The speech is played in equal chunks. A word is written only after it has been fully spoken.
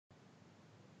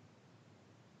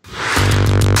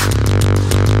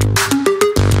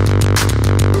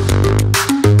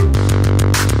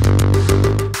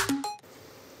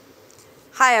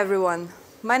Hi everyone,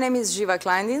 my name is Živa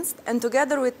Kleindienst and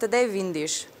together with Tadej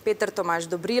Vindiš, Peter Tomaž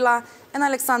Dobrila and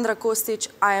Aleksandra Kostic,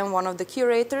 I am one of the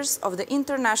curators of the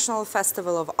International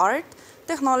Festival of Art,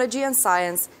 Technology and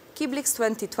Science, KIBLIX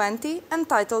 2020,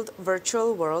 entitled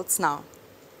Virtual Worlds Now.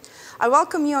 I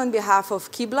welcome you on behalf of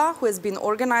Kibla, who has been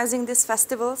organizing this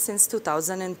festival since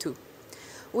 2002.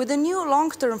 With the new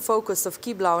long-term focus of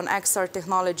Kibla on XR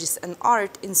technologies and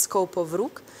art in scope of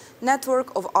RUC,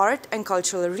 Network of Art and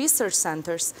Cultural Research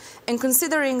Centers, and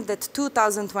considering that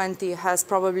 2020 has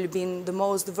probably been the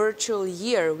most virtual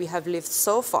year we have lived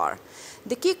so far,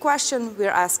 the key question we're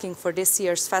asking for this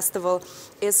year's festival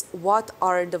is, what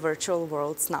are the virtual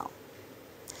worlds now?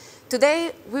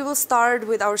 Today, we will start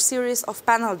with our series of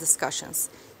panel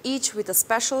discussions, each with a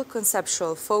special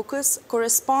conceptual focus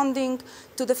corresponding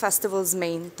to the festival's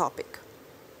main topic.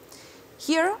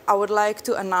 Here, I would like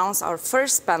to announce our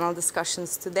first panel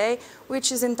discussions today,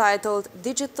 which is entitled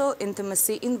Digital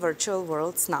Intimacy in Virtual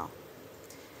Worlds Now.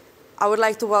 I would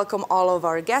like to welcome all of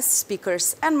our guest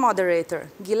speakers and moderator,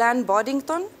 Ghislaine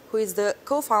Boddington, who is the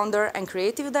co-founder and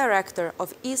creative director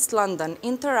of East London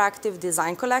Interactive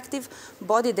Design Collective,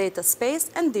 Body Data Space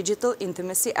and Digital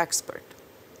Intimacy Expert.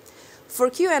 For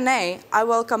Q&A, I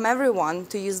welcome everyone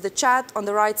to use the chat on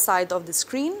the right side of the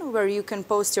screen, where you can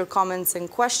post your comments and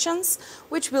questions,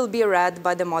 which will be read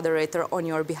by the moderator on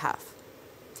your behalf.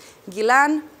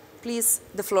 Ghislaine, please,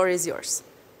 the floor is yours.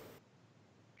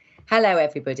 Hello,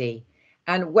 everybody,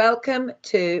 and welcome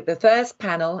to the first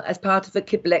panel as part of the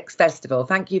KIBLIX Festival.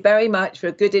 Thank you very much for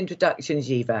a good introduction,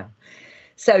 Živa.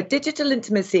 So, digital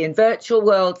intimacy in virtual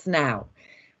worlds now.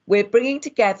 We're bringing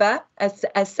together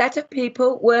a set of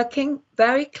people working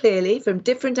very clearly from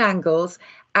different angles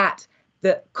at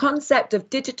the concept of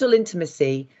digital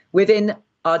intimacy within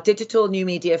our digital new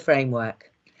media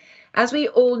framework. As we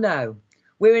all know,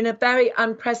 we're in a very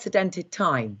unprecedented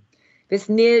time. This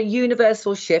near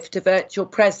universal shift to virtual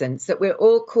presence that we're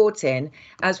all caught in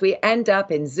as we end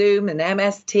up in Zoom and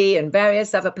MST and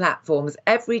various other platforms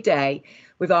every day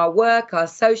with our work, our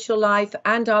social life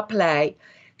and our play,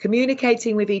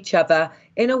 communicating with each other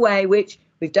in a way which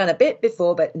we've done a bit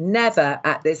before, but never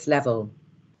at this level.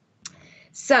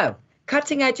 So,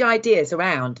 cutting edge ideas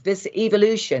around this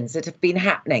evolutions that have been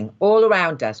happening all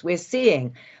around us. We're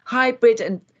seeing hybrid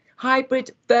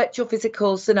virtual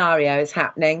physical scenarios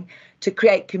happening to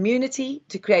create community,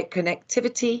 to create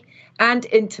connectivity and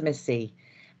intimacy.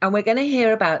 And we're going to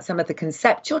hear about some of the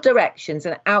conceptual directions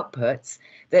and outputs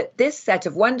that this set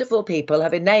of wonderful people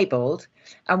have enabled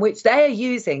and which they are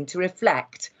using to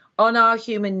reflect on our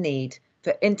human need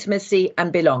for intimacy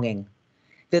and belonging,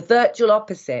 the virtual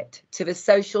opposite to the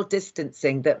social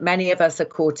distancing that many of us are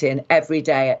caught in every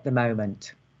day at the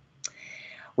moment.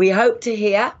 We hope to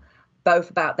hear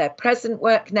both about their present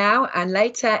work now and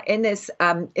later in this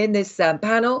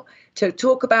panel to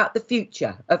talk about the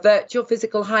future of virtual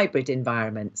physical hybrid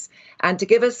environments and to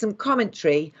give us some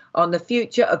commentary on the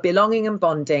future of belonging and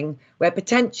bonding, where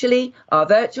potentially our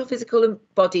virtual physical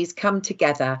bodies come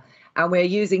together and we're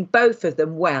using both of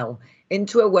them well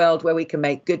into a world where we can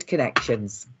make good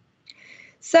connections.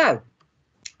 So,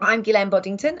 I'm Ghislaine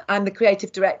Boddington. I'm the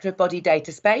creative director of Body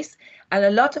Data Space, and a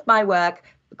lot of my work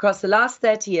across the last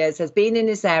 30 years has been in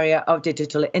this area of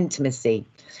digital intimacy.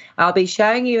 I'll be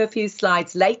showing you a few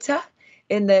slides later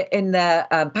in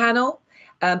the panel,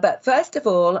 but first of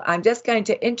all, I'm just going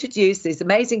to introduce this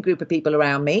amazing group of people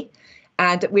around me,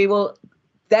 and we will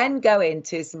then go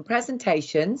into some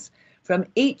presentations from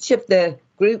each of the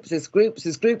groups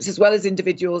as well as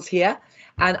individuals here,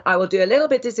 and I will do a little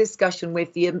bit of discussion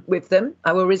with them.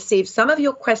 I will receive some of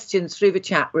your questions through the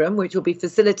chat room, which will be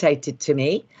facilitated to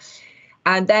me.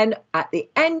 And then at the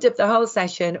end of the whole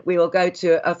session, we will go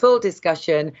to a full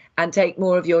discussion and take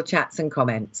more of your chats and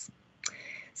comments.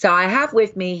 So I have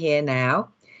with me here now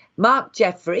Mark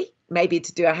Jeffery, maybe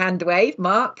to do a hand wave,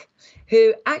 Mark,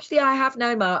 who actually I have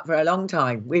known Mark for a long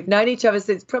time. We've known each other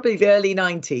since probably the early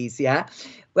 90s, yeah?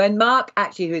 When Mark,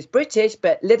 actually, who is British,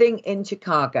 but living in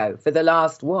Chicago for the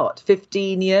last,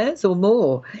 15 years or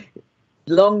more?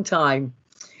 Long time.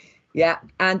 Yeah,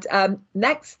 and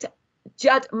next,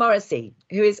 Judd Morrissey,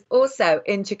 who is also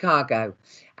in Chicago.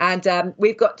 And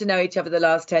we've got to know each other the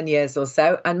last 10 years or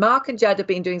so. And Mark and Judd have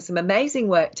been doing some amazing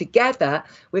work together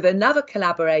with another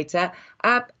collaborator,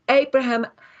 Abraham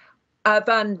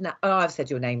Avnisan. Oh, I've said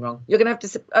your name wrong. You're going to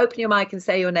have to open your mic and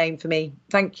say your name for me.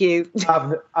 Thank you.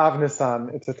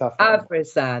 Avnisan. It's a tough one.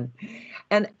 Avnisan.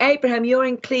 And Abraham, you're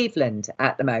in Cleveland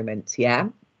at the moment, yeah?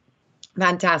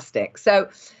 Fantastic. So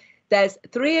there's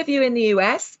 3 of you in the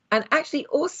US, and actually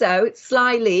also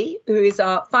Sly Lee, who is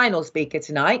our final speaker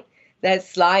tonight. There's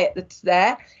Sly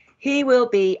there. he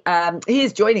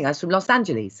is joining us from Los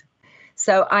Angeles.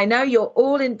 So I know you're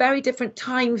all in very different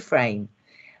time frame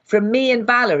from me and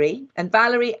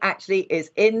Valerie actually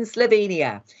is in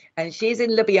Slovenia and she's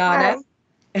in Ljubljana.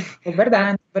 Dobar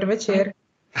dan, dobar večer.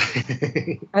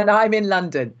 And I'm in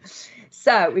London.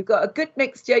 So we've got a good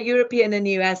mixture, European and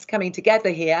US, coming together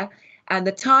here. And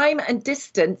the time and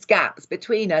distance gaps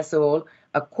between us all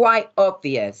are quite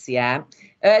obvious, yeah?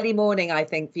 Early morning, I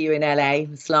think, for you in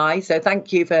LA, Sly. So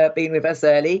thank you for being with us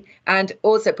early. And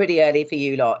also pretty early for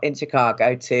you lot in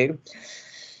Chicago too.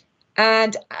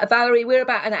 And Valerie, we're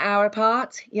about an hour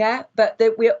apart, yeah? But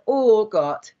we're all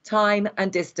got time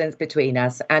and distance between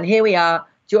us. And here we are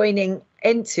joining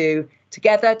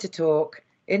together to talk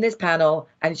in this panel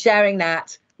and sharing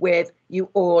that with you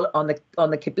all on the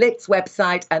KIBLIX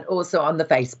website and also on the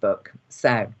Facebook.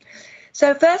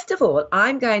 So first of all,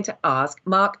 I'm going to ask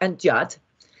Mark and Judd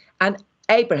and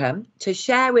Abraham to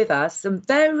share with us some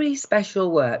very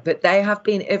special work that they have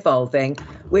been evolving,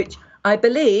 which I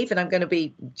believe, and I'm going to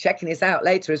be checking this out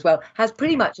later as well, has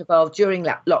pretty much evolved during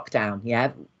lockdown,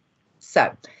 yeah?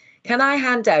 So can I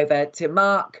hand over to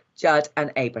Mark, Judd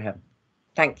and Abraham?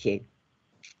 Thank you.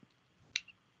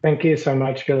 Thank you so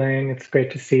much, Ghislaine. It's great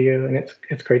to see you, and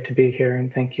it's great to be here,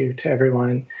 and thank you to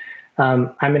everyone.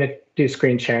 I'm going to do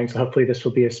screen sharing, so hopefully this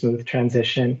will be a smooth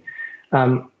transition.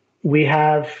 We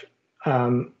have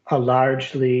a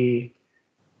largely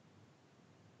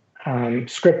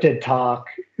scripted talk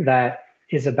that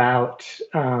is about,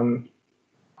 I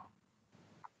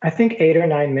think, 8 or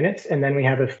 9 minutes, and then we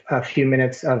have a few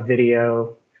minutes of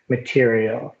video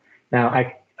material.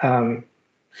 Now,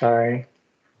 sorry.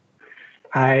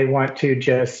 I want to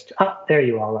just, there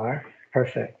you all are.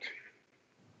 Perfect.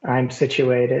 I'm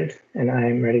situated and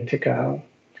I'm ready to go.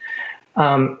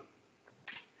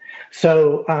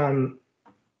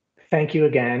 Thank you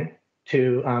again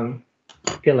to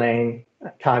Ghislaine,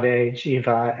 Tade,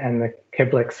 Jiva, and the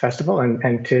KIBLIX Festival,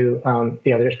 and to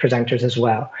the other presenters as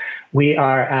well. We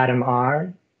are Adam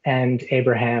R. and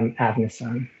Abraham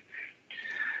Avnisan.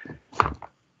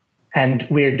 And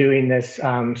we're doing this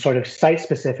sort of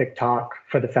site-specific talk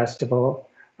for the festival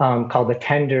called The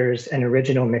Tenders, an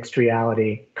Original Mixed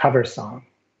Reality Cover Song.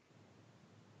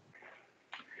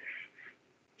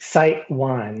 Site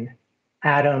 1,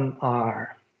 Adam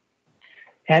R.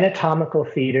 Anatomical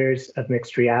Theaters of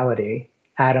Mixed Reality,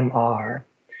 Adam R.,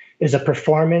 is a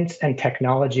performance and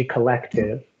technology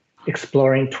collective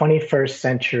exploring 21st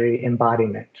century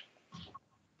embodiment.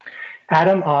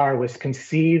 Adam R. was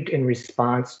conceived in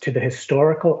response to the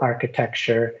historical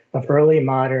architecture of early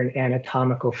modern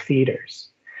anatomical theaters.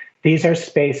 These are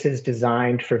spaces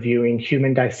designed for viewing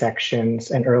human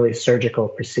dissections and early surgical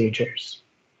procedures.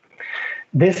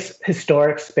 This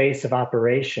historic space of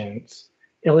operations,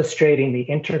 illustrating the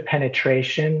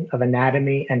interpenetration of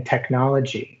anatomy and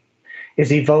technology,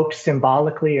 is evoked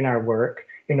symbolically in our work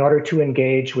in order to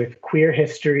engage with queer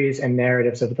histories and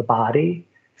narratives of the body,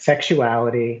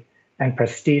 sexuality, and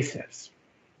prosthesis.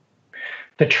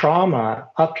 The trauma,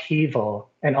 upheaval,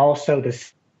 and also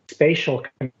the spatial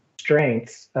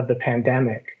constraints of the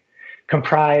pandemic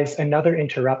comprise another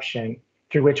interruption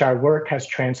through which our work has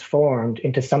transformed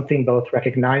into something both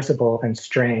recognizable and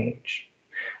strange,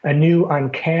 a new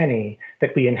uncanny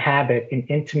that we inhabit in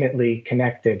intimately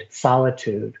connected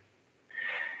solitude.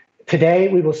 Today,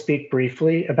 we will speak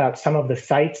briefly about some of the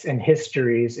sites and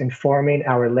histories informing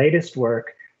our latest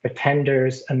work, The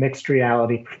Tenders, a Mixed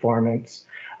Reality Performance,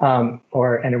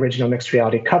 or an Original Mixed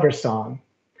Reality Cover Song,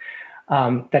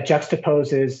 that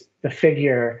juxtaposes the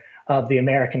figure of the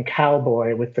American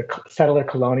cowboy with the settler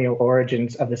colonial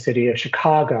origins of the city of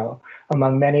Chicago,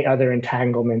 among many other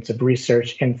entanglements of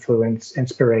research, influence,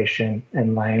 inspiration,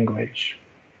 and language.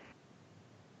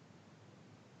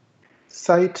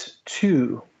 Site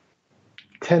 2,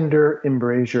 Tender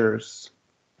Embrasures.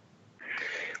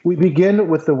 We begin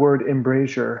with the word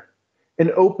embrasure,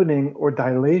 an opening or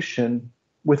dilation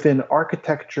within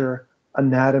architecture,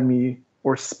 anatomy,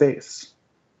 or space.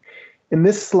 In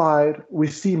this slide, we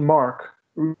see Mark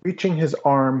reaching his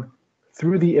arm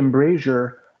through the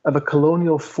embrasure of a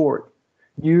colonial fort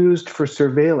used for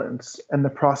surveillance and the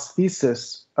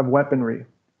prosthesis of weaponry.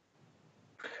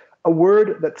 A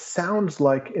word that sounds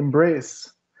like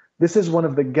embrace, this is one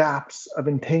of the gaps of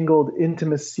entangled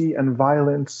intimacy and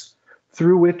violence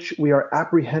through which we are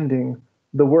apprehending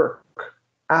the work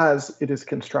as it is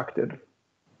constructed.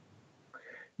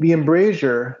 The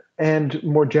embrasure, and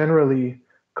more generally,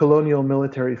 colonial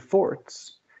military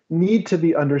forts, need to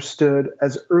be understood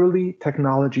as early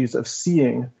technologies of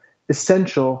seeing,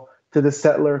 essential to the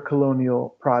settler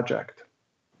colonial project.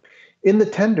 In The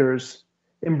Tenders,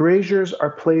 embrasures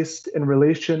are placed in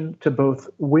relation to both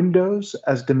windows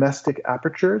as domestic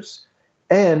apertures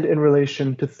and in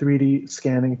relation to 3D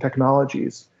scanning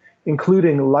technologies,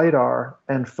 including LiDAR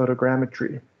and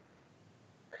photogrammetry.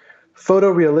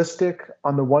 Photorealistic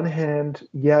on the one hand,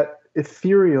 yet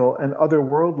ethereal and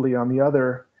otherworldly on the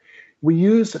other, we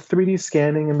use 3D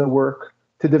scanning in the work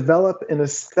to develop an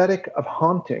aesthetic of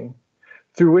haunting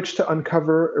through which to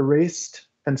uncover erased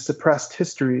and suppressed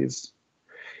histories,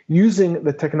 using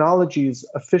the technology's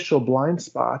official blind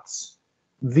spots,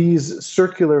 these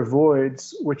circular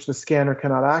voids which the scanner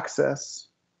cannot access,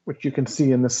 which you can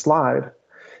see in the slide,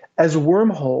 as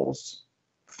wormholes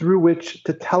through which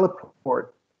to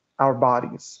teleport our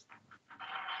bodies.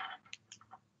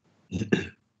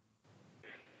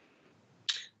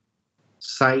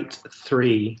 Site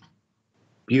 3,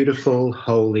 beautiful,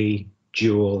 holy,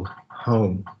 jewel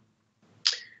home.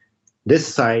 This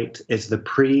site is the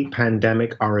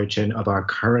pre-pandemic origin of our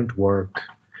current work,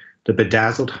 the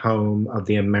bedazzled home of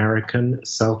the American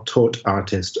self-taught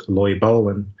artist Loy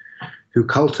Bolin, who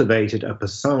cultivated a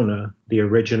persona, the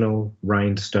original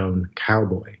rhinestone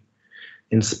cowboy,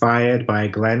 inspired by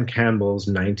Glenn Campbell's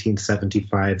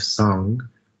 1975 song,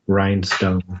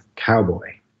 Rhinestone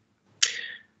Cowboy.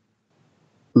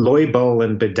 Loy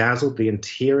Bolin bedazzled the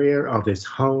interior of his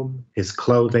home, his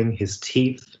clothing, his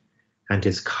teeth, and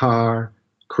his car,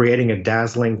 creating a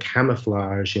dazzling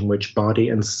camouflage in which body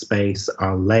and space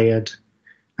are layered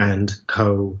and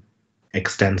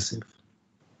co-extensive.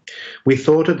 We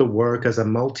thought of the work as a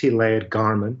multi-layered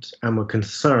garment and were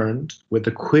concerned with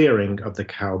the queering of the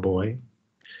cowboy,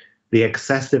 the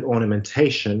excessive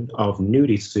ornamentation of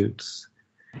nudie suits,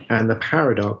 and the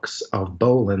paradox of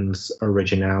Bolin's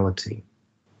originality.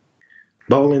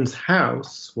 Bolin's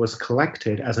house was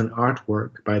collected as an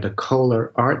artwork by the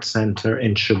Kohler Art Center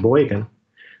in Sheboygan,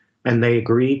 and they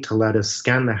agreed to let us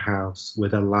scan the house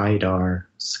with a LiDAR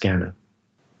scanner.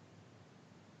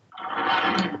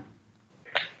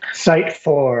 Site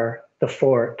 4, the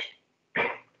fort.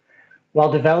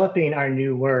 While developing our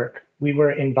new work, we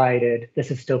were invited, this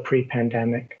is still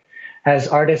pre-pandemic, as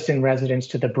artists in residence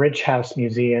to the Bridge House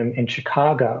Museum in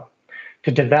Chicago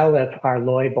to develop our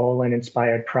Loy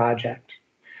Bolin-inspired project.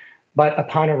 But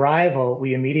upon arrival,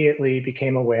 we immediately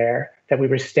became aware that we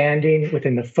were standing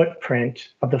within the footprint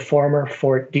of the former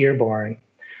Fort Dearborn,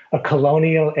 a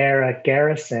colonial-era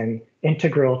garrison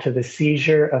integral to the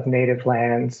seizure of native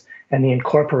lands and the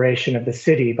incorporation of the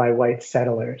city by white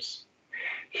settlers.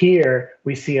 Here,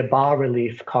 we see a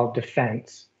bas-relief called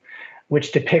Defense,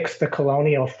 which depicts the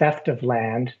colonial theft of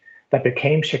land that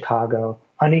became Chicago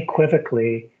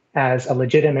unequivocally as a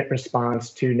legitimate response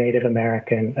to Native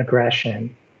American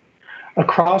aggression.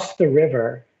 Across the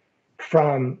river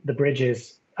from the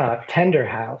bridge's tender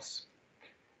house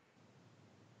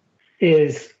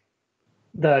is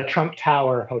the Trump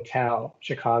Tower Hotel,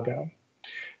 Chicago,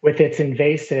 with its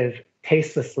invasive,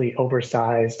 tastelessly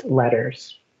oversized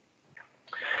letters.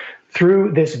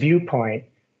 Through this viewpoint,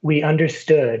 we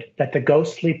understood that the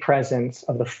ghostly presence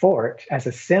of the fort as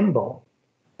a symbol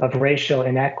of racial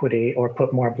inequity, or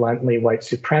put more bluntly, white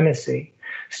supremacy,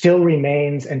 still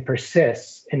remains and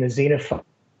persists in the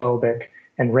xenophobic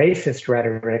and racist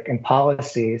rhetoric and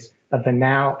policies of the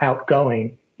now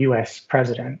outgoing US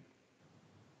president.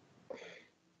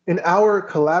 In our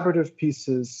collaborative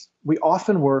pieces, we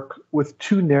often work with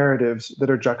two narratives that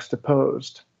are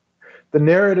juxtaposed. The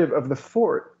narrative of the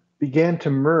fort began to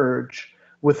merge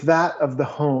with that of the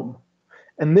home,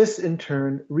 and this in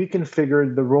turn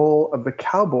reconfigured the role of the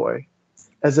cowboy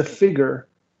as a figure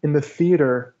in the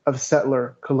theater of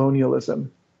settler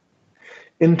colonialism.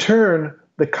 In turn,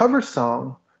 the cover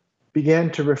song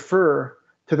began to refer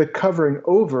to the covering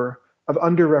over of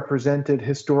underrepresented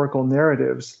historical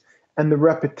narratives and the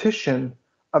repetition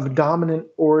of dominant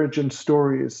origin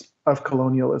stories of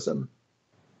colonialism.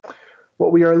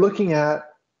 What we are looking at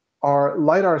are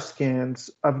LiDAR scans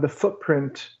of the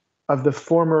footprint of the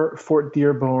former Fort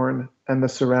Dearborn and the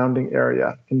surrounding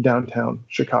area in downtown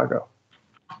Chicago.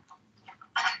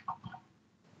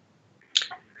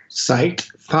 Site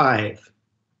 5,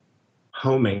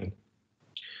 homing.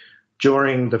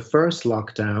 During the first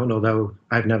lockdown, although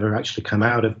I've never actually come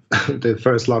out of the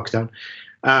first lockdown,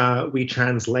 we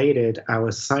translated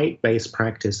our site-based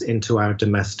practice into our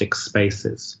domestic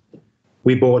spaces.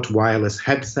 We bought wireless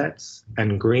headsets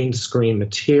and green screen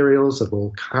materials of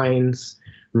all kinds,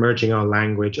 merging our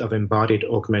language of embodied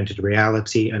augmented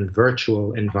reality and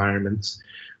virtual environments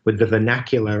with the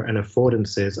vernacular and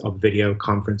affordances of video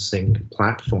conferencing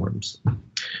platforms.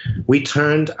 We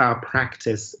turned our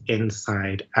practice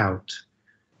inside out,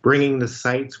 bringing the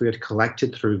sites we had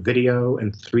collected through video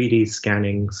and 3D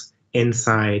scannings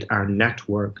inside our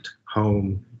networked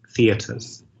home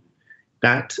theatres.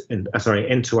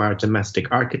 Into our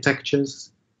domestic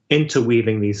architectures,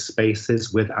 interweaving these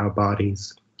spaces with our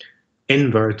bodies,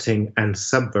 inverting and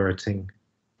subverting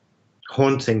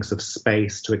hauntings of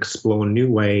space to explore new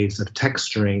ways of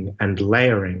texturing and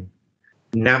layering,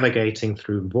 navigating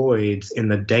through voids in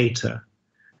the data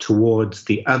towards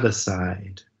the other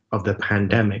side of the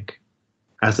pandemic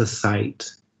as a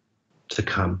sight to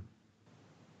come.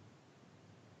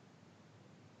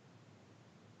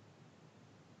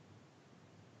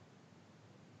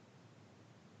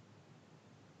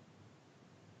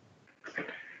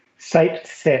 Site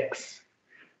 6,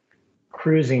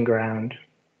 Cruising Ground.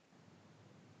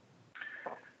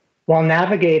 While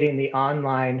navigating the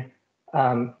online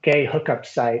gay hookup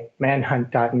site,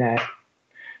 manhunt.net,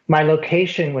 my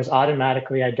location was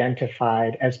automatically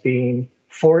identified as being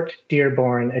Fort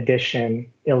Dearborn Edition,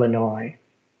 Illinois.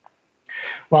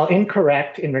 While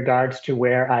incorrect in regards to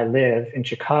where I live in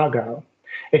Chicago,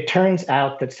 it turns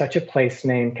out that such a place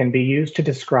name can be used to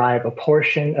describe a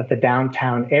portion of the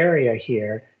downtown area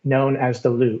here known as the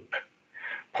Loop,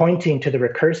 pointing to the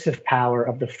recursive power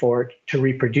of the fort to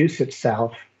reproduce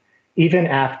itself even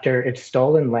after its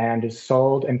stolen land is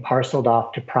sold and parceled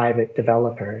off to private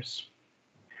developers.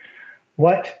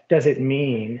 What does it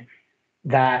mean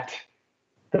that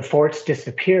the fort's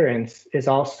disappearance is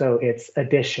also its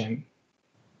addition?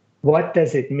 What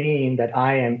does it mean that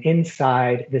I am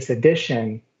inside this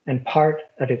addition and part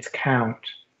of its count?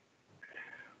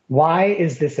 Why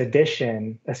is this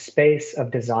addition a space of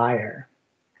desire?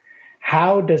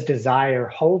 How does desire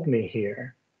hold me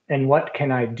here? And what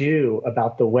can I do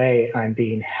about the way I'm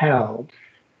being held?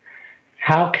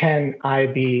 How can I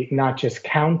be not just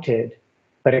counted,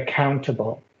 but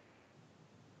accountable?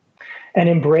 An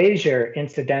embrasure,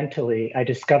 incidentally, I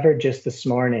discovered just this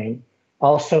morning,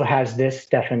 also has this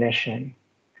definition: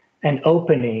 an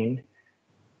opening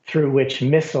through which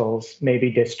missiles may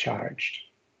be discharged.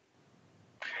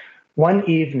 One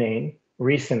evening,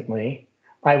 recently,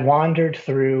 I wandered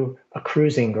through a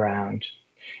cruising ground,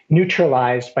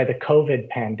 neutralized by the COVID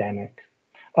pandemic,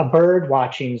 a bird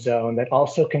watching zone that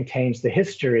also contains the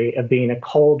history of being a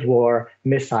Cold War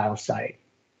missile site.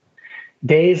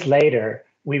 Days later,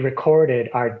 we recorded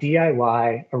our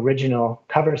DIY original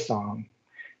cover song,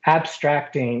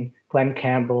 abstracting Glenn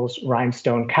Campbell's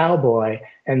Rhinestone Cowboy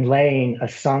and laying a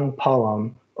sung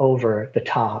poem over the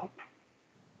top.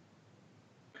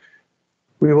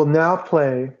 We will now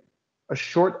play a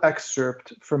short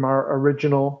excerpt from our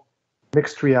original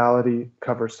mixed reality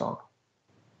cover song.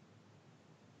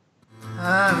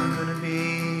 I'm gonna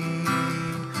be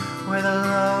where the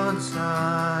loads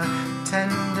are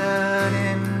tendered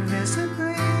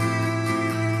invisibly.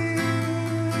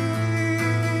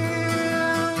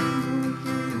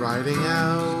 Riding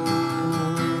out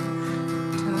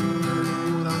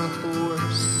on a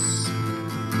horse.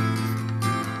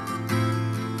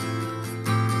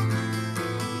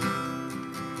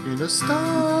 In a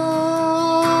star-spangled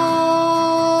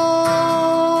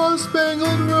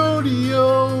rodeo.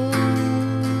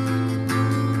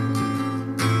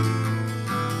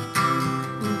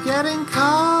 Getting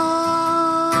cards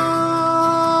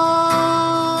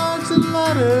and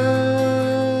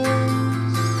letters.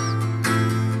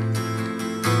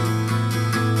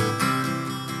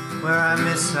 Where our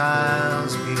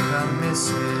missiles become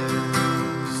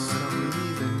missives. Don't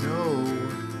even know.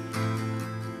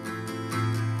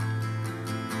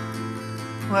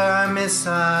 Where our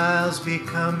missiles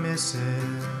become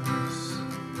missives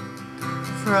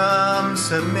from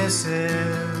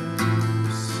submissives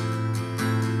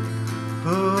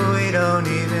who we don't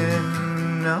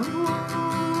even know.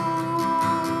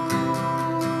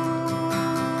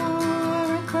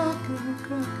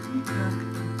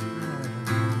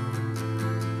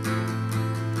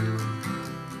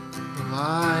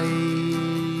 I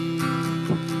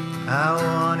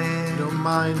wanted don't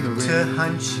mind the rain. to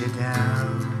hunt you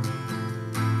down.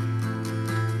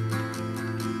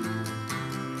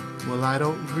 Well, I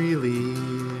don't really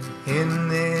In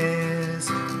this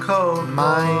cold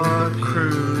mind war the pain.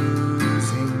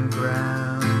 cruising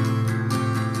ground.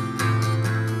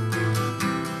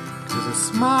 'Cause a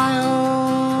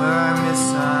smile Where our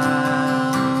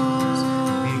missiles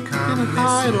become can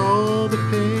hide missiles. all the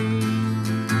pain.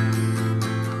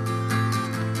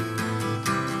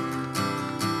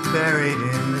 Buried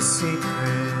in the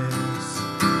secrets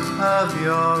of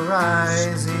your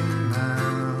rising mouth.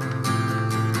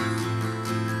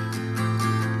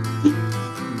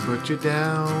 Put you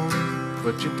down,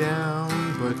 but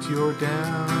you're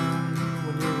down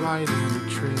when you're riding the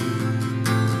train.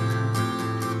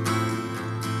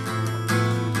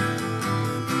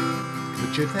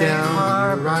 put you down when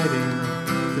you're riding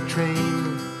the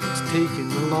train. It's taking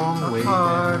the long way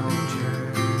down.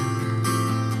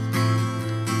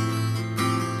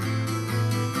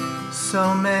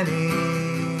 So many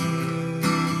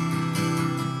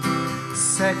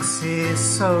sexy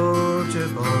soldier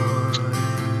boys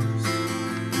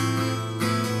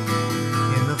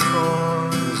in the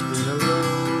forest,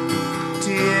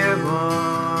 dear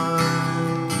boy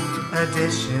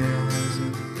additions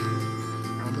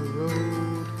On the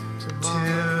road to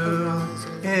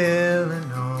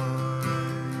Illinois.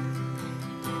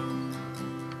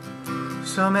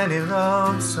 So many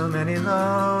loads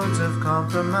of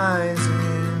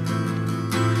compromising,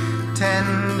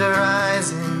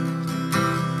 tenderizing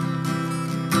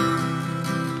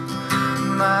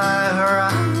my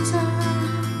horizon.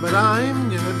 But I'm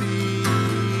gonna be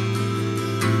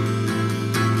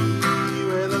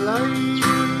where the lights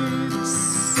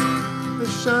are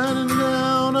shining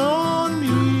down on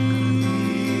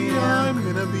me. I'm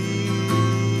gonna be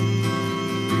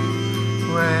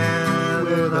Where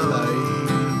where the lights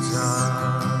lights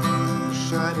are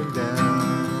shining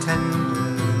down.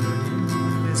 tender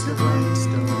is the Like a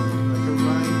rhinestone, like a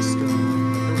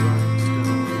rhinestone, like a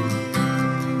rhinestone,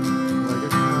 like a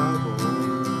cowboy,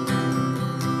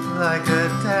 like a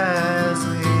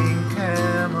dazzling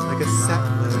camel, like a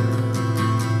settler,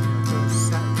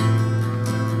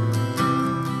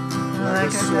 like a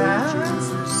soldier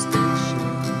dazzling.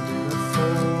 stationed in a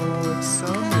fort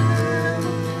somewhere,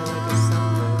 like a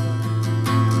settler,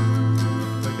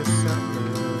 like a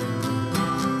settler,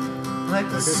 Like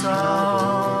the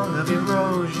song of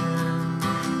erosion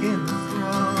in the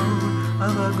throat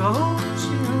of a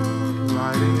Gaucho.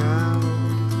 riding out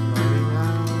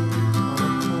on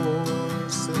a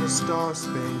horse in a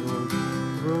star-spangled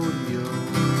rodeo.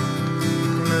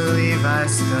 Believe I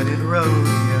studied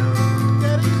rodeo.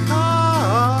 Getting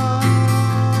cards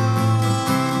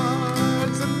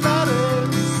and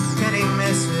letters, Getting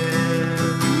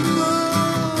missive people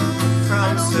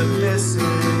from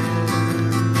submissive.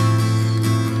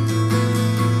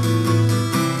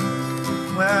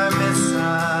 Where our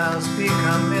missiles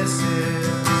become missives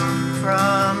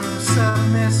from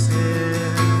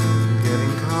submissive.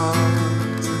 getting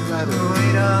cards and letters We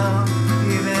don't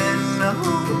even know.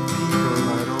 from people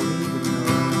I don't even know.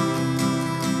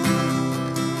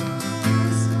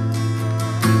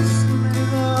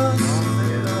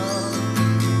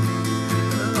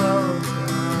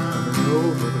 Coming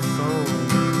over the phone.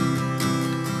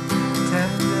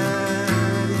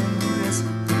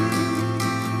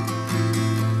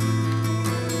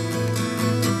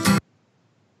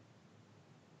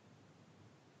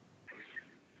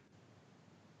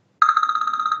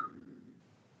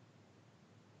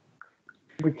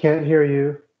 We can't hear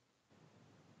you.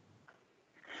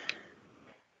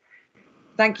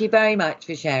 Thank you very much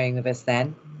for sharing with us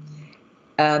then.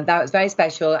 That was very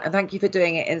special, and thank you for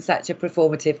doing it in such a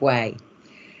performative way.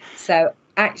 So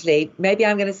actually, maybe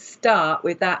I'm going to start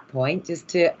with that point, just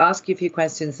to ask you a few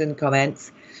questions and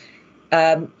comments.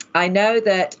 I know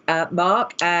that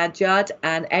Mark and Judd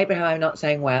and Abraham, I'm not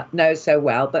saying know so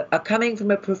well, but are coming from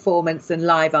a performance and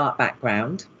live art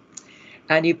background.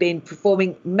 And you've been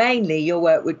performing, mainly your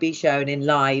work would be shown in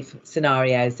live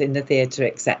scenarios in the theatre,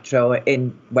 etc., or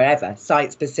in wherever,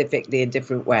 site specifically in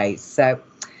different ways.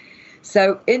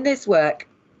 So in this work,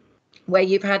 where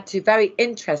you've had to very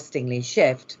interestingly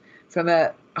shift from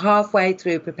a halfway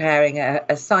through preparing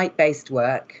a site-based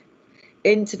work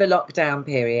into the lockdown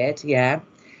period,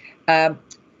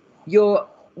 your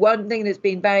one thing that's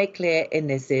been very clear in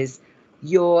this is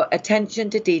your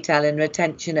attention to detail and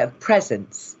retention of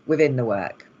presence within the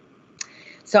work.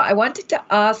 So I wanted to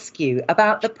ask you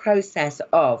about the process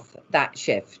of that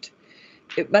shift.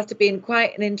 It must have been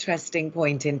quite an interesting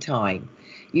point in time.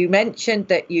 You mentioned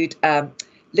that you'd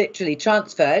literally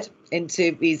transferred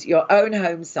into your own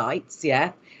home sites,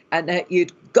 and that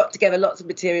you'd got together lots of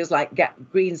materials like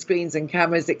green screens and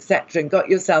cameras, etc., and got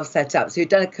yourself set up. So you'd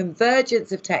done a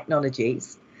convergence of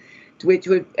technologies which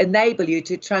would enable you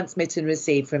to transmit and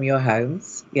receive from your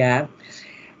homes,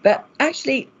 But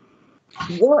actually,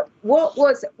 what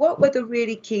were the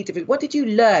really key differences? What did you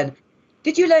learn?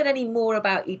 Did you learn any more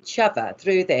about each other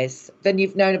through this than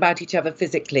you've known about each other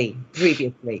physically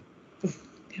previously?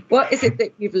 What is it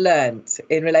that you've learned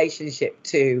in relationship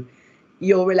to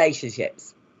your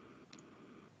relationships?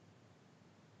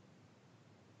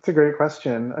 It's a great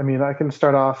question. I mean, I can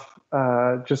start off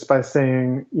just by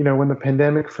saying, when the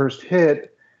pandemic first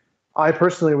hit, I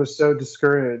personally was so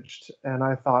discouraged, and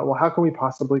I thought, well, how can we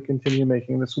possibly continue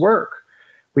making this work?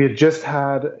 We had just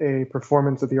had a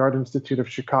performance at the Art Institute of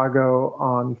Chicago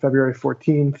on February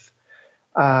 14th,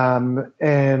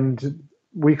 and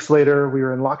weeks later, we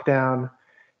were in lockdown,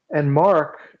 and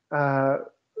Mark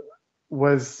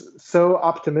was so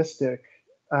optimistic,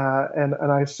 and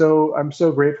I'm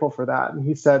so grateful for that. And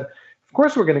he said, "Of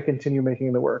course, we're going to continue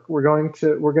making the work. We're going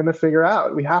to figure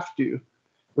out. We have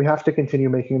to continue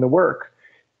making the work."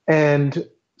 And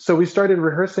so we started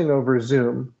rehearsing over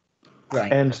Zoom,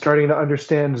 Right. and starting to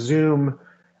understand Zoom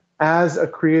as a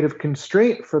creative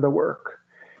constraint for the work.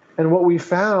 And what we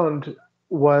found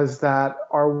was that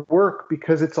our work,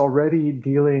 because it's already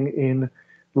dealing in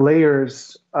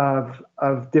layers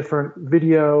of different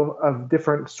video, of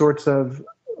different sorts of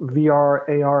VR,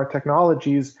 AR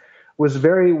technologies, was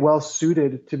very well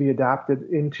suited to be adapted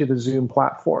into the Zoom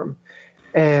platform.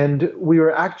 And we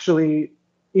were actually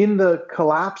in the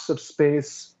collapse of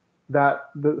space that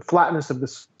the flatness of the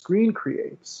screen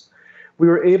creates. We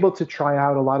were able to try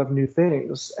out a lot of new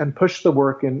things and push the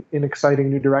work in exciting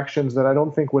new directions that I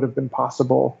don't think would have been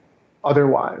possible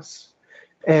otherwise.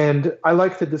 And I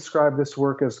like to describe this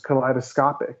work as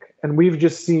kaleidoscopic. And we've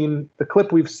just seen, the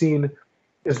clip we've seen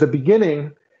is the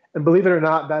beginning. And believe it or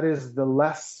not, that is the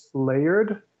less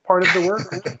layered part of the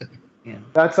work. Yeah.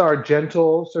 That's our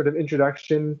gentle sort of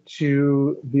introduction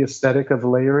to the aesthetic of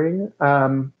layering.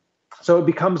 So it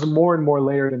becomes more and more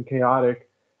layered and chaotic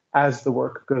as the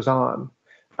work goes on.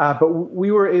 But we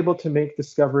were able to make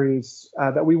discoveries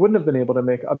that we wouldn't have been able to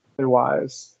make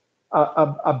otherwise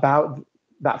about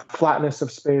that flatness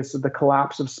of space, the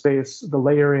collapse of space, the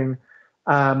layering.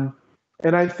 And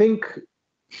I think,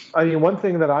 one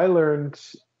thing that I learned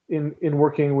in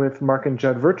working with Mark and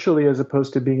Judd virtually as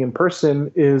opposed to being in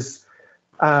person is,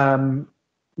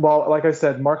 well, like I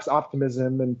said, Mark's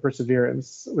optimism and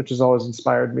perseverance, which has always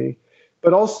inspired me.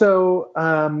 But also,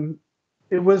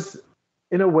 it was,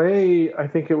 in a way, I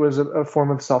think it was a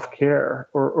form of self-care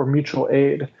or mutual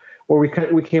aid, where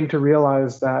we came to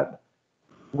realize that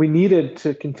we needed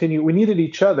to continue, we needed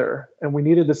each other, and we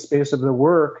needed the space of the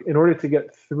work in order to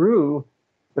get through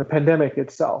the pandemic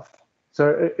itself.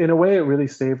 So in a way, it really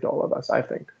saved all of us, I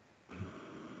think.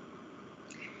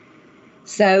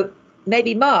 So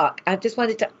maybe, Mark, I just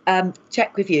wanted to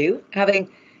check with you,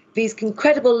 having these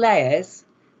incredible layers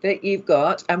that you've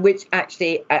got, and which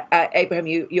actually, Abraham,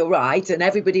 you're right, and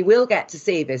everybody will get to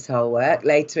see this whole work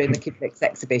later in the KIBLIX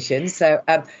exhibition. So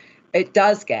it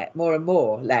does get more and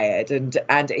more layered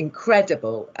and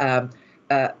incredible,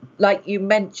 like you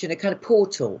mentioned, a kind of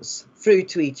portals through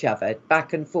to each other,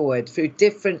 back and forward, through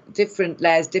different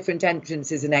layers, different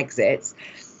entrances and exits.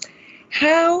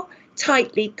 How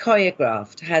tightly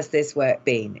choreographed has this work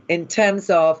been in terms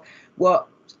of what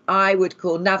I would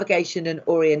call navigation and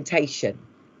orientation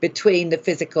between the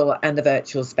physical and the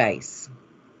virtual space?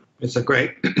 It's a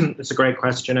great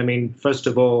question. I mean, first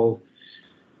of all,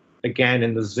 again,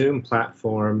 in the Zoom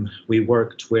platform, we've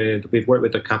worked with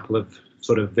a couple of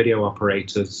sort of video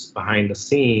operators behind the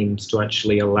scenes to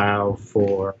actually allow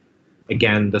for,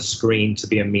 again, the screen to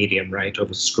be a medium, right? Or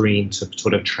the screen to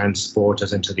sort of transport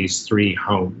us into these three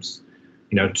homes,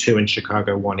 2 in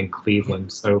Chicago, 1 in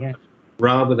Cleveland. So yeah.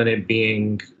 Rather than it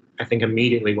being, I think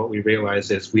immediately what we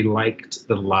realized is we liked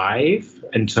the live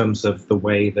in terms of the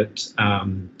way that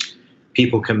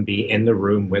people can be in the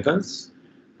room with us.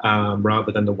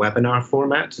 Rather than the webinar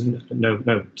format.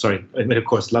 No, sorry. I mean, of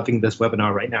course, loving this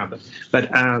webinar right now, but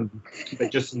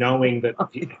just knowing that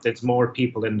if there's more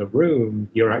people in the room,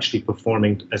 you're actually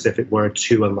performing as if it were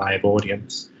to a live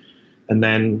audience. And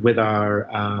then with our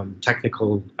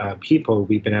technical people,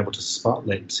 we've been able to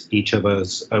spotlight each of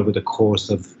us over the course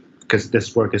of, because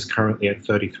this work is currently at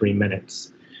 33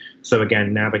 minutes. So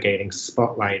again, navigating,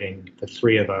 spotlighting the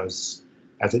three of us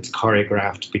as it's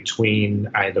choreographed between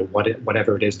either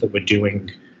whatever it is that we're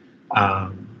doing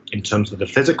in terms of the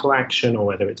physical action, or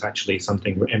whether it's actually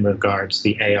something in regards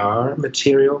to the AR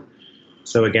material.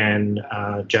 So again,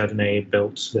 Judd and I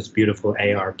built this beautiful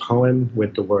AR poem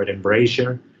with the word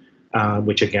embrasure,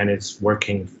 which again is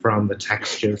working from the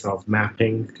textures of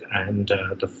mapping and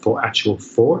the actual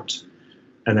fort.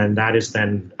 And then that is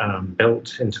then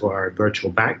built into our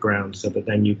virtual background, so that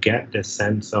then you get this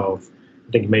sense of,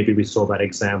 I think maybe we saw that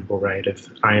example, right? If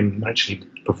I'm actually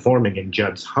performing in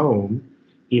Judd's home,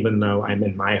 even though I'm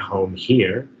in my home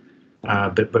here,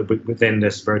 but within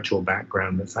this virtual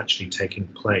background that's actually taking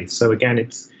place. So again,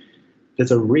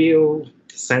 there's a real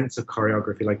sense of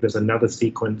choreography. Like there's another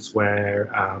sequence where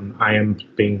I am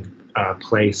being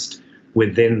placed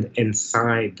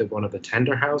inside one of the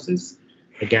tender houses.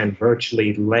 Again,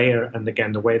 virtually layer, and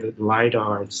again, the way that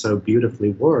LiDAR so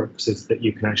beautifully works is that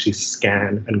you can actually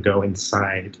scan and go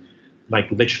inside,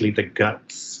 like literally the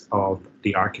guts of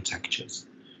the architectures.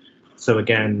 So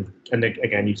again,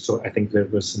 you saw, I think there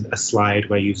was a slide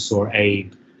where you saw a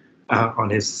on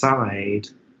his side,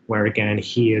 where again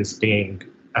he is being,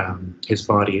 his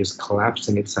body is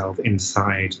collapsing itself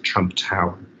inside Trump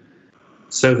Tower.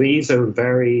 So these are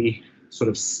very sort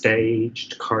of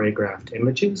staged, choreographed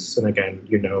images. And again,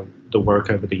 you know, the work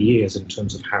over the years in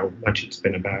terms of how much it's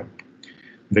been about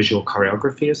visual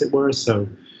choreography, as it were. So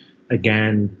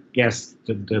again, yes,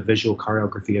 the visual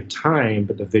choreography of time,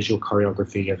 but the visual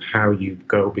choreography of how you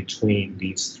go between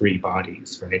these three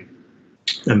bodies, right?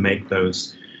 And make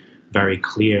those very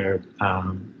clear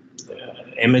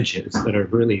images that are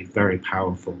really very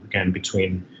powerful, again,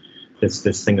 between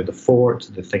this thing of the fort,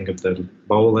 the thing of the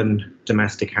Boland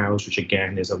domestic house, which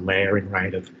again is a layering,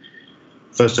 right, of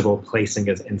first of all placing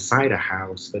us inside a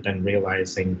house, but then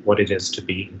realizing what it is to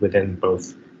be within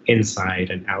both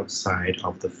inside and outside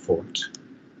of the fort.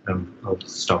 I'll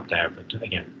stop there, but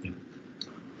again. Yeah.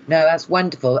 No, that's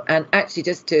wonderful. And actually,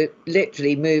 just to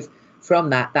literally move from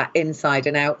that inside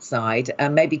and outside,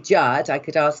 and maybe Judd, I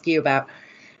could ask you about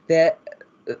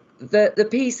the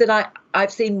piece that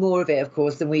I've seen more of it, of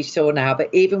course, than we saw now, but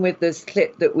even with this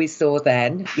clip that we saw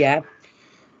then, yeah,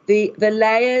 the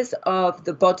layers of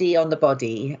the body on the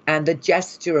body and the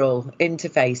gestural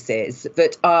interfaces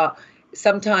that are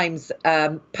sometimes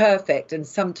perfect and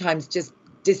sometimes just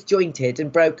disjointed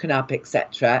and broken up,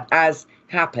 etc., as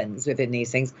happens within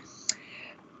these things.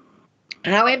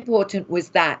 How important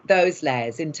was those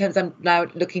layers, in terms, I'm now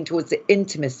looking towards the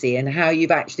intimacy and how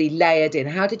you've actually layered in?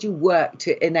 How did you work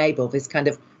to enable this kind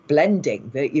of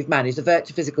blending that you've managed, the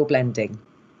virtual physical blending?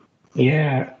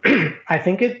 Yeah, I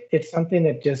think it's something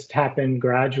that just happened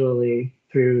gradually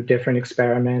through different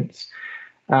experiments.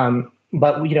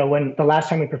 But, you know, when the last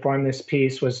time we performed this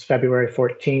piece was February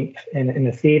 14th in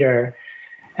the theater.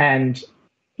 And,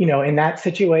 you know, in that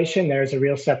situation, there's a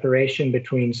real separation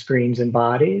between screens and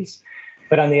bodies.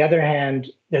 But on the other hand,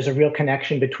 there's a real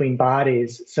connection between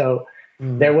bodies. So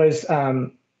there was a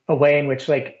way in which,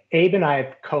 like, Abe and I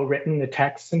have co-written the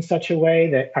text in such a way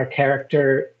that our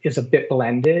character is a bit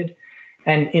blended.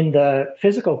 And in the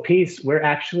physical piece, we're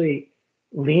actually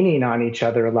leaning on each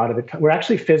other a lot of the time. We're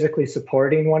actually physically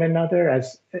supporting one another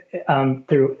as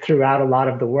throughout a lot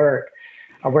of the work.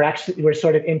 We're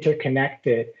sort of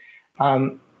interconnected.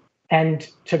 And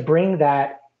to bring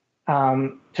that,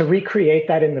 to recreate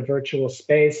that in the virtual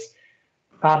space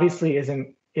obviously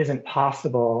isn't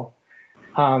possible.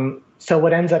 So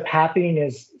what ends up happening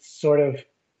is sort of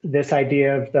this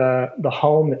idea of the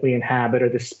home that we inhabit, or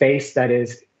the space that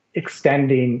is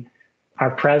extending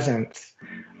our presence,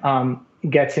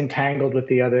 gets entangled with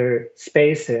the other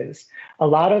spaces. A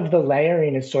lot of the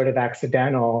layering is sort of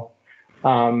accidental.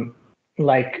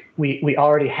 Like we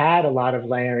already had a lot of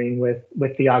layering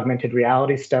with the augmented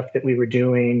reality stuff that we were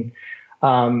doing.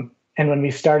 And when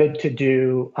we started to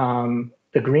do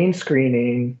the green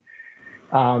screening,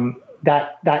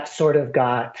 that sort of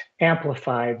got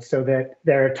amplified, so that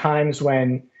there are times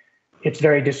when it's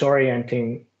very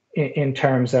disorienting in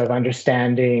terms of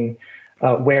understanding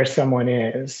where someone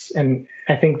is. And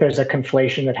I think there's a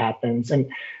conflation that happens. And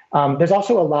there's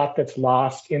also a lot that's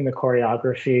lost in the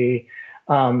choreography.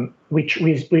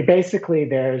 We basically,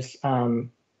 there's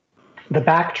the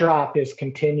backdrop is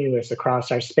continuous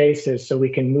across our spaces, so we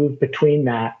can move between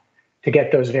that to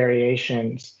get those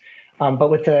variations. But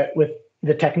with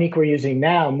the technique we're using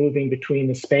now, moving between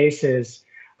the spaces,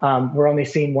 we're only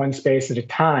seeing one space at a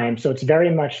time. So it's very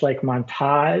much like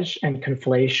montage and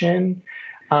conflation,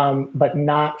 but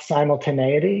not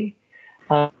simultaneity.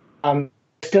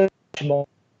 Still much more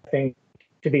thing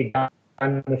to be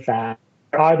done with that.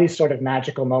 There are these sort of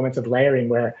magical moments of layering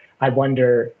where I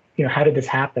wonder, you know, how did this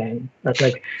happen?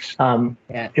 It's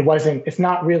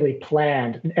not really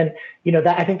planned. And, you know,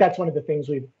 I think that's one of the things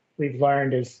we've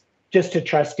learned, is just to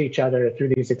trust each other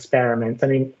through these experiments. I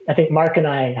mean, I think Mark and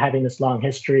I, having this long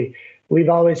history, we've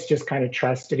always just kind of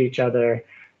trusted each other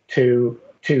to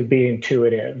be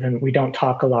intuitive, and we don't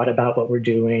talk a lot about what we're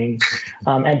doing.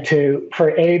 And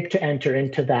for Abe to enter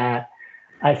into that,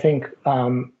 I think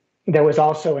there was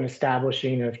also an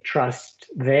establishing of trust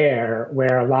there,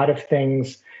 where a lot of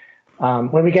things,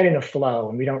 when we get in a flow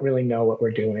and we don't really know what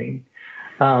we're doing,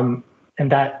 and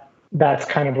that's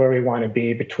kind of where we want to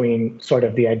be, between sort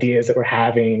of the ideas that we're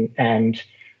having and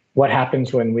what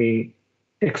happens when we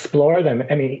explore them.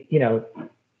 I mean, you know,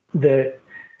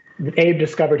 Abe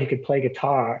discovered he could play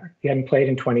guitar. He hadn't played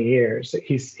in 20 years.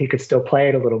 He could still play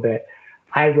it a little bit.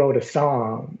 I wrote a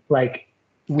song. Like,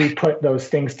 we put those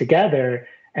things together.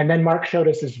 And then Mark showed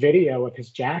us this video of his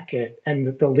jacket,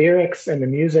 and the lyrics and the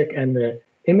music and the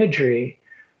imagery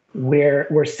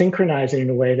we're synchronizing in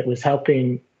a way that was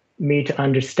helping me to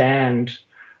understand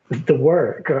the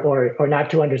work, or not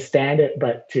to understand it,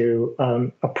 but to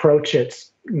approach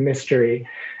its mystery.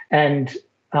 And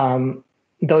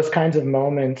those kinds of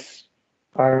moments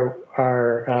are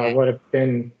what have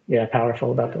been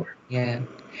powerful about the work. Yeah.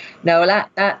 No, well,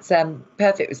 that's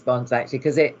perfect response, actually,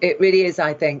 because it really is,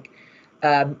 I think,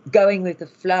 going with the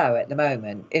flow at the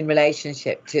moment in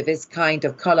relationship to this kind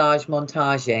of collage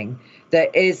montaging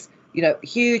that is, you know,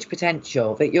 huge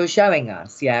potential that you're showing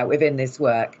us, within this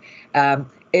work,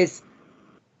 is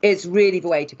really the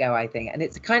way to go, I think. And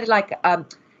it's kind of like,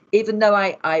 even though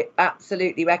I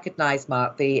absolutely recognise,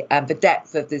 Mark, the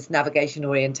depth of this navigation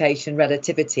orientation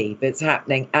relativity that's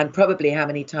happening, and probably how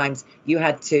many times you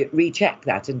had to recheck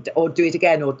that or do it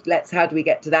again, or how do we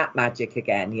get to that magic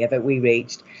again, that we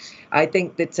reached. I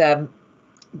think that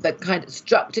the kind of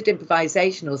structured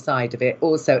improvisational side of it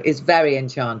also is very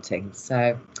enchanting.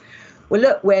 So, well,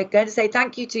 look, we're going to say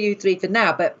thank you to you three for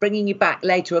now, but bringing you back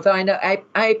later, although I know,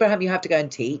 Abraham, you have to go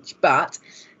and teach, but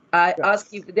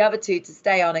ask you for the other two to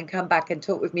stay on and come back and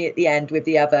talk with me at the end with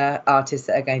the other artists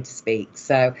that are going to speak.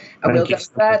 So, and we'll go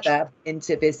further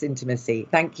into this intimacy.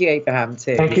 Thank you, Abraham,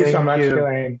 too. Thank you so much,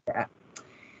 Ghislaine. Yeah.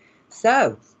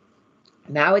 So,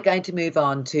 now we're going to move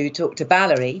on to talk to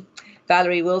Valerie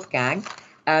Wolfgang,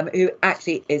 who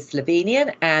actually is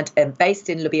Slovenian and based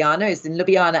in Ljubljana, is in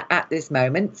Ljubljana at this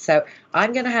moment. So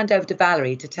I'm going to hand over to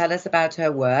Valerie to tell us about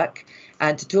her work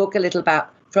and to talk a little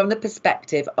about from the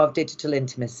perspective of digital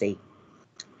intimacy.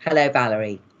 Hello,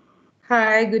 Valerie.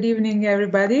 Hi, good evening,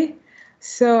 everybody.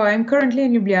 So I'm currently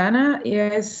in Ljubljana,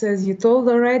 yes, as you told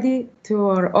already to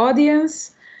our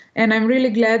audience. And I'm really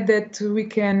glad that we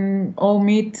can all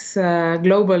meet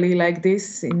globally like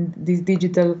this in this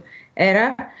digital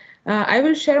era. I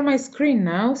will share my screen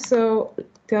now, so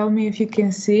tell me if you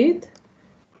can see it.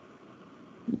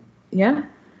 Yeah,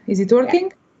 is it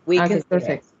working? We can.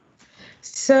 Perfect.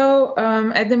 So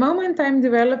at the moment I'm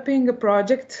developing a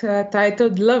project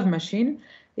titled Love Machine.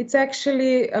 It's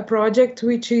actually a project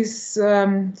which is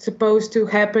supposed to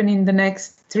happen in the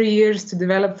next 3 years to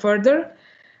develop further.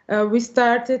 We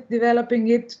started developing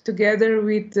it together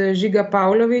with Žiga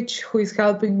Pavlović, who is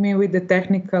helping me with the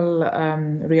technical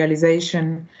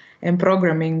realization and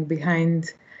programming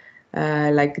behind,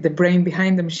 like the brain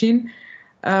behind the machine.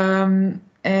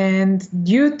 And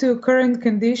due to current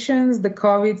conditions, the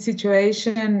COVID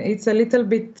situation, it's a little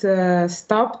bit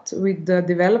stopped with the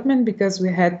development because we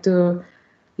had to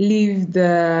leave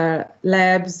the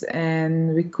labs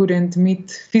and we couldn't meet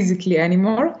physically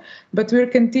anymore. But we're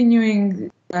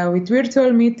continuing with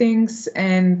virtual meetings,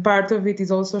 and part of it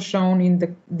is also shown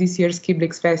in this year's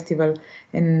KIBLIX festival.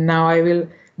 And now I will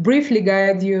briefly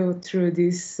guide you through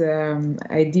this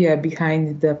idea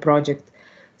behind the project.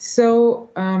 So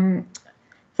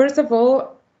first of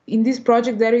all, in this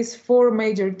project there is 4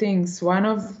 major things. One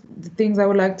of the things I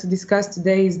would like to discuss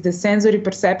today is the sensory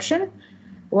perception,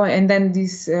 and then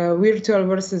this virtual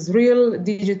versus real,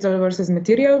 digital versus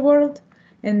material world.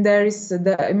 And there is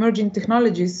the emerging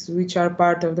technologies which are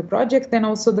part of the project, and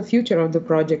also the future of the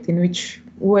project, in which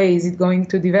way is it going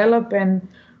to develop and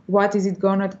what is it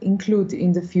going to include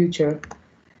in the future.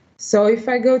 So if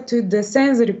I go to the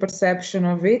sensory perception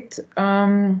of it,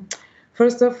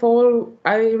 first of all,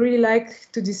 I really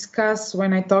like to discuss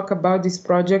when I talk about this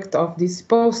project of this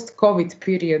post-COVID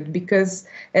period, because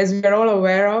as we are all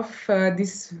aware of,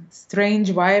 this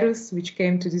strange virus which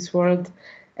came to this world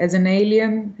as an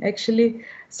alien, actually,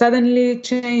 suddenly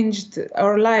changed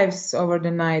our lives over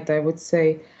the night, I would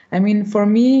say. I mean, for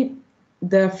me,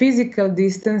 the physical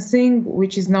distancing,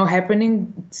 which is now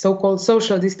happening, so-called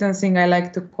social distancing, I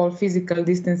like to call physical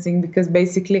distancing, because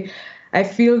basically I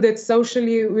feel that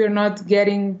socially we're not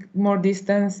getting more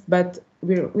distance, but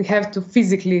we have to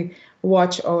physically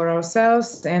watch over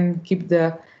ourselves and keep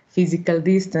the physical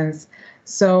distance.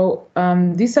 So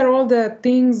these are all the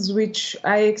things which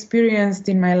I experienced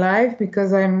in my life,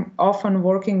 because I'm often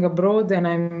working abroad and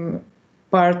I'm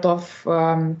part of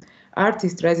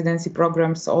artist residency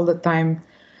programs all the time.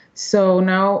 So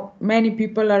now many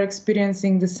people are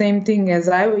experiencing the same thing as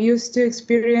I used to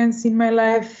experience in my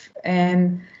life.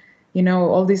 And, you know,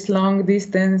 all these long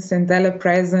distance and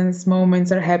telepresence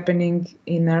moments are happening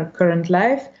in our current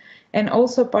life. And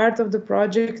also part of the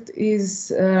project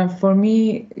is, for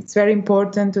me, it's very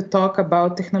important to talk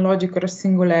about technological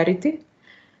singularity,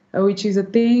 which is a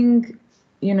thing,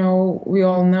 you know, we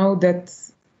all know that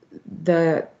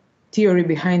the theory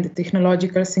behind the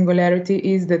technological singularity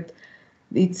is that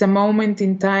it's a moment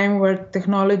in time where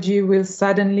technology will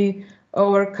suddenly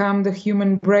overcome the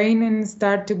human brain and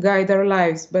start to guide our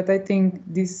lives. But I think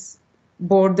this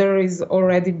border is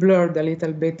already blurred a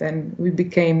little bit, and we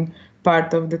became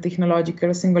part of the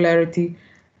technological singularity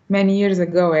many years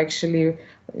ago, actually.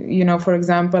 You know, for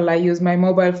example, I use my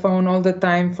mobile phone all the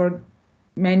time for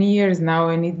many years now,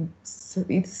 and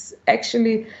it's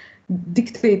actually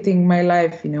dictating my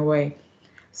life in a way.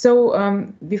 So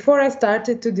before I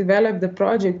started to develop the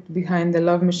project behind the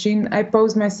Love Machine, I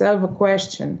posed myself a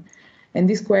question. And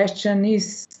this question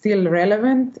is still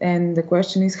relevant. And the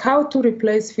question is how to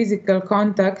replace physical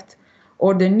contact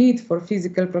or the need for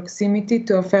physical proximity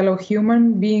to a fellow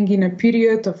human being in a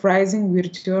period of rising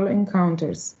virtual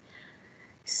encounters.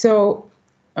 So,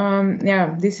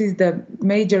 this is the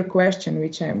major question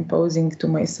which I'm posing to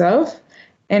myself.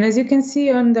 And as you can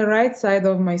see on the right side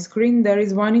of my screen, there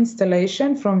is one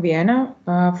installation from Vienna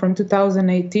from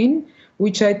 2018,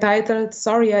 which I titled,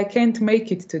 "Sorry, I Can't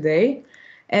Make It Today."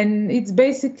 And it's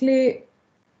basically,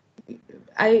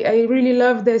 I really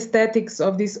love the aesthetics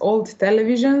of these old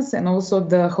televisions, and also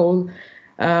the whole,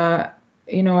 I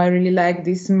really like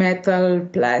this metal,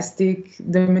 plastic,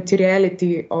 the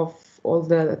materiality of all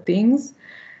the things.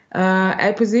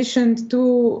 I positioned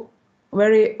two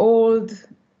very old,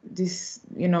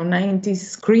 90s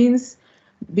screens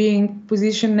being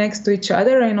positioned next to each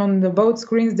other, and on both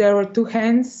screens there were two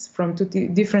hands from two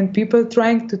different people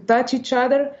trying to touch each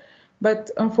other,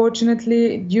 but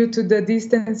unfortunately, due to the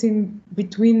distance in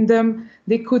between them,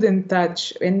 they couldn't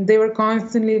touch, and they were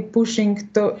constantly pushing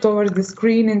towards the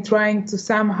screen and trying to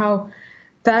somehow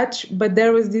touch, but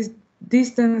there was this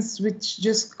distance which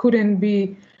just couldn't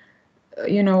be,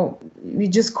 we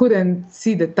just couldn't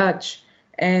see the touch.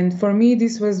 And for me,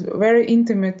 this was a very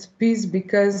intimate piece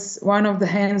because one of the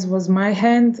hands was my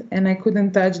hand and I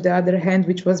couldn't touch the other hand,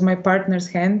 which was my partner's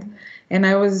hand. And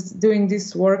I was doing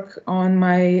this work on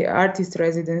my artist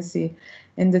residency.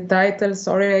 And the title,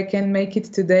 "Sorry, I Can't Make It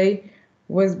Today,"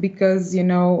 was because,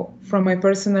 from my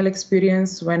personal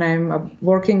experience, when I'm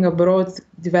working abroad,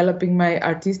 developing my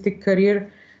artistic career,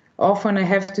 often I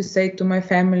have to say to my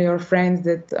family or friends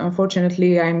that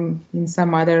unfortunately I'm in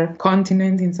some other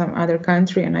continent, in some other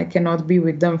country, and I cannot be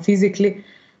with them physically.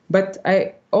 But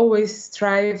I always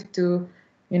strive to,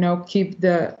 keep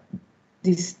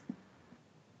this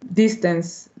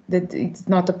distance, that it's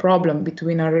not a problem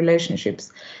between our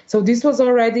relationships. So this was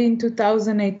already in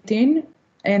 2018.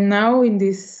 And now in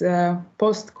this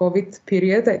post-COVID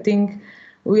period, I think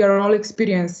we are all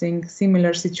experiencing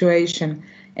similar situation.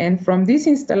 And from this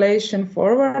installation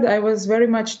forward, I was very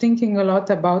much thinking a lot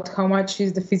about how much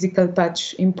is the physical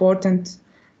touch important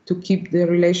to keep the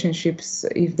relationships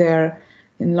if they're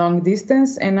in long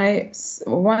distance. And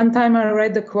one time I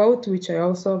read the quote, which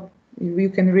you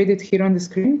can read it here on the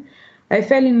screen. "I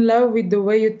fell in love with the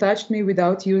way you touched me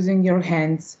without using your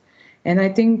hands." And I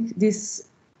think this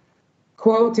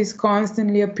quote is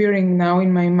constantly appearing now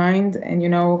in my mind. And,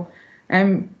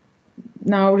 I'm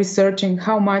now researching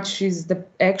how much is the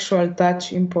actual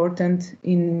touch important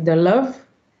in the love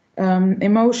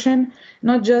emotion,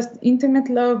 not just intimate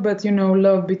love, but,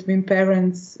 love between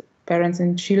parents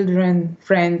and children,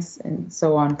 friends, and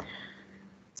so on.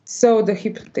 So the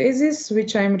hypothesis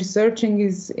which I'm researching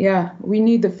is, we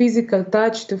need the physical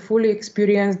touch to fully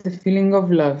experience the feeling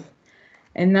of love.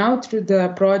 And now through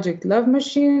the project Love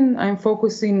Machine, I'm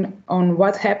focusing on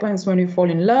what happens when we fall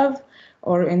in love,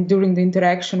 and during the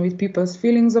interaction with people's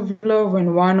feelings of love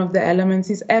when one of the elements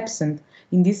is absent,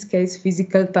 in this case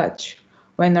physical touch,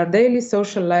 when our daily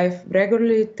social life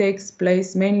regularly takes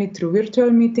place mainly through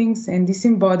virtual meetings and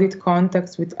disembodied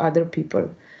contacts with other people.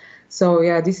 So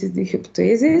this is the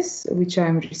hypothesis which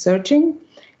I'm researching.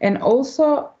 And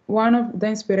also one of the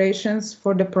inspirations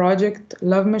for the project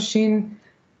Love Machine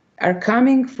are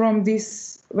coming from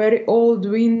this very old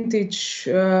vintage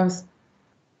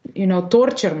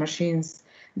torture machines.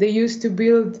 They used to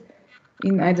build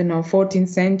in, 14th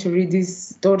century,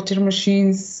 these torture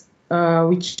machines,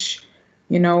 which,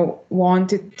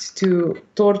 wanted to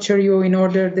torture you in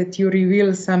order that you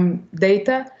reveal some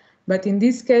data. But in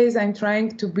this case, I'm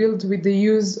trying to build with the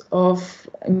use of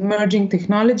emerging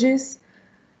technologies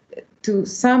to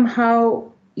somehow,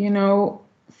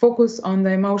 focus on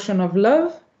the emotion of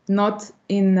love, not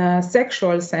in a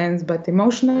sexual sense, but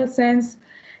emotional sense,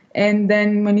 and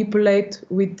then manipulate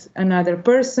with another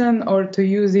person, or to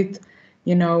use it,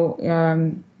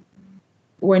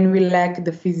 when we lack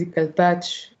the physical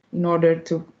touch in order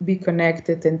to be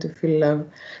connected and to feel love.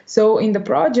 So in the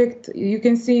project, you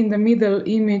can see in the middle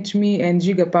image me and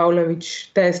Giga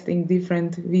Pavlovic testing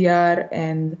different VR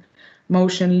and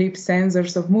motion lip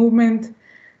sensors of movement.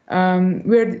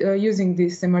 We're using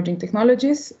these emerging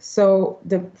technologies. So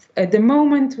at the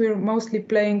moment, we're mostly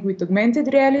playing with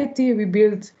augmented reality. We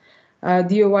built a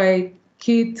DIY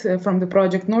kit from the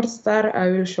project North Star.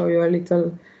 I will show you a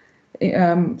little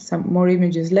some more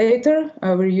images later.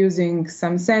 We're using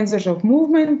some sensors of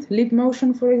movement, lip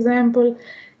motion, for example,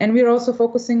 and we're also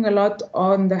focusing a lot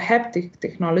on the haptic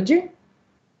technology.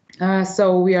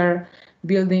 So we are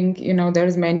building,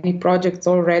 there's many projects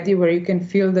already where you can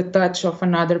feel the touch of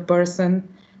another person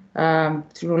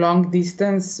through long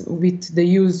distance with the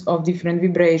use of different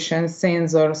vibrations,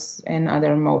 sensors, and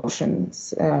other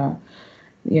motions,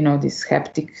 these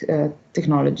haptic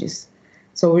technologies.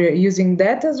 So we're using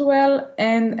that as well.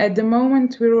 And at the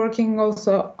moment, we're working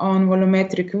also on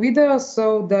volumetric video.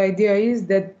 So the idea is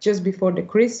that just before the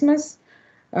Christmas,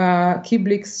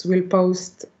 KIBLIX will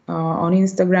post on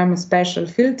Instagram a special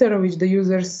filter which the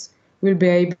users will be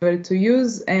able to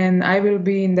use. And I will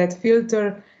be in that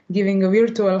filter giving a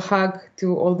virtual hug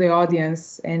to all the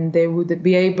audience, and they would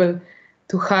be able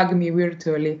to hug me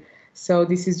virtually. So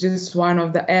this is just one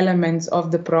of the elements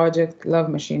of the project Love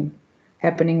Machine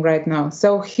happening right now.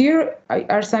 So here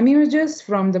are some images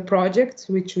from the project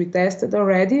which we tested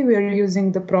already. We are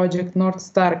using the project North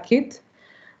Star Kit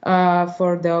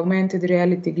for the augmented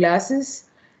reality glasses.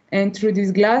 And through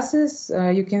these glasses,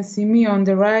 you can see me on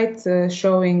the right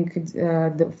showing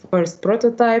the first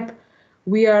prototype.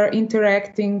 We are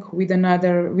interacting with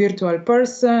another virtual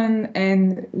person,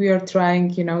 and we are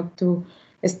trying, to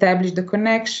establish the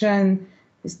connection,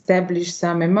 establish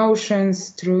some emotions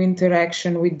through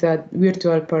interaction with the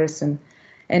virtual person.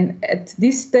 And at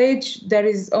this stage, there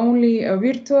is only a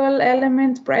virtual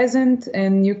element present,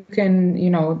 and you can,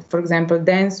 for example,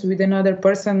 dance with another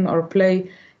person or play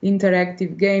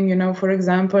interactive game. For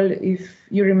example, if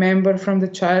you remember from the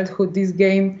childhood, this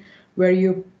game where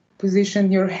you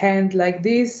position your hand like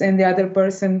this and the other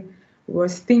person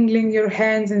was tingling your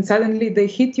hands and suddenly they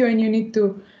hit you and you need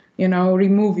to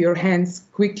remove your hands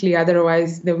quickly,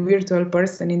 otherwise the virtual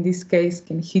person in this case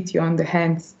can hit you on the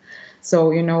hands. So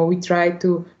we try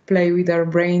to play with our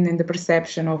brain and the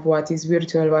perception of what is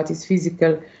virtual, what is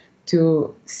physical,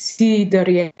 to see the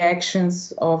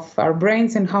reactions of our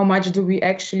brains and how much do we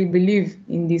actually believe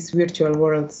in these virtual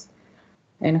worlds,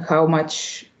 and how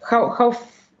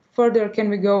further can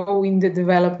we go in the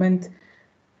development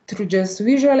through just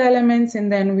visual elements,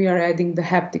 and then we are adding the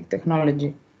haptic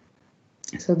technology.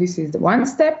 So this is the one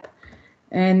step.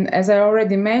 And as I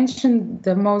already mentioned,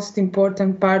 the most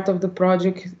important part of the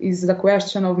project is the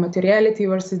question of materiality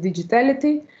versus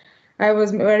digitality. I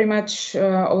was very much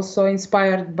also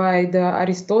inspired by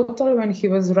Aristotle when he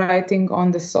was writing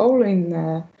on the soul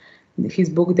in his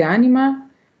book, De Anima.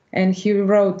 And he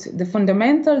wrote, the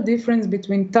fundamental difference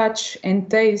between touch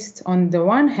and taste on the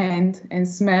one hand and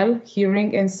smell,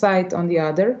 hearing, and sight on the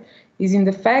other is in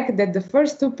the fact that the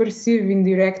first two perceive in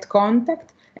direct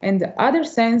contact and the other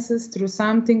senses through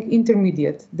something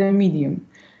intermediate, the medium.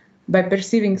 By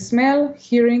perceiving smell,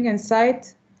 hearing, and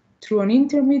sight through an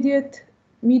intermediate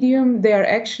medium, they are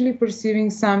actually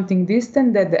perceiving something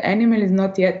distant that the animal is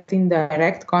not yet in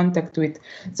direct contact with.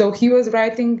 So he was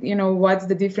writing, what's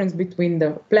the difference between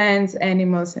the plants,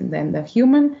 animals, and then the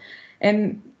human.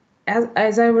 And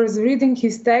as I was reading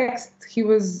his text, he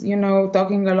was,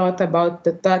 talking a lot about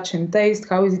the touch and taste.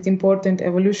 How is it important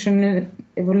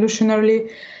evolutionarily?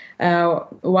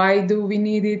 Why do we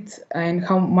need it? And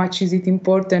how much is it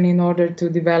important in order to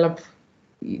develop,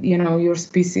 your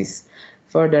species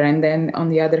further? And then on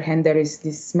the other hand, there is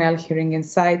this smell, hearing, and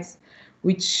sights,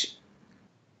 which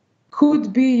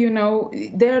could be,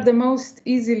 they're the most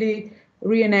easily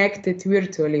reenacted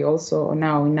virtually also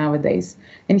nowadays.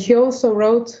 And he also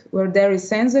wrote, where there is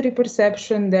sensory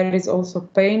perception, there is also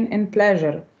pain and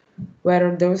pleasure.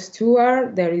 Where those two are,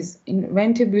 there is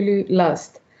inevitably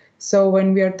lust. So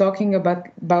when we are talking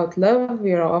about love,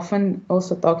 we are often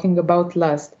also talking about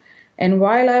lust. And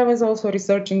while I was also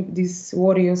researching this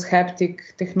various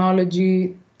haptic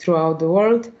technology throughout the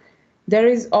world, there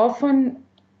is often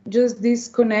just this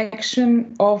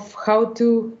connection of how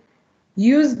to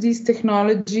use this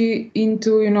technology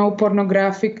into,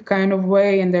 pornographic kind of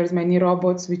way. And there's many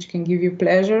robots which can give you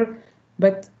pleasure,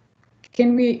 but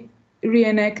can we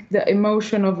reenact the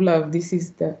emotion of love? This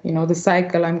is the, the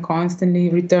cycle I'm constantly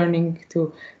returning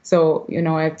to. So,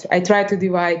 I try to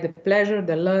divide the pleasure,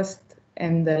 the lust,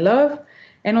 and the love.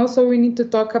 And also we need to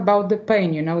talk about the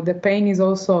pain. The pain is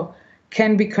also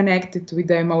can be connected with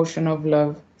the emotion of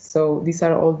love. So these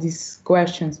are all these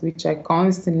questions which I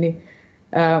constantly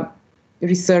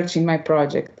research in my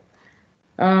project.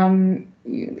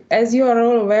 As you are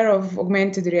all aware of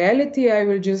augmented reality, I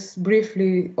will just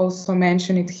briefly also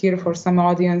mention it here for some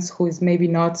audience who is maybe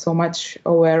not so much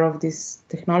aware of this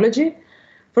technology.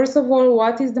 First of all,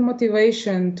 what is the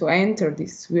motivation to enter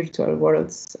these virtual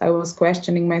worlds? I was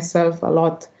questioning myself a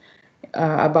lot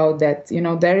about that.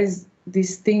 There is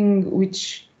this thing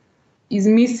which is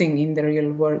missing in the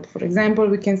real world. For example,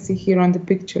 we can see here on the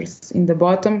pictures in the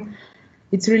bottom,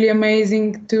 it's really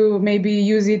amazing to maybe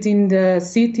use it in the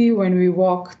city when we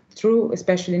walk through,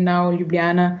 especially now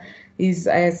Ljubljana is,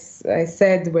 as I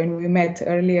said when we met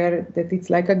earlier, that it's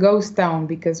like a ghost town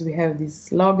because we have these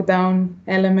lockdown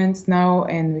elements now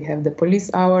and we have the police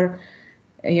hour.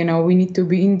 You know, we need to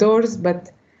be indoors,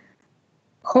 but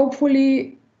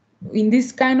hopefully in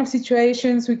this kind of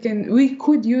situations we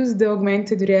could use the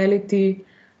augmented reality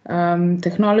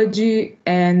technology,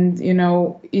 and you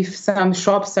know, if some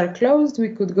shops are closed, we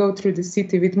could go through the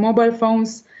city with mobile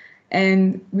phones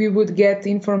and we would get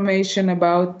information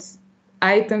about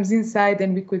items inside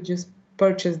and we could just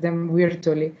purchase them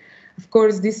virtually. Of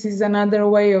course, this is another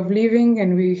way of living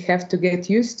and we have to get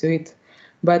used to it,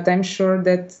 but I'm sure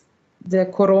that the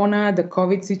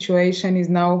COVID situation is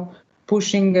now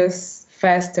pushing us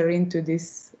faster into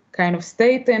this kind of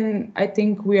state, and I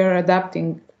think we are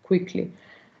adapting quickly.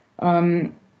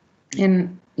 And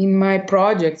in my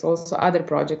projects, also other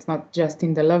projects, not just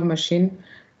in the Love Machine,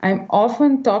 I'm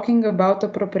often talking about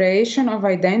appropriation of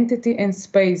identity and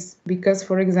space because,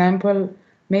 for example,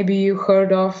 maybe you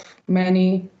heard of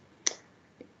many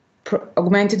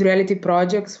augmented reality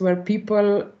projects where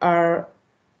people are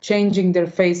changing their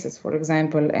faces, for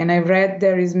example. And I've read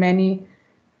there is many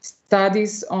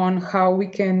studies on how we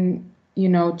can, you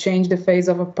know, change the face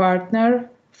of the partner,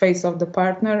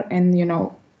 and, you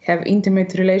know, have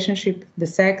intimate relationship, the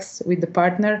sex with the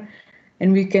partner,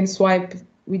 and we can swipe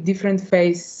with different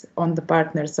face on the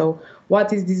partner. So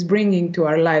what is this bringing to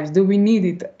our lives? Do we need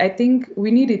it? I think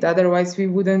we need it, otherwise we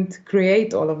wouldn't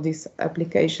create all of these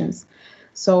applications.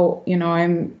 So, you know,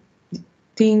 I'm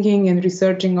thinking and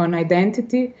researching on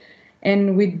identity,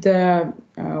 and with the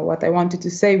what I wanted to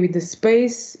say with the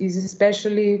space is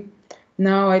especially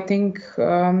now I think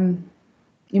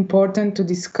important to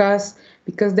discuss,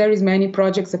 because there is many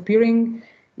projects appearing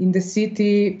in the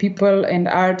city, people and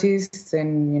artists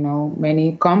and, you know,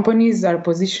 many companies are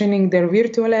positioning their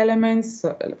virtual elements,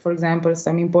 for example,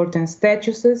 some important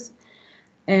statues.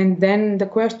 And then the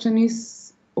question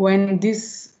is, when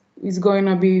this is going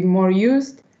to be more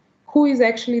used, who is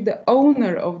actually the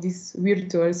owner of this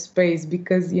virtual space?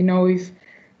 Because, you know, if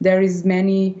there is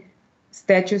many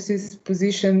statues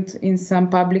positioned in some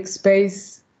public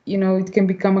space, you know, it can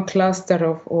become a cluster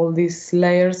of all these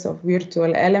layers of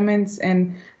virtual elements.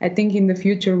 And I think in the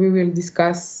future we will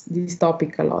discuss this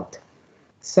topic a lot.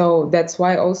 So that's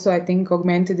why also I think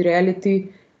augmented reality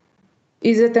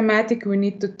is a thematic we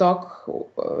need to talk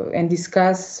and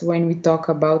discuss when we talk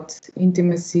about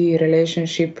intimacy,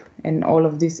 relationship, and all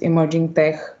of these emerging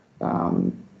tech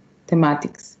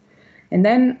thematics. And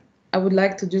then I would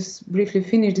like to just briefly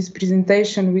finish this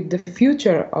presentation with the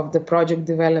future of the project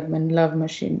development Love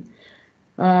Machine.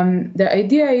 The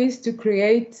idea is to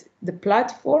create the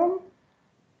platform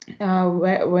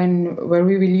where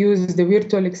we will use the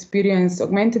virtual experience,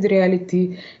 augmented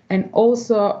reality, and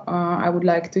also I would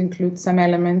like to include some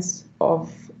elements of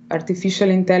artificial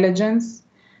intelligence.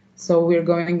 So we're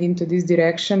going into this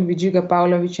direction with Giga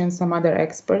Pavlovic and some other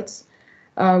experts.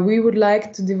 We would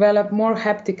like to develop more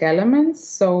haptic elements,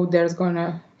 so there's going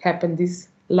to happen this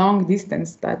long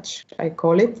distance touch, I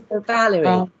call it. So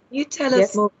Valerie, you tell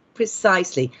us more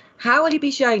precisely, how will you be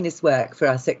showing this work for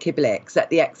us at KIBLIX at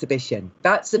the exhibition?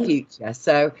 That's the future,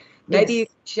 so maybe you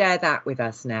can share that with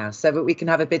us now so that we can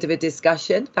have a bit of a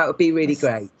discussion. That would be really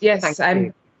great. Yes,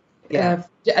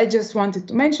 I just wanted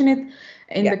to mention it.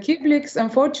 In the KIBLIX,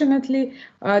 unfortunately,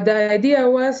 the idea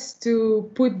was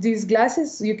to put these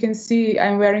glasses. You can see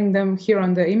I'm wearing them here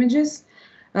on the images.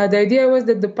 The idea was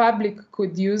that the public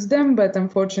could use them, but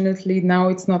unfortunately now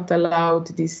it's not allowed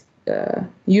this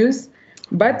use.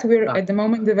 But we're at the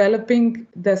moment developing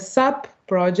the sub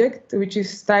project, which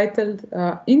is titled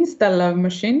Insta Love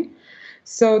Machine.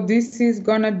 So this is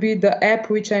gonna be the app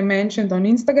which I mentioned on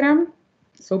Instagram.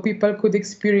 So people could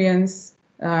experience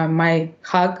my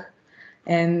hug,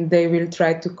 and they will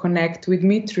try to connect with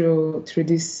me through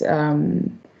this,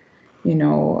 you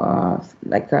know,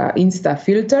 like a Insta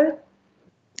filter.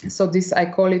 So this, I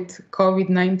call it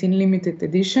COVID-19 limited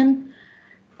edition.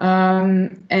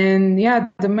 And yeah,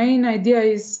 the main idea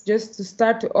is just to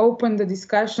start to open the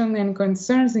discussion and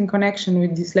concerns in connection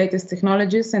with these latest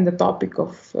technologies and the topic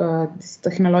of this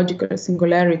technological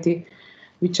singularity,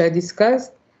 which I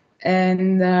discussed.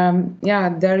 And yeah,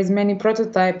 there is many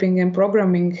prototyping and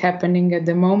programming happening at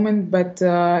the moment, but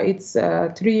it's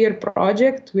a 3-year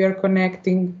project. We are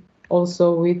connecting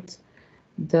also with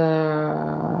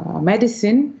the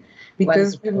medicine,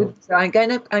 because we would. So I'm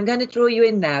going to draw you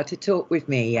in now to talk with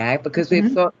me, because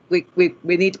we've got we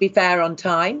need to be fair on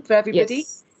time for everybody.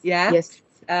 Yes.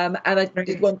 And I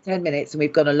just want 10 minutes, and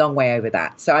we've gone a long way over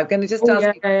that. So I'm going to just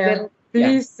ask you a little.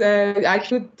 Please, I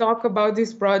could talk about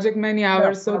this project many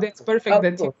hours, so that's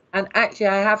perfect. And actually,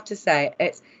 I have to say,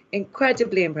 it's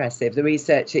incredibly impressive, the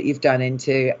research that you've done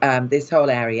into this whole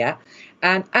area.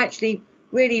 And actually,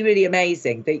 really, really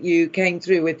amazing that you came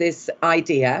through with this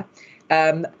idea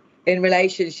in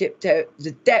relationship to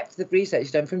the depth of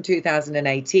research done from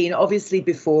 2018, obviously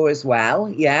before as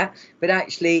well, but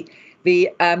actually the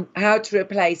how to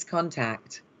replace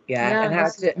contact, and how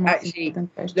to actually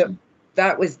look.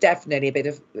 That was definitely a bit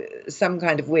of some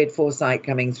kind of weird foresight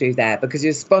coming through there, because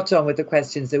you're spot on with the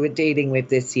questions that we're dealing with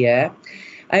this year.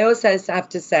 I also have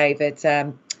to say that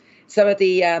some of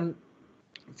the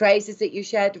phrases that you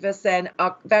shared with us then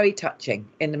are very touching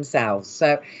in themselves.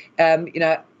 So,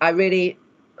 I really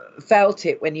felt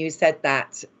it when you said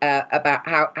that about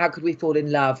how could we fall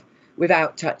in love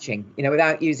without touching,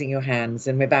 without using your hands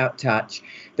and without touch,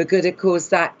 because of course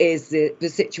that is the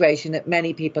situation that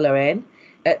many people are in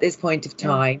at this point of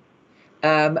time.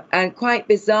 And quite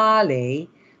bizarrely,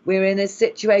 we're in a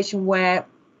situation where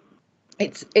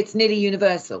it's nearly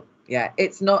universal.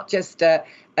 It's not just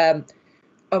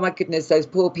oh my goodness, those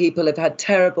poor people have had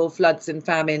terrible floods and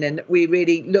famine, and we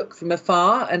really look from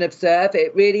afar and observe.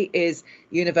 It really is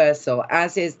universal,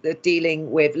 as is the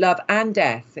dealing with love and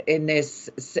death in this.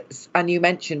 And you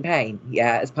mentioned pain,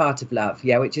 as part of love,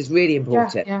 which is really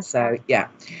important.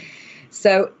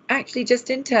 So actually, just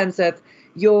in terms of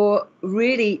you're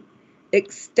really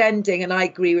extending, and I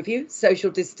agree with you,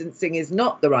 social distancing is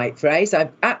not the right phrase. I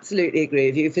absolutely agree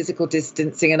with you, physical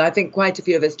distancing, and I think quite a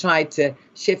few of us tried to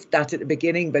shift that at the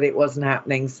beginning, but it wasn't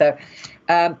happening. So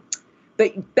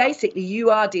but basically you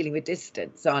are dealing with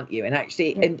distance, aren't you? And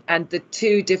actually and the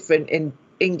two different in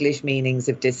English meanings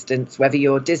of distance, whether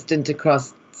you're distant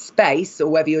across space or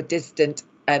whether you're distant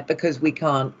because we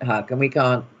can't hug and we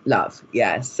can't love.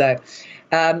 So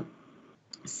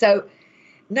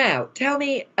now tell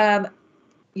me,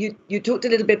 you talked a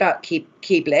little bit about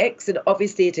KIBLIX, and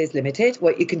obviously it is limited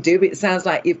what you can do, but it sounds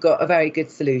like you've got a very good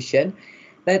solution.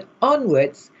 Then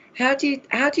onwards, do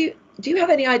you have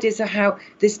any ideas of how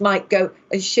this might go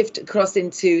and shift across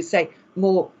into, say,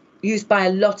 more used by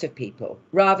a lot of people,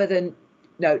 rather than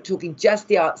talking just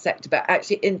the art sector, but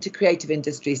actually into creative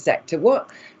industry sector?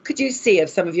 What could you see of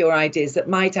some of your ideas that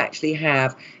might actually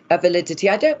have a validity?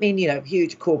 I don't mean,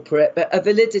 huge corporate, but a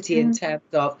validity in terms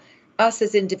of us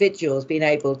as individuals being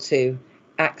able to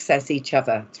access each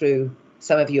other through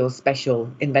some of your special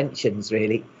inventions,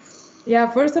 really.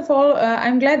 First of all,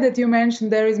 I'm glad that you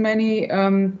mentioned there is many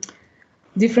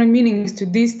different meanings to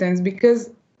distance, because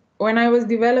when I was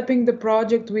developing the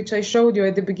project, which I showed you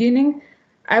at the beginning,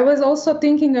 I was also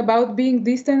thinking about being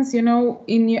distance, in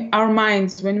our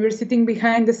minds, when we're sitting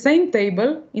behind the same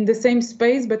table in the same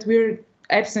space, but we're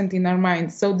absent in our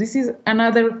minds. So this is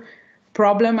another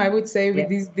problem, I would say, with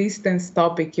this distance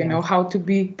topic, how to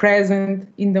be present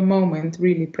in the moment,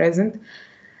 really present.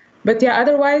 But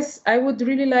otherwise, I would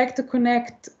really like to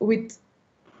connect with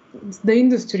the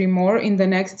industry more in the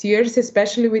next years,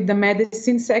 especially with the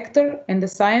medicine sector and the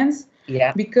science,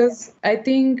 because I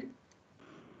think,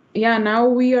 now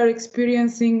we are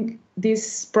experiencing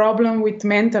this problem with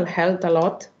mental health a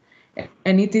lot.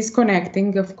 And it is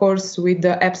connecting, of course, with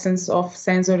the absence of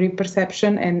sensory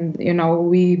perception and,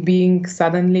 we being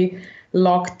suddenly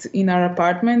locked in our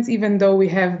apartments, even though we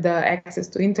have the access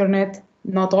to internet.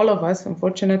 Not all of us,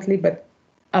 unfortunately, but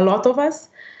a lot of us.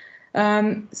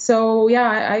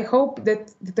 I hope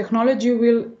that the technology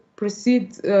will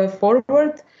proceed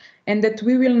forward, and that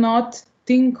we will not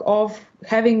think of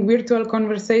having virtual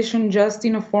conversation just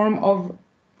in a form of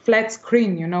flat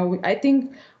screen. I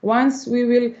think once we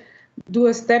will do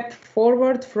a step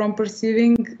forward from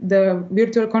perceiving the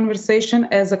virtual conversation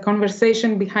as a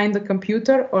conversation behind the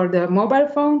computer or the mobile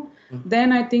phone,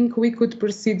 then I think we could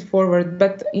proceed forward.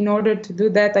 But in order to do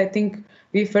that, I think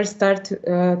we first start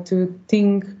to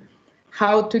think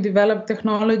how to develop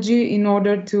technology in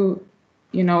order to,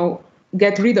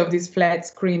 get rid of this flat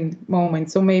screen moment.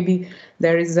 So maybe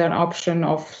there is an option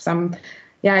of some,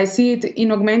 I see it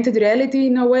in augmented reality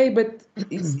in a way, but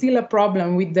it's still a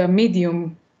problem with the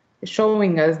medium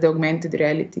showing us the augmented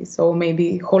reality. So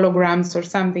maybe holograms or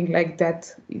something like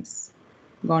that is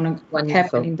going to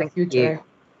happen in the future.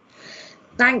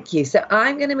 Thank you. So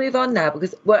I'm going to move on now,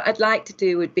 because what I'd like to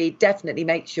do would be definitely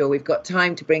make sure we've got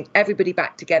time to bring everybody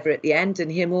back together at the end and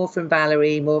hear more from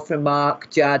Valerie, more from Mark,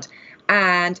 Judd,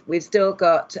 and we've still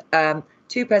got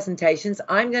two presentations.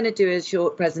 I'm going to do a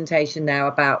short presentation now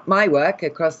about my work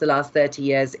across the last 30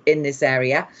 years in this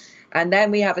area. And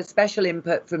then we have a special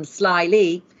input from Sly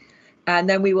Lee, and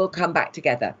then we will come back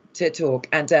together. to talk,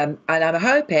 and I'm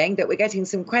hoping that we're getting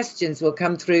some questions will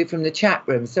come through from the chat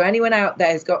room. So anyone out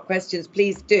there who's got questions,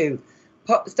 please do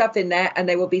pop stuff in there, and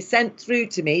they will be sent through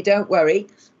to me, don't worry,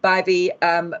 by the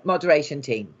moderation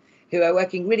team, who are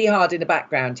working really hard in the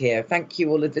background here. Thank you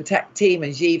all of the tech team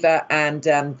and Jiva and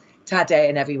Tade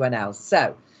and everyone else.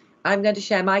 So I'm going to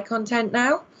share my content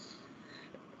now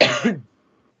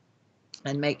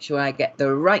and make sure I get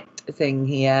the right thing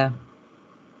here.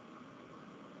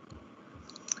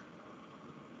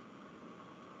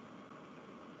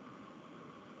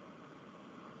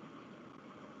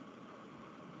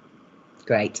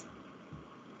 Great.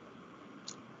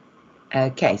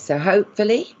 Okay, so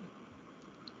hopefully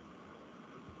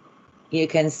you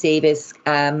can see this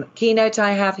keynote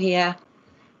I have here.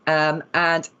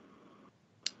 And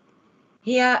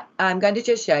here I'm going to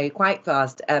just show you quite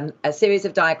fast a series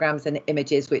of diagrams and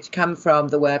images which come from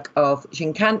the work of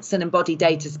Shinkansen and Body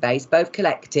Data Space, both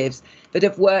collectives that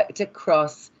have worked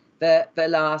across the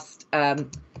last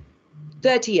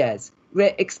 30 years,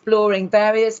 exploring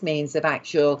various means of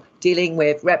actual dealing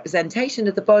with representation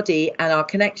of the body and our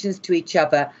connections to each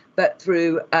other, but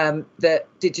through the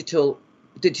digital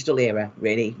era,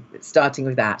 really, starting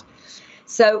with that.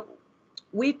 So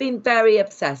we've been very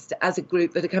obsessed as a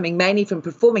group that are coming mainly from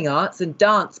performing arts and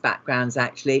dance backgrounds,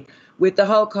 actually, with the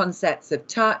whole concepts of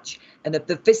touch and of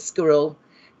the visceral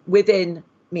within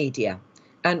media,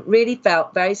 and really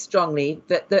felt very strongly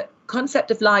that the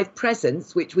concept of live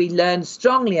presence, which we learned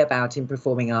strongly about in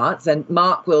performing arts, and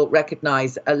Mark will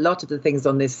recognize a lot of the things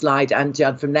on this slide and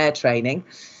Judd from their training,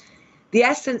 the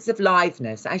essence of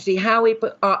liveness, actually how we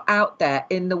are out there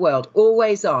in the world,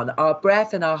 always on. Our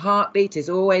breath and our heartbeat is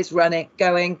always running,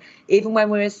 going, even when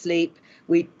we're asleep.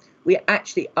 We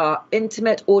actually are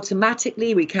intimate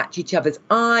automatically. We catch each other's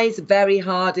eyes very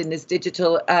hard in this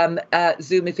digital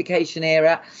Zoomification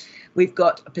era. We've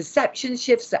got perception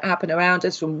shifts that happen around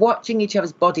us from watching each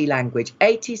other's body language.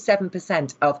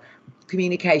 87% of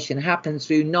communication happens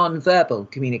through non-verbal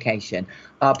communication.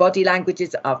 Our body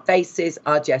languages, our faces,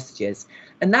 our gestures.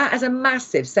 And that has a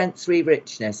massive sensory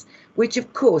richness, which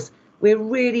of course we're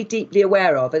really deeply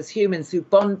aware of as humans who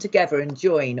bond together and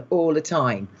join all the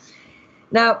time.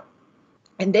 Now,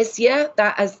 in this year,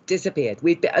 that has disappeared.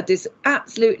 This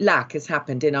absolute lack has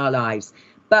happened in our lives.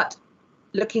 But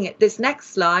looking at this next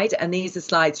slide, and these are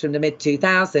slides from the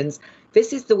mid-2000s,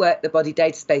 this is the work the Body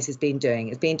Data Space has been doing.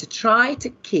 It's been to try to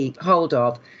keep hold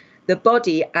of the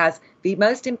body as the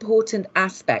most important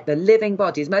aspect, the living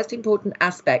body is most important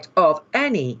aspect of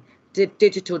any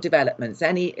digital developments,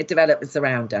 any developments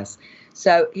around us.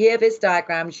 So here this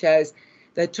diagram shows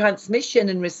the transmission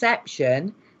and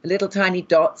reception, the little tiny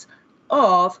dots,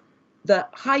 of the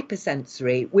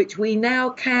hypersensory, which we now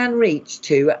can reach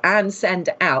to and send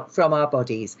out from our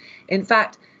bodies. In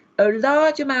fact, a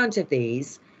large amount of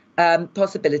these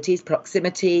possibilities,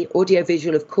 proximity,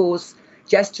 audiovisual, of course,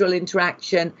 gestural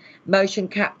interaction, motion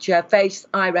capture, face,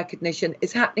 eye recognition,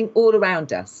 is happening all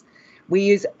around us. We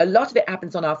use, a lot of it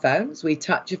happens on our phones. We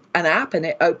touch an app and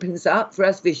it opens up for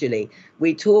us visually.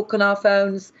 We talk on our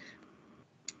phones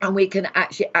and we can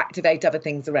actually activate other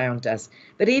things around us.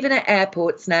 But even at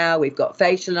airports now, we've got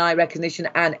facial and eye recognition,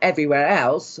 and everywhere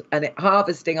else, and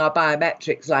harvesting our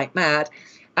biometrics like mad.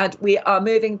 And we are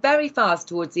moving very fast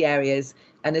towards the areas,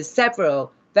 and there's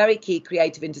several very key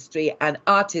creative industry and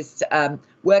artists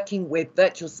working with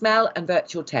virtual smell and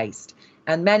virtual taste,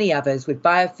 and many others with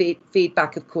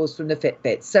biofeedback, of course, from the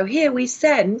Fitbits. So here we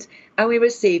send and we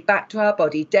receive back to our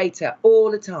body data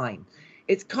all the time.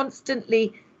 It's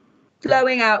constantly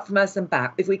flowing out from us and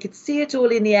back. If we could see it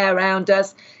all in the air around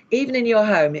us, even in your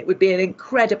home, it would be an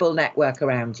incredible network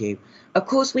around you. Of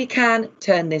course, we can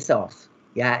turn this off.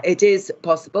 Yeah, it is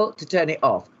possible to turn it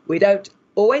off. We don't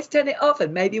always turn it off,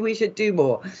 and maybe we should do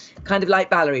more. Kind of like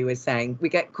Valerie was saying, we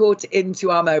get caught into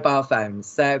our mobile phones.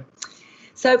 So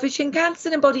for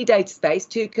Shinkansen and Body Data Space,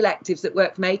 two collectives that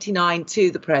work from 89 to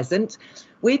the present,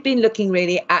 we've been looking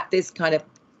really at this kind of,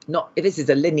 not if this is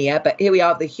a linear, but here we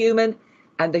are, the human,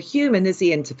 and the human is the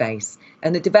interface,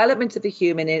 and the development of the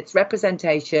human in its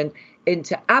representation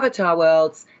into avatar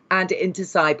worlds and into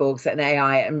cyborgs and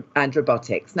AI and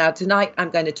robotics. Now, tonight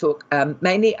I'm going to talk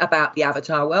mainly about the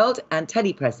avatar world and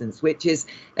telepresence, which is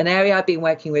an area I've been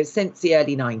working with since the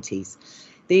early 90s.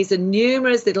 These are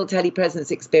numerous little telepresence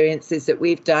experiences that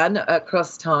we've done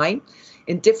across time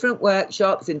in different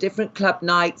workshops, in different club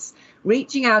nights,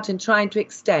 reaching out and trying to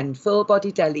extend full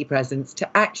body telepresence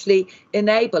to actually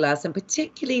enable us, and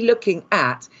particularly looking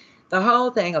at the whole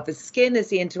thing of the skin as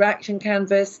the interaction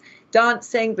canvas,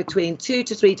 dancing between 2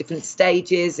 to 3 different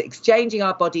stages, exchanging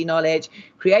our body knowledge,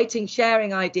 creating,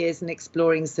 sharing ideas and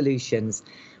exploring solutions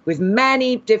with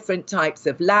many different types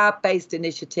of lab-based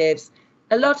initiatives,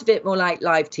 a lot of it more like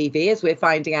live TV, as we're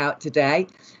finding out today,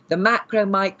 the macro,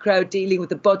 micro, dealing with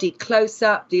the body close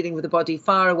up, dealing with the body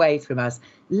far away from us,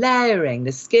 layering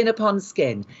the skin upon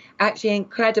skin. Actually,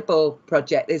 incredible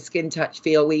project, this Skin Touch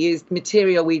Feel. We used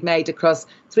material we'd made across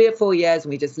 3 or 4 years and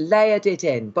we just layered it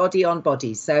in, body on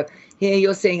body. So here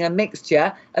you're seeing a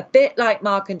mixture, a bit like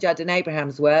Mark and Judd and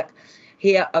Abraham's work,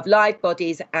 here of live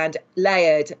bodies and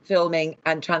layered filming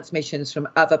and transmissions from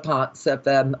other parts of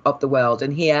the world.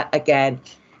 And here again,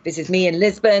 this is me in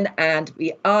Lisbon, and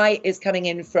the eye is coming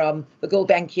in from the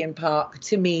Gulbenkian Park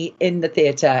to me in the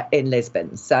theatre in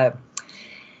Lisbon. So,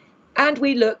 and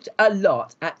we looked a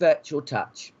lot at virtual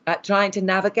touch, at trying to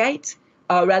navigate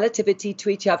our relativity to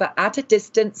each other at a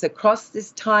distance across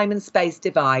this time and space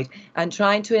divide, and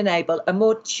trying to enable a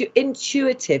more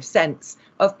intuitive sense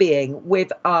of being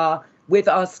with our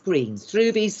screens,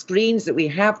 through these screens that we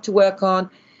have to work on,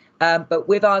 but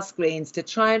with our screens, to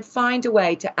try and find a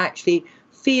way to actually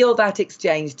feel that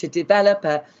exchange, to develop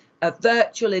a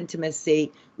virtual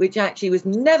intimacy, which actually would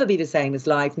never be the same as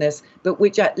liveness, but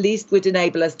which at least would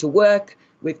enable us to work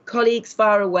with colleagues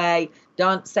far away,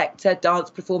 dance sector,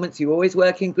 dance performance, you always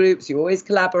work in groups, you're always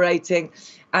collaborating,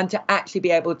 and to actually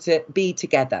be able to be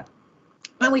together.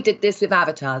 And we did this with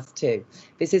avatars too.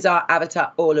 This is our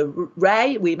avatar, Orla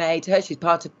Ray. We made her, she's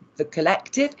part of the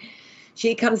collective.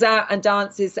 She comes out and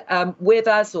dances with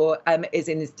us, or is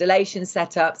in installation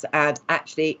setups, and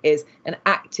actually is an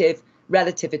active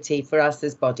relativity for us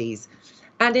as bodies.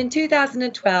 And in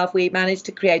 2012, we managed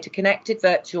to create a connected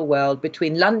virtual world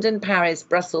between London, Paris,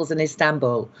 Brussels and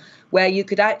Istanbul, where you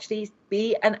could actually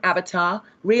be an avatar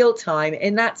real time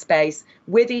in that space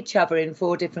with each other in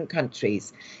 4 different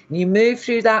countries. And you move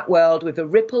through that world with a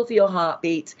ripple of your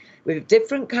heartbeat, with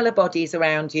different colour bodies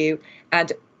around you.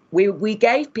 And we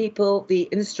gave people the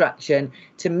instruction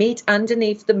to meet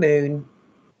underneath the moon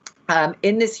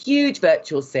in this huge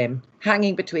virtual sim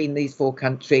hanging between these 4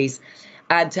 countries,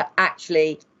 and to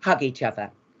actually hug each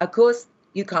other. Of course,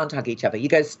 you can't hug each other. You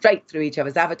go straight through each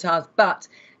other's avatars, but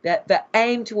the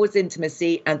aim towards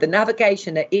intimacy and the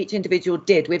navigation that each individual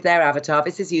did with their avatar,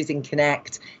 this is using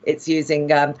Connect, it's using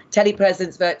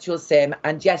telepresence, virtual sim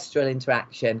and gestural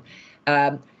interaction.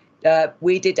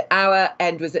 We did, our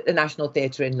end was at the National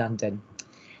Theatre in London.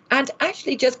 And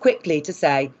actually, just quickly to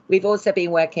say, we've also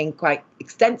been working quite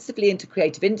extensively into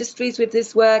creative industries with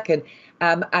this work. And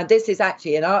this is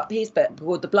actually an art piece, but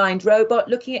called The Blind Robot,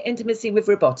 looking at intimacy with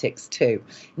robotics too.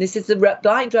 And this is the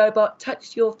blind robot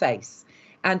touched your face.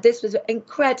 And this was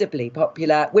incredibly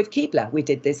popular with KIBLIX. We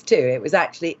did this too. It was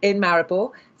actually in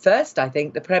Maribor. First, I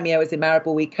think the premiere was in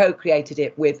Maribor. We co-created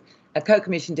it with,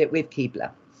 co-commissioned it with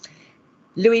KIBLIX.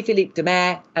 Louis-Philippe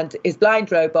Demer and his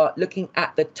blind robot, looking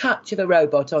at the touch of a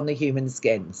robot on the human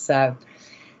skin. So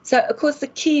of course, the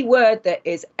key word that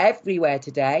is everywhere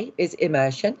today is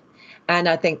immersion. And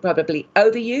I think probably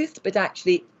overused, but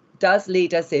actually does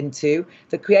lead us into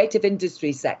the creative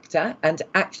industry sector, and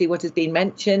actually what has been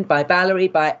mentioned by Valerie,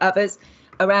 by others,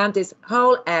 around this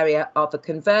whole area of the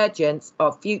convergence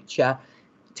of future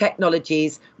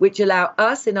technologies which allow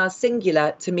us in our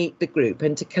singular to meet the group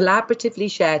and to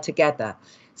collaboratively share together.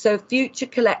 So future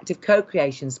collective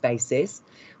co-creation spaces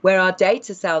where our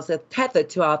data selves are tethered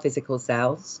to our physical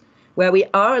selves, where we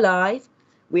are alive,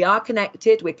 we are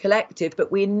connected, we're collective,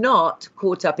 but we're not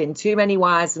caught up in too many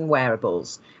wires and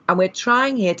wearables. And we're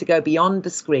trying here to go beyond the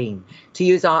screen, to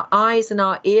use our eyes and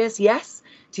our ears, yes,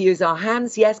 to use our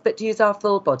hands, yes, but to use our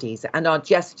full bodies and our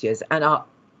gestures and our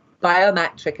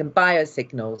biometric and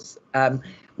biosignals,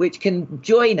 which can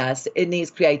join us in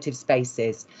these creative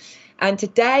spaces. And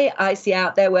today I see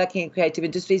out there working in creative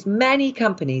industries, many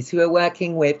companies who are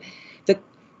working with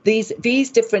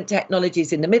these different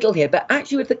technologies in the middle here, but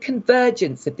actually with the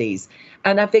convergence of these.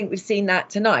 And I think we've seen that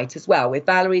tonight as well with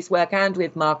Valerie's work and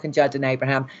with Mark and Judd and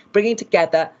Abraham, bringing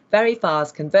together very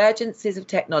fast convergences of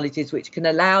technologies which can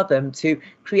allow them to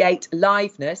create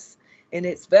liveness in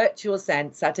its virtual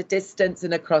sense at a distance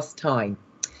and across time.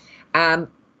 And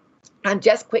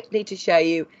just quickly to show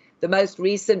you the most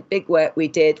recent big work we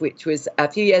did, which was a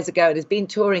few years ago and has been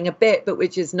touring a bit, but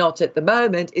which is not at the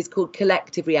moment, is called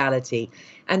Collective Reality.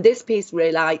 And this piece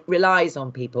relies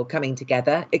on people coming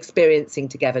together, experiencing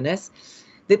togetherness.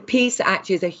 The piece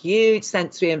actually is a huge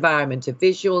sensory environment of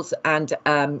visuals and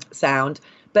sound,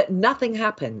 but nothing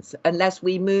happens unless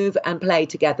we move and play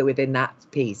together within that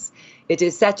piece. It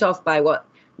is set off by what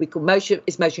we call motion,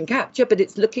 is motion capture, but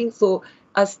it's looking for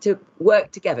us to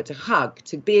work together, to hug,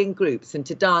 to be in groups and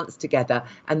to dance together.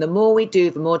 And the more we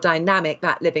do, the more dynamic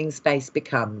that living space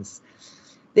becomes.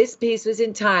 This piece was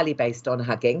entirely based on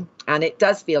hugging, and it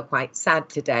does feel quite sad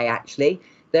today, actually,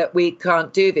 that we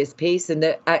can't do this piece, and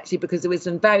that actually because there was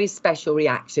some very special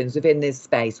reactions within this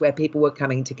space where people were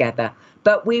coming together.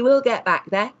 But we will get back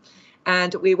there,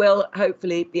 and we will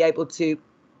hopefully be able to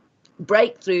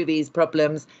break through these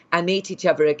problems and meet each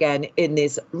other again in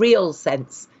this real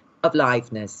sense of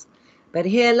liveness. But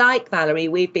here, like Valerie,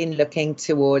 we've been looking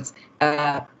towards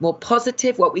more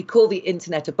positive, what we call the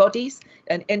internet of bodies,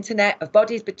 an internet of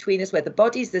bodies between us, where the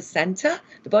body's the center,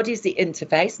 the body's the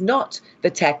interface, not the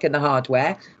tech and the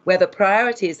hardware, where the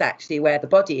priority is actually where the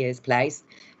body is placed,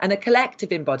 and a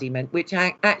collective embodiment, which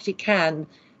actually can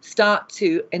start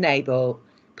to enable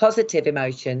positive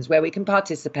emotions, where we can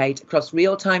participate across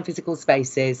real-time physical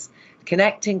spaces,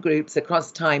 connecting groups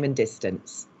across time and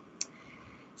distance.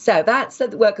 So that's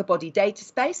the worker body data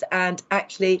space, and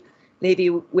actually leave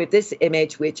you with this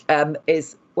image, which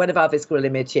is one of our visceral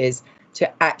images,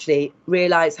 to actually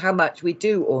realize how much we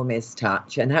do all miss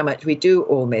touch and how much we do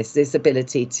all miss this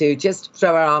ability to just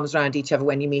throw our arms around each other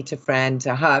when you meet a friend,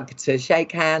 to hug, to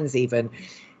shake hands even,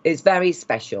 is very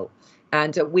special.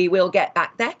 And we will get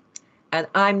back there. And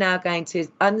I'm now going to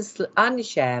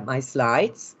unshare my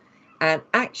slides and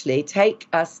actually take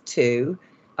us to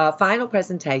our final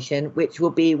presentation, which will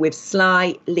be with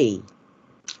Sly Lee.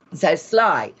 So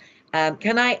Sly,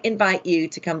 can I invite you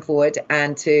to come forward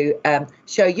and to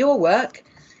show your work?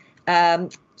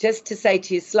 Just to say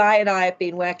to you, Sly and I have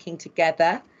been working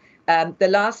together. The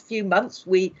last few months,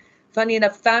 we, funny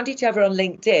enough, found each other on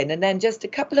LinkedIn. And then just a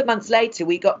couple of months later,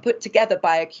 we got put together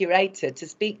by a curator to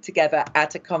speak together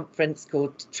at a conference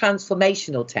called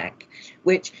Transformational Tech,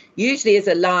 which usually is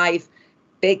a live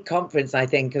big conference, I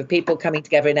think, of people coming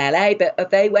together in LA, but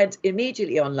they went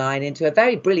immediately online into a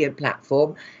very brilliant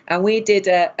platform. And we did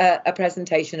a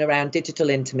presentation around digital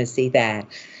intimacy there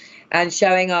and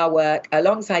showing our work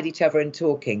alongside each other and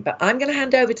talking. But I'm going to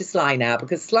hand over to Sly now,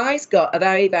 because Sly's got a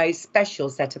very, very special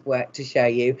set of work to show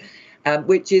you,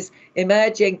 which is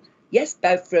emerging, yes,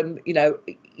 both from, you know,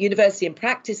 university and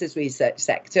practice as research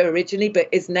sector originally, but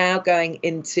is now going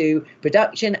into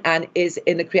production and is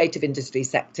in the creative industry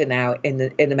sector now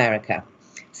in America.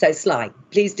 So Sly,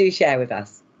 please do share with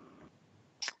us.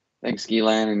 Thanks,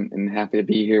 Ghislaine, and happy to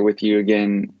be here with you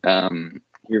again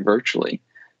here virtually.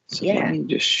 So yeah. Let me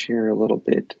just share a little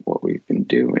bit what we've been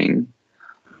doing.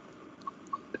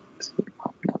 It's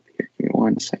popping up here. Give me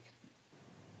 1 second.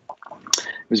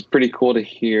 It was pretty cool to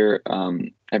hear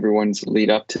everyone's lead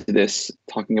up to this,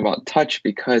 talking about touch,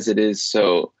 because it is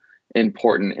so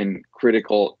important and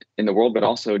critical in the world, but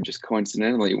also just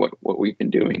coincidentally what we've been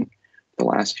doing the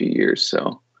last few years.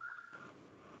 So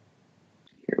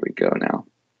here we go now.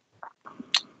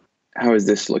 How is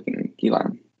this looking,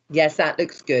 Ghislaine? Yes, that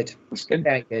looks good. Looks good.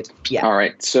 Very good. Yeah. All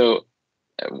right. So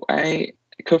I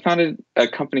co-founded a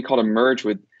company called Emerge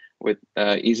with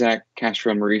Isaac,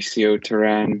 Castro, and Mauricio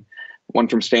Turan, one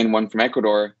from Spain, one from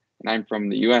Ecuador, and I'm from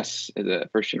the US as a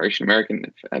first-generation American,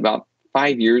 about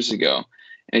 5 years ago.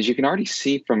 And as you can already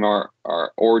see from our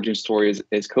origin story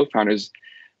as co-founders,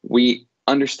 we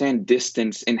understand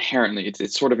distance inherently.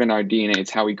 It's sort of in our DNA.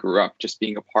 It's how we grew up, just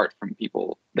being apart from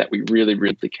people that we really,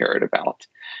 really cared about.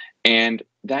 And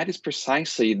that is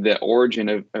precisely the origin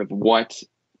of what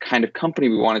kind of company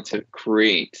we wanted to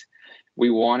create. We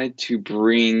wanted to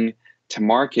bring to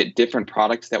market different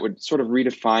products that would sort of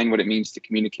redefine what it means to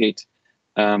communicate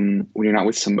when you're not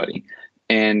with somebody.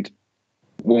 And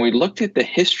when we looked at the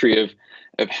history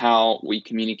of how we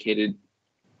communicated,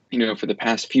 you know, for the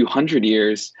past few hundred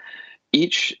years,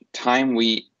 each time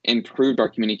we improved our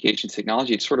communication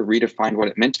technology, it sort of redefined what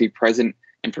it meant to be present,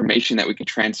 information that we could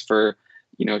transfer,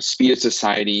 you know, speed of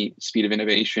society, speed of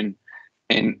innovation.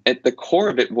 And at the core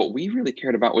of it, what we really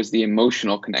cared about was the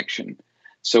emotional connection.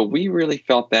 So we really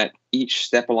felt that each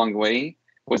step along the way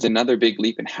was another big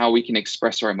leap in how we can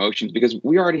express our emotions, because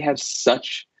we already have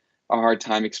such a hard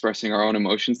time expressing our own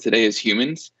emotions today as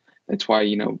humans. That's why,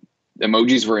 you know,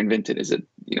 emojis were invented as a,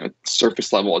 you know,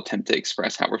 surface level attempt to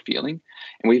express how we're feeling.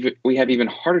 And we have even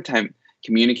harder time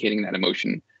communicating that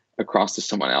emotion across to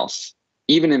someone else,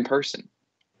 even in person.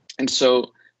 And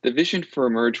so the vision for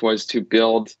Emerge was to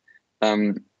build,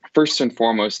 first and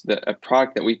foremost, a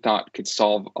product that we thought could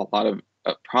solve a lot of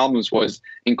problems was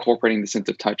incorporating the sense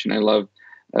of touch. And I love,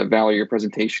 Valerie, your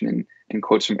presentation and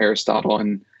quotes from Aristotle,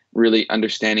 and really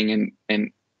understanding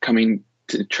and coming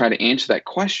to try to answer that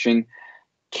question.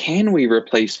 Can we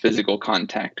replace physical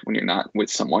contact when you're not with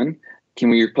someone? Can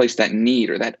we replace that need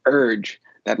or that urge,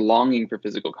 that longing for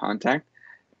physical contact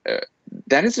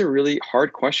that is a really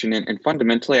hard question. And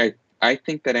fundamentally, I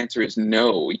think that answer is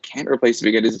no. We can't replace it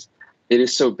because it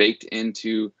is so baked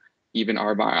into even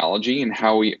our biology and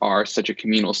how we are such a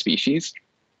communal species.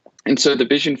 And so the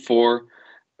vision for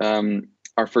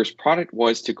our first product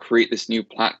was to create this new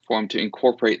platform to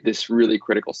incorporate this really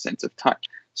critical sense of touch.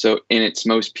 So in its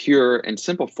most pure and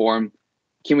simple form,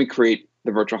 can we create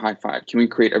the virtual high five? Can we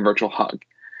create a virtual hug?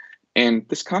 And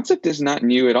this concept is not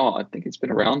new at all. I think it's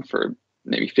been around for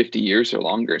maybe 50 years or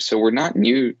longer. So we're not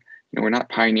new, we're not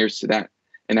pioneers to that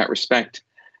in that respect.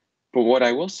 But what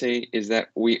I will say is that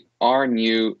we are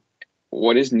new.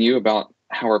 What is new about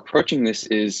how we're approaching this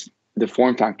is the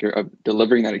form factor of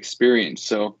delivering that experience.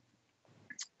 So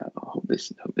I hope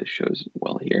this shows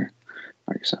well here.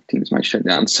 Microsoft Teams might shut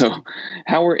down. So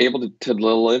how we're able to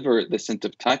deliver the sense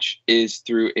of touch is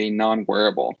through a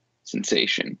non-wearable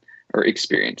sensation or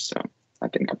experience. So I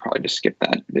think I'll probably just skip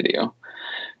that video.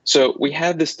 So we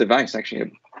have this device, actually, I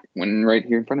have one right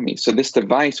here in front of me. So this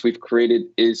device we've created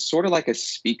is sort of like a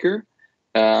speaker.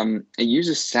 It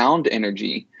uses sound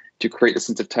energy to create the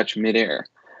sense of touch midair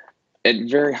at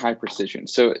very high precision.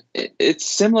 So it's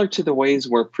similar to the ways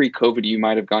where pre-COVID you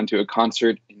might have gone to a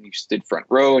concert and you stood front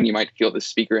row and you might feel the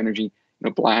speaker energy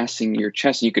blasting your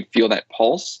chest and you could feel that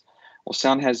pulse. Well,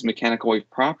 sound has mechanical wave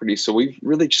properties. So we've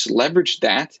really just leveraged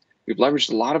that. We've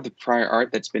leveraged a lot of the prior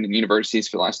art that's been in universities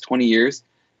for the last 20 years,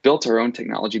 built our own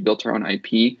technology, built our own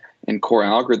IP and core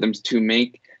algorithms to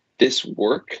make this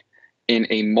work in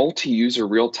a multi-user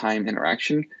real-time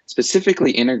interaction,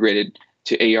 specifically integrated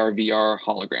to AR, VR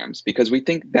holograms, because we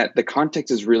think that the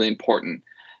context is really important.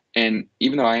 And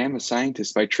even though I am a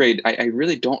scientist by trade, I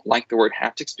really don't like the word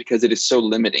haptics because it is so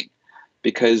limiting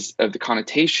because of the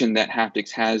connotation that haptics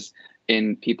has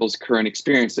in people's current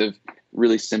experience of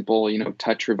really simple,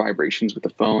 touch or vibrations with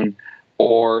the phone,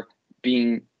 or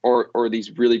being, or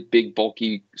these really big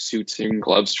bulky suits and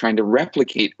gloves trying to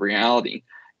replicate reality.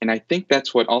 And I think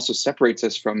that's what also separates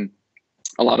us from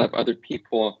a lot of other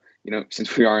people,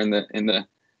 since we are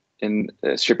in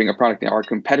shipping a product, our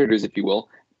competitors, if you will,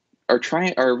 are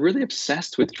really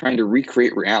obsessed with trying to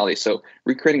recreate reality. So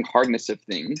recreating hardness of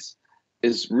things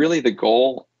is really the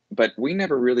goal, but we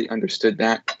never really understood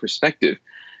that perspective.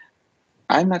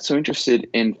 I'm not so interested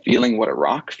in feeling what a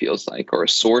rock feels like or a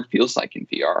sword feels like in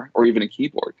VR or even a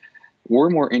keyboard. We're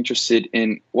more interested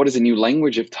in what does a new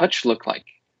language of touch look like?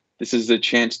 This is a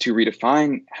chance to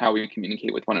redefine how we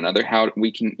communicate with one another, how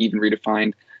we can even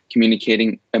redefine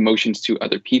communicating emotions to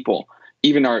other people,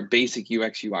 even our basic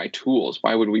UX UI tools.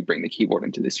 Why would we bring the keyboard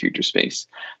into this future space?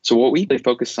 So what we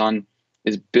focus on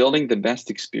is building the best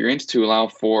experience to allow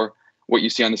for what you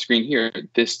see on the screen here,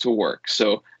 this to work.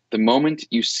 So the moment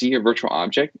you see a virtual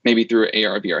object, maybe through an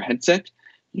AR, VR headset,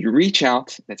 you reach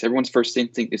out. That's everyone's first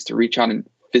instinct, is to reach out and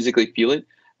physically feel it.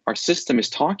 Our system is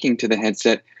talking to the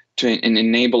headset and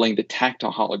enabling the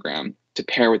tactile hologram to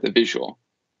pair with the visual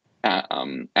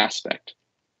aspect.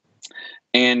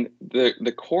 And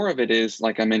the core of it is,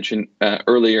 like I mentioned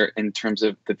earlier, in terms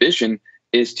of the vision,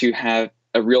 is to have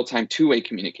a real-time two-way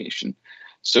communication.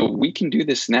 So we can do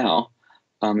this now,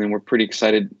 and we're pretty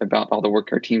excited about all the work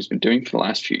our team's been doing for the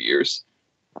last few years.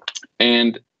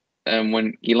 And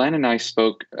when Ghislaine and I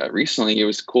spoke recently, it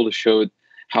was cool to show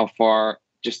how far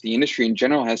just the industry in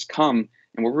general has come.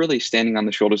 And we're really standing on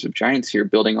the shoulders of giants here,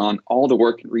 building on all the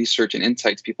work and research and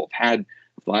insights people have had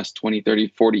for the last 20,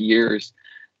 30, 40 years.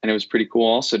 And it was pretty cool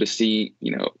also to see,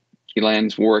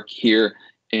 Ghislaine's work here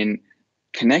in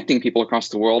connecting people across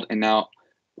the world, and now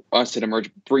us at Emerge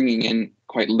bringing in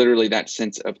quite literally that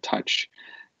sense of touch.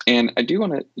 And I do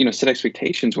want to, set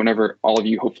expectations whenever all of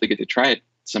you hopefully get to try it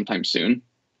sometime soon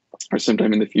or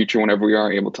sometime in the future whenever we are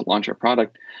able to launch our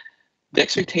product. The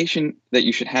expectation that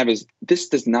you should have is this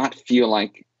does not feel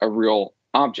like a real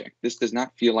object. This does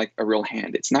not feel like a real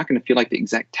hand. It's not going to feel like the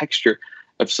exact texture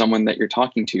of someone that you're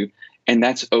talking to, and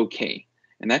that's okay.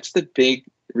 And that's the big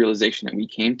realization that we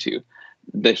came to.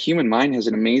 The human mind has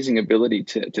an amazing ability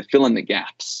to fill in the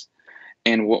gaps.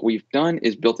 And what we've done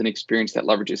is built an experience that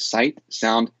leverages sight,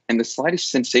 sound, and the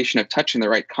slightest sensation of touch in the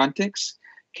right context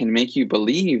can make you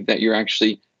believe that you're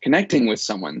actually connecting with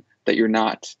someone that you're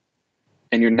not.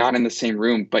 And you're not in the same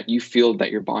room, but you feel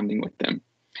that you're bonding with them.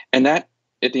 And that,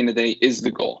 at the end of the day, is the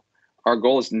goal. Our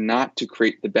goal is not to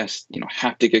create the best,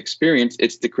 haptic experience.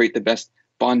 It's to create the best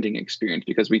bonding experience,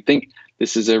 because we think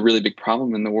this is a really big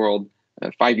problem in the world.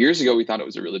 5 years ago, we thought it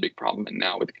was a really big problem. And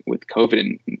now with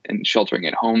COVID and sheltering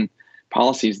at home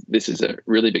policies, this is a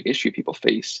really big issue people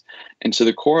face. And so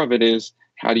the core of it is,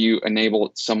 how do you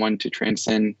enable someone to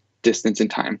transcend distance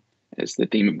and time, as the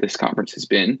theme of this conference has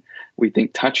been. We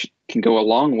think touch can go a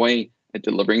long way at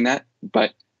delivering that,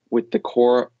 but with the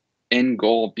core end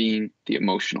goal being the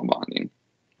emotional bonding.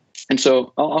 And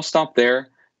so I'll stop there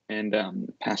and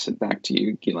pass it back to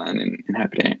you, Ghislaine, and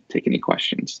happy to take any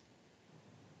questions.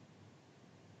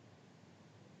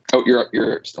 Oh,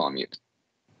 you're still on mute.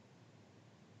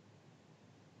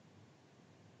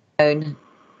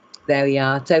 There we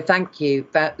are. So thank you.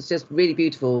 That was just really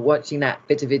beautiful watching that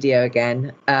bit of video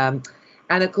again. And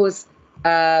of course,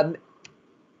 I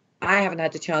haven't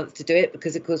had a chance to do it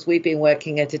because, of course, we've been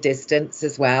working at a distance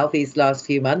as well these last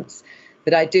few months.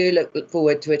 But I do look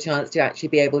forward to a chance to actually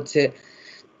be able to,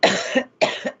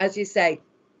 as you say,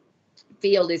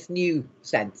 feel this new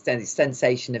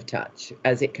sensation of touch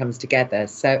as it comes together.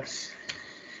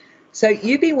 So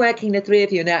you've been working, the three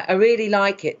of you. Now, I really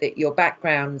like it that your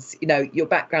backgrounds, your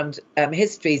background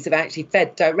histories have actually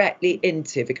fed directly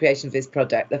into the creation of this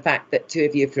product. The fact that two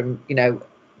of you from,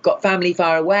 got family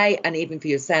far away, and even for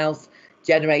yourself,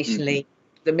 generationally,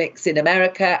 the mix in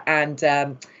America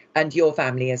and your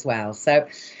family as well. So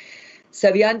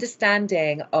the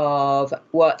understanding of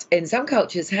what in some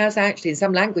cultures has actually, in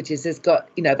some languages, has got,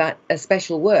 that a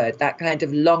special word, that kind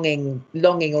of longing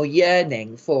or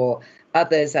yearning for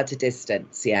others at a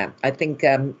distance. Yeah, I think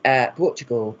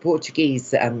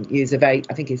Portuguese use a very,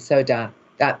 I think it's Soda,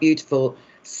 that beautiful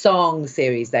song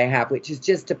series they have, which is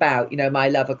just about, my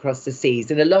love across the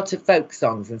seas, and a lot of folk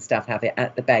songs and stuff have it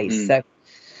at the base. So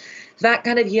that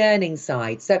kind of yearning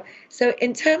side. So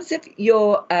in terms of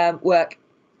your work,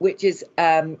 which is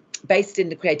based in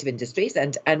the creative industries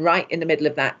and right in the middle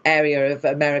of that area of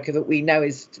America that we know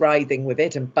is thriving with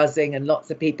it and buzzing and lots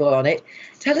of people on it.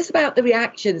 Tell us about the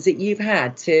reactions that you've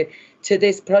had to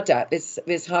this product,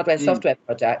 this hardware software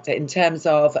product, in terms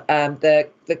of the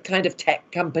kind of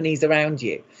tech companies around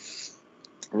you.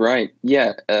 Right.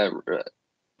 Yeah.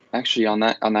 Actually, on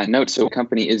that note, so the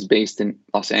company is based in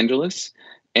Los Angeles,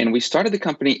 and we started the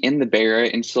company in the Bay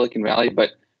Area in Silicon Valley,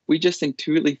 but we just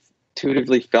intuitively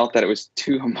felt that it was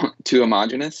too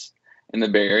homogenous in the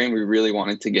Bay Area, and we really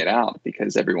wanted to get out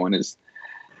because everyone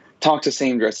talks the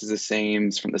same, dresses the same,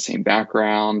 is from the same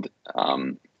background,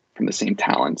 from the same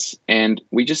talents. And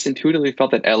we just intuitively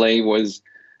felt that LA was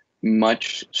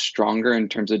much stronger in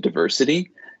terms of diversity,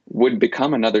 would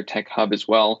become another tech hub as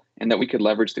well, and that we could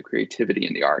leverage the creativity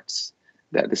and the arts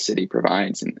that the city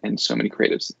provides and so many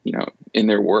creatives, in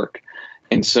their work.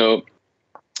 And so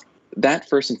that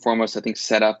first and foremost, I think,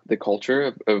 set up the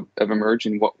culture of Emerge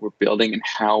and what we're building and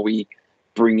how we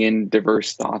bring in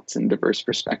diverse thoughts and diverse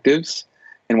perspectives,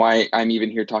 and why I'm even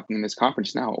here talking in this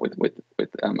conference now with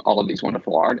all of these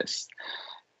wonderful artists.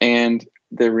 And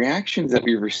the reactions that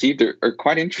we've received are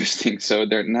quite interesting. So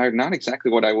they're not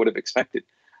exactly what I would have expected.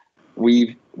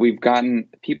 We've gotten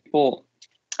people,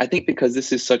 I think, because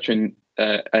this is such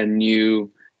a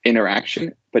new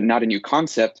interaction, but not a new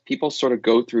concept, people sort of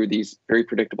go through these very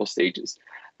predictable stages.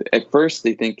 At first,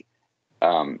 they think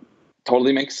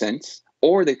totally makes sense,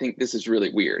 or they think this is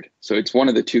really weird. So it's one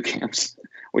of the two camps,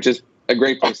 which is a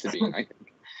great place to be in, I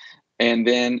think. And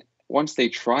then once they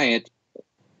try it,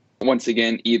 once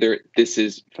again, either this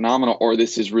is phenomenal or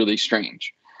this is really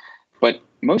strange. But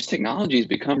most technologies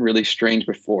become really strange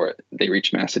before they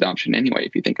reach mass adoption anyway.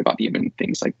 If you think about even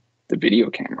things like the video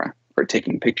camera, or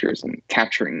taking pictures and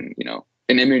capturing,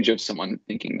 an image of someone,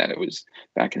 thinking that it was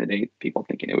back in the day, people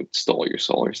thinking it would stole your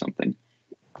soul or something.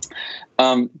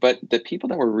 But the people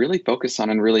that we're really focused on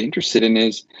and really interested in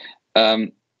is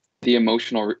the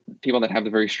emotional people that have the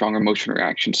very strong emotional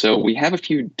reaction. So we have a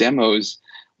few demos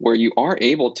where you are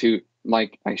able to,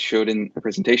 like I showed in the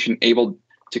presentation, able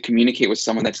to communicate with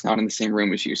someone that's not in the same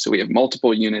room as you. So we have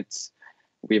multiple units.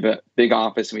 We have a big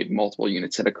office, and we have multiple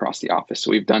units set across the office.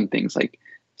 So we've done things like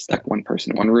stuck one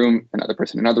person in one room, another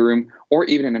person in another room, or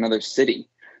even in another city.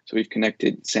 So we've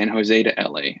connected San Jose to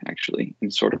LA, actually,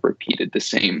 and sort of repeated the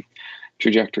same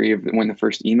trajectory of when the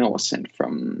first email was sent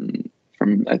from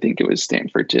I think it was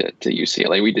Stanford to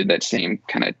UCLA. We did that same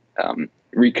kind of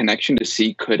reconnection to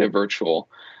see could a virtual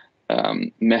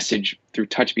message through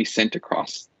touch be sent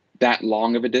across that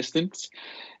long of a distance.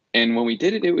 And when we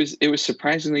did it, it was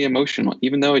surprisingly emotional,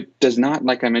 even though it does not,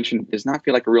 like I mentioned, does not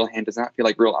feel like a real hand, does not feel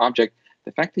like a real object.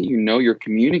 The fact that you're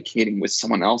communicating with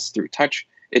someone else through touch,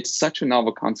 it's such a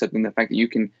novel concept. And the fact that you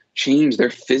can change their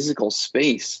physical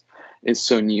space is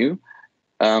so new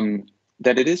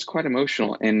that it is quite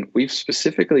emotional. And we've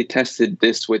specifically tested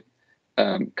this with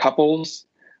couples,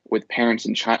 with parents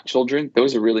and children.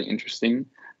 Those are really interesting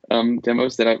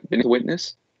demos that I've been able to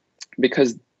witness,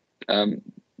 because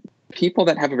people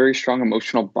that have a very strong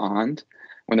emotional bond,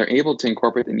 when they're able to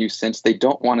incorporate the new sense, they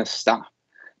don't want to stop.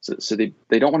 So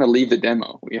they don't want to leave the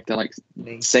demo. We have to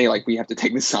say we have to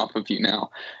take this off of you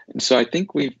now. And so I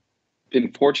think we've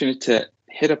been fortunate to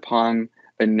hit upon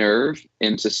a nerve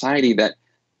in society that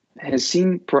has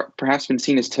perhaps been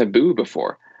seen as taboo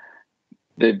before.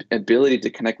 The ability to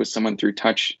connect with someone through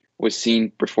touch was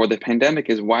seen before the pandemic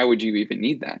is why would you even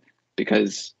need that?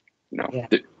 Because,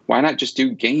 why not just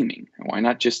do gaming? Why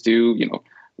not just do,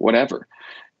 whatever?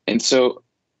 And so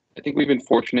I think we've been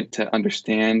fortunate to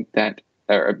understand that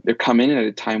they're coming in at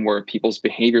a time where people's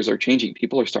behaviors are changing.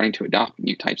 People are starting to adopt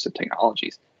new types of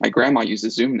technologies. My grandma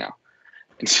uses Zoom now.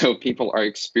 And so people are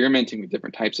experimenting with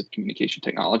different types of communication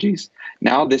technologies.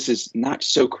 Now, this is not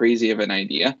so crazy of an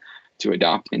idea to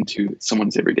adopt into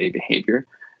someone's everyday behavior.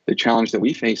 The challenge that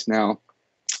we face now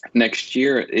next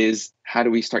year is how do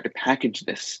we start to package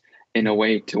this in a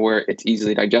way to where it's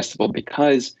easily digestible,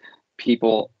 because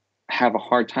people have a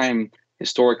hard time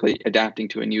historically adapting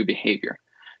to a new behavior.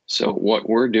 So what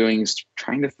we're doing is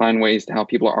trying to find ways to how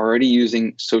people are already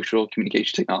using social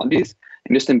communication technologies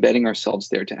and just embedding ourselves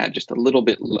there to add just a little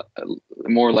bit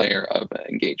more layer of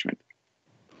engagement.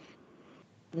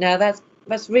 Now that's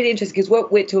really interesting, because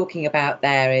what we're talking about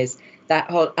there is that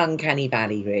whole uncanny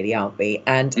valley, really, aren't we?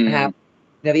 And how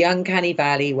the uncanny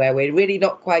valley, where we're really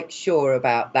not quite sure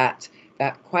about that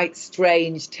quite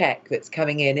strange tech that's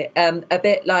coming in. A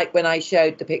bit like when I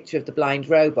showed the picture of the blind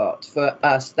robot. For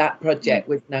us, that project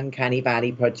was an uncanny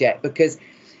valley project, because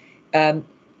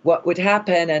what would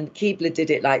happen, and KIBLIX did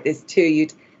it like this too,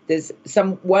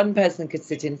 one person could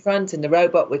sit in front and the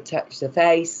robot would touch the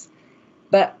face,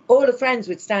 but all the friends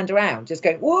would stand around just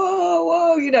going, whoa,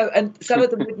 whoa, and some of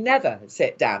them would never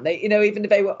sit down. They, even if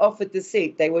they were offered the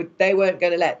seat, they weren't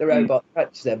going to let the robot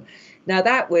touch them. Now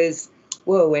that was,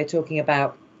 we're talking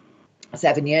about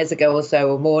 7 years ago or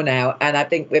so or more now, and I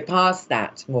think we're past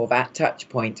that touch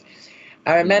point.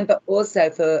 I remember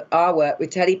also for our work with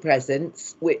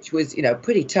telepresence, which was,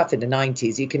 pretty tough in the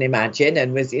 90s, you can imagine,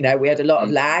 and was, we had a lot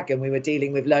of lag and we were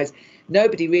dealing with loads.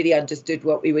 Nobody really understood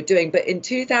what we were doing. But in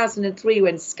 2003,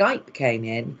 when Skype came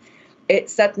in, it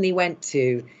suddenly went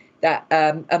to that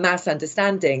a mass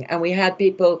understanding, and we had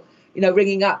people,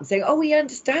 ringing up and saying, oh, we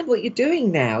understand what you're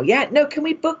doing now. Yeah, no, can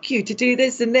we book you to do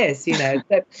this and this,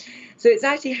 So it's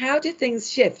actually, how do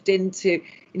things shift into,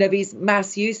 these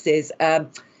mass uses?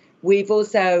 We've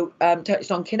also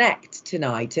touched on Connect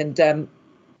tonight, and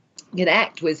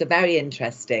Connect was a very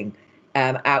interesting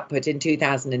output in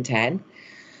 2010,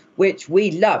 which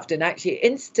we loved and actually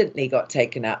instantly got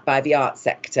taken up by the art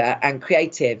sector and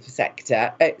creative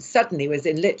sector. It suddenly was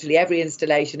in literally every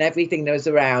installation, everything that was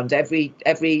around,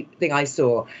 everything I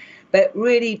saw, but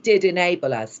really did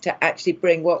enable us to actually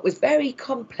bring what was very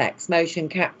complex motion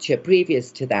capture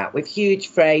previous to that, with huge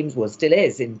frames, well, still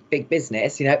is in big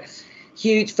business,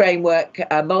 huge framework,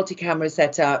 multi-camera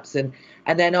setups,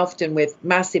 and then often with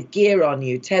massive gear on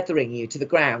you, tethering you to the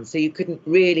ground, so you couldn't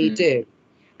really do.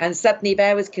 And suddenly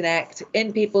there was Connect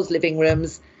in people's living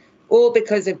rooms, all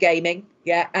because of gaming,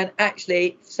 and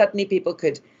actually suddenly people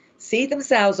could see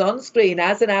themselves on screen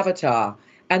as an avatar,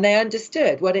 and they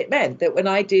understood what it meant, that when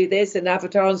I do this,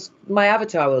 my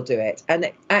avatar will do it.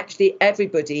 And actually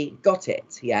everybody got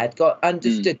it,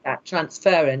 understood that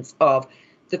transference of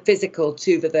the physical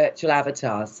to the virtual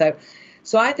avatar. So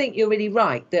I think you're really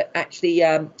right that actually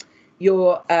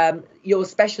your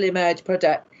special emerge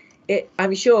product,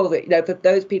 I'm sure that for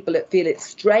those people that feel it's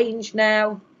strange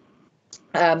now,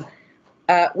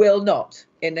 will not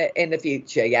in the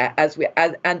future.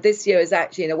 And this year has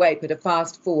actually in a way put a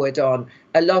fast forward on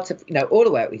a lot of all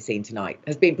the work we've seen tonight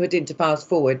has been put into fast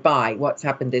forward by what's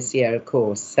happened this year, of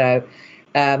course. So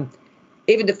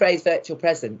even the phrase virtual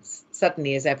presence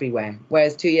suddenly is everywhere,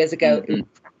 whereas 2 years ago it was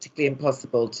practically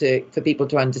impossible for people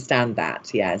to understand that.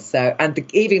 So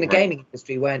even the gaming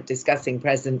industry weren't discussing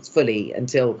presence fully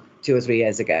until 2 or 3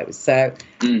 years ago. So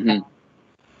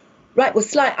right,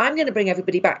 well, I'm going to bring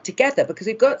everybody back together because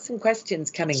we've got some questions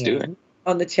coming in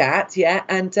on the chat,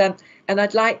 and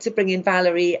I'd like to bring in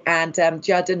Valerie and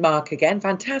Judd and Mark again.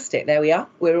 Fantastic, there we are.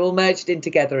 We're all merged in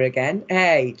together again.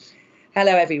 Hey,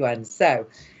 hello everyone. So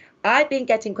I've been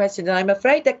getting questions, and I'm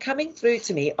afraid they're coming through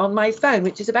to me on my phone,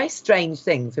 which is a very strange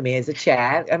thing for me as a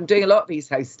chair. I'm doing a lot of these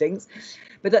hostings.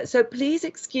 But so please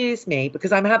excuse me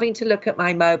because I'm having to look at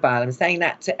my mobile. I'm saying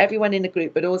that to everyone in the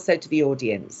group, but also to the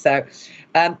audience.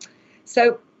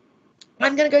 So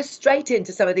I'm going to go straight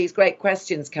into some of these great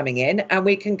questions coming in, and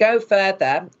we can go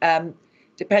further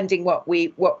depending what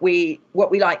we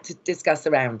like to discuss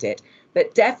around it.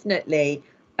 But definitely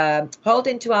hold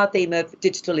into our theme of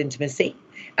digital intimacy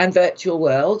and virtual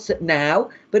worlds now,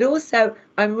 but also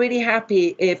I'm really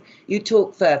happy if you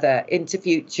talk further into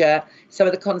future, some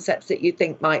of the concepts that you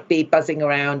think might be buzzing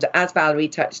around, as Valerie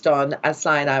touched on, as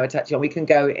Sly and I were touching on, we can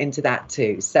go into that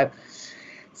too. So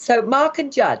Mark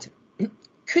and Judd,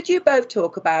 could you both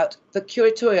talk about the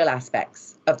curatorial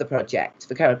aspects of the project,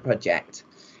 the current project,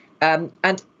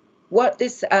 and what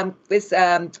this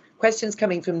question's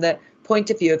coming from the point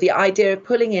of view of the idea of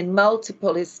pulling in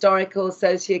multiple historical,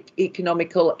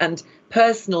 socio-economical and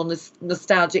personal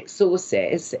nostalgic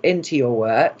sources into your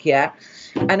work, yeah,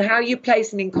 and how you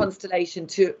place them in constellation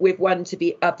with one to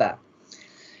be other,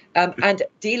 and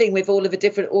dealing with all of the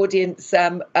different audience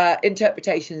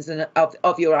interpretations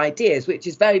of your ideas, which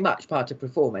is very much part of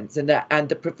performance, and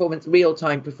the performance,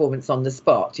 real-time performance on the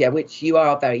spot, yeah, which you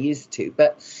are very used to.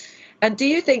 And do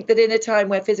you think that in a time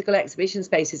where physical exhibition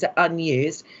spaces are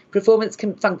unused, performance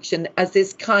can function as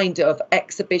this kind of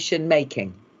exhibition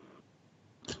making?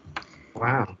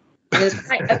 Wow. There's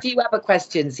quite a few other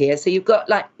questions here. So you've got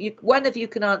one of you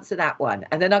can answer that one,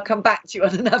 and then I'll come back to you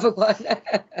on another one.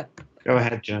 Go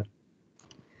ahead, Judd.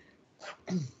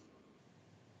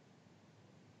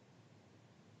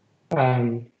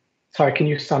 Sorry, can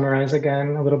you summarize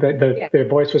again a little bit? The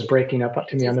voice was breaking up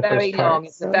to me on the first part.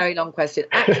 It's a very long question.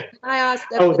 Can I ask?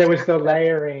 There was the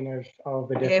layering of all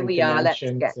the different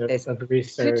dimensions of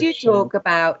research. Could you talk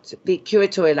about the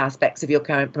curatorial aspects of your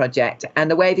current project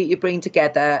and the way that you bring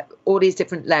together all these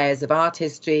different layers of art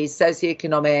history,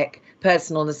 socioeconomic,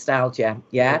 personal nostalgia?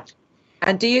 Yeah.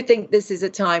 And do you think this is a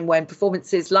time when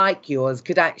performances like yours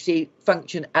could actually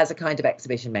function as a kind of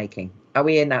exhibition making? Are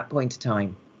we in that point of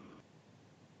time?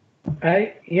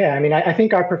 Yeah, I mean, I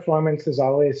think our performance is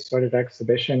always sort of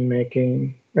exhibition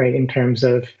making, right, in terms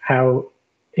of how,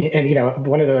 and, you know,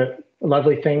 one of the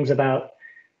lovely things about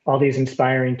all these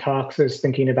inspiring talks is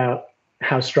thinking about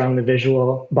how strong the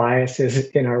visual bias is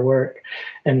in our work,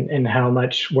 and how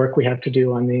much work we have to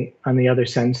do on the other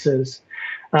senses.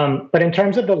 But in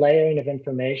terms of the layering of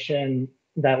information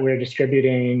that we're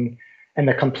distributing and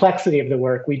the complexity of the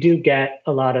work, we do get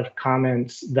a lot of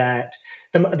comments that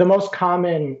the most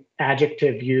common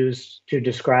adjective used to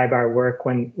describe our work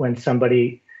when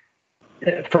somebody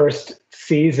first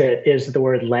sees it is the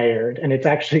word layered. And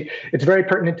it's very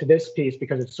pertinent to this piece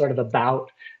because it's sort of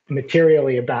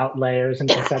materially about layers and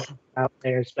conceptually about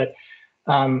layers. But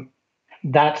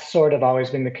that's sort of always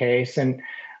been the case. And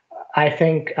I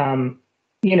think,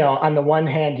 you know, on the one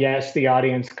hand, yes, the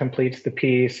audience completes the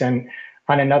piece, and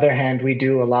on another hand, we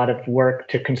do a lot of work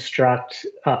to construct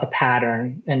a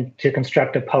pattern and to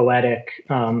construct a poetic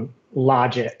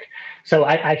logic. So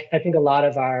I think a lot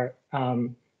of our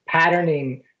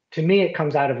patterning, to me, it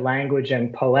comes out of language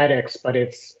and poetics, but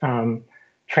it's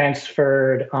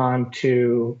transferred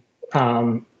onto,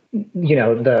 you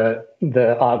know,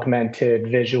 the augmented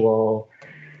visual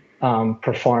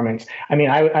performance. I mean,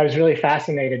 I was really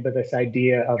fascinated with this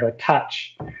idea of a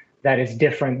touch that is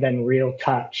different than real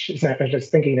touch. I was just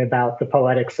thinking about the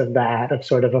poetics of that, of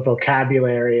sort of a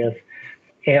vocabulary of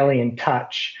alien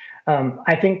touch.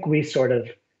 I think we sort of,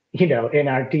 you know, in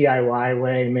our DIY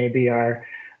way, maybe are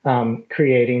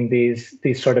creating these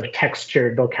sort of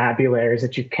textured vocabularies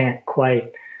that you can't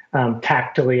quite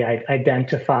tactily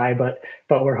identify, but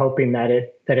we're hoping that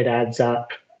it adds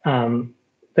up.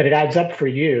 That it adds up for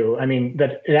you. I mean,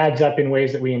 that it adds up in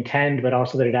ways that we intend, but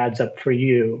also that it adds up for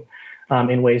you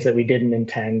in ways that we didn't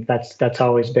intend. That's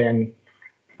always been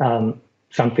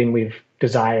something we've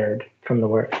desired from the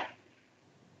work.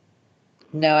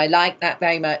 No, I like that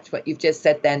very much, what you've just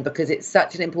said then, because it's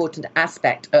such an important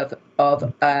aspect of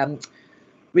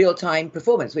real-time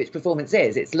performance, which performance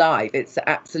is. It's live, it's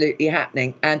absolutely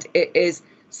happening, and it is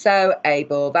so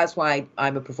able. That's why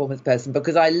I'm a performance person,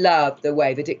 because I love the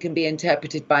way that it can be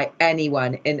interpreted by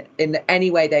anyone in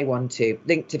any way they want to,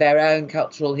 linked to their own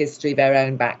cultural history, their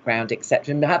own background,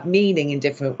 etc., and have meaning in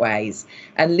different ways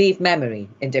and leave memory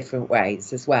in different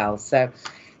ways as well. So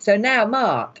now,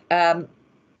 Mark, I'm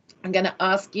going to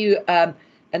ask you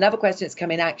another question that's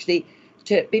come in, actually.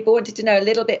 People wanted to know a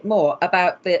little bit more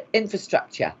about the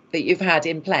infrastructure that you've had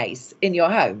in place in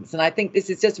your homes. And I think this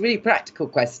is just a really practical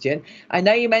question. I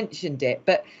know you mentioned it,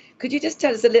 but could you just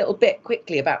tell us a little bit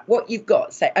quickly about what you've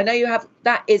got? Say, I know you have,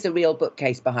 that is a real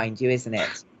bookcase behind you, isn't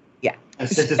it? Yeah.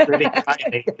 This is really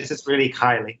Kylie. This is really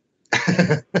Kylie.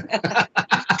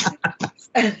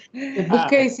 The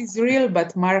bookcase is real,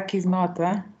 but Mark is not,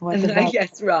 huh? What about?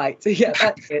 Yes, right. Yeah,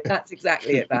 that's it. That's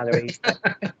exactly it, Valerie.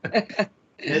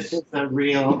 This is a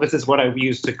real. This is what I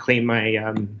use to clean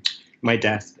my my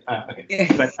desk. Okay,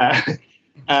 yes. But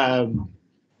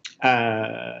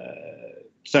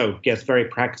so yes, very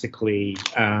practically.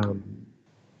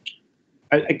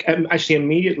 Actually,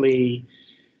 immediately,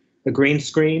 a green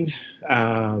screen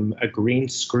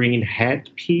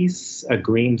headpiece, a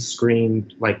green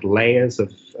screen like layers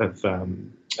of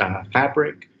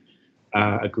fabric,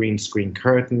 a green screen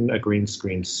curtain, a green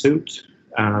screen suit.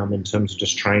 in terms of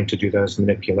just trying to do those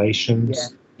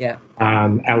manipulations. Yeah.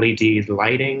 LED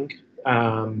lighting,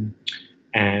 and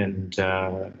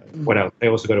what else? They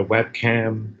also got a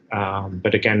webcam,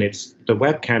 but again, the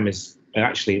webcam is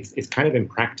actually it's kind of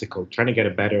impractical. Trying to get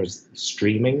a better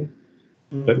streaming,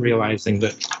 but realizing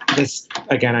that this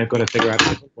again, I've got to figure out a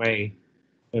different way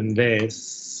than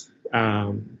this,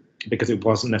 because it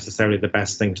wasn't necessarily the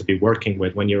best thing to be working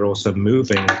with when you're also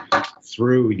moving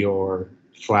through your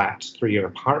flat, through your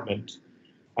apartment,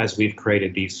 as we've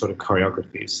created these sort of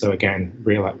choreographies. So again,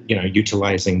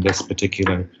 utilizing this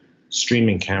particular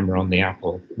streaming camera on the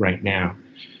Apple right now.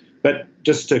 But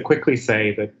just to quickly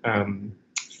say that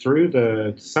through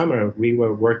the summer, we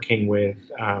were working with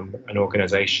an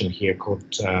organization here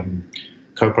called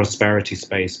Co-Prosperity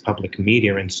Space Public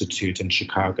Media Institute in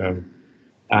Chicago,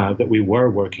 that we were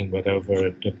working with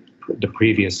over the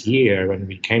previous year, and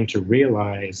we came to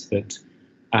realize that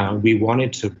we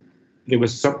wanted to, there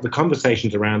was the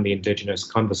conversations around the Indigenous,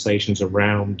 conversations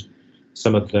around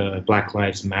some of the Black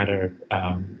Lives Matter,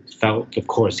 felt, of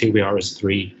course, here we are as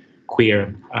three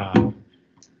queer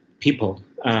people,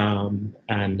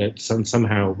 and that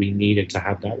somehow we needed to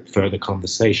have that further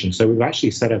conversation. So we've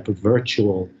actually set up a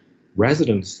virtual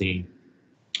residency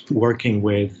working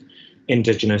with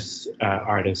Indigenous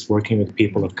artists, working with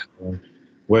people of color,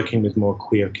 working with more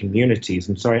queer communities.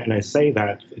 And sorry, and I say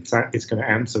that it's going to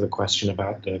answer the question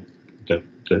about the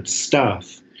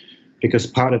stuff, because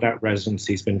part of that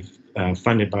residency has been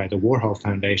funded by the Warhol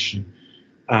Foundation,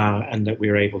 and that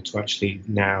we're able to actually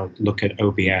now look at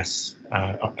OBS,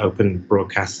 open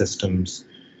broadcast systems,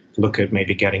 look at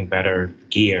maybe getting better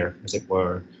gear, as it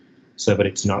were, so that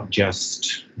it's not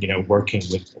just, working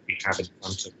with what we have in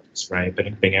front of us, right?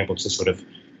 But being able to sort of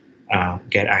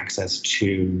get access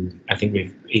to, I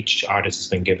think each artist has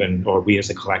been given, or we as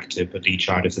a collective, but each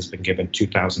artist has been given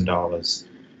 $2,000,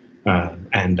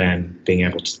 and then being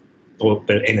able to,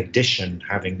 but in addition,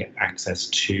 having access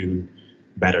to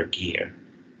better gear.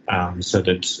 So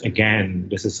that, again,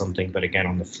 this is something that, again,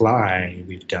 on the fly,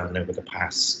 we've done over the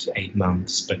past 8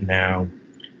 months, but now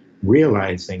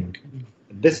realizing,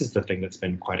 this is the thing that's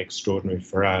been quite extraordinary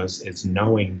for us, is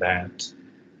knowing that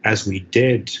as we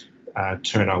did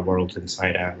turn our world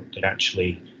inside out, that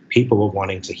actually people were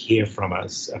wanting to hear from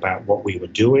us about what we were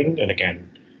doing. And again,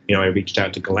 I reached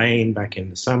out to Ghislaine back in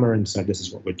the summer and said, this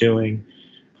is what we're doing.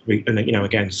 And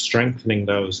again, strengthening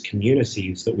those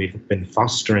communities that we've been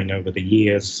fostering over the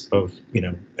years, both,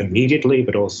 immediately,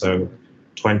 but also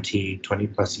 20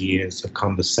 plus years of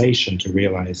conversation, to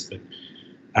realize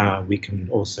that we can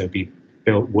also be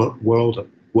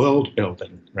world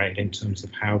building, right, in terms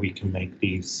of how we can make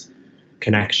these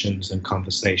connections and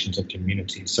conversations and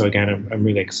communities. So again, I'm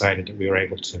really excited that we were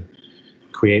able to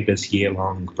create this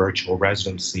year-long virtual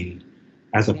residency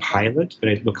as a pilot, but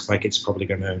it looks like it's probably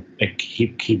going to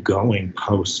keep going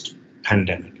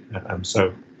post-pandemic.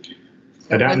 So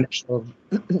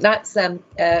that's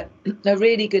a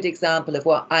really good example of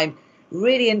what I'm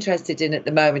really interested in at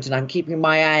the moment, and I'm keeping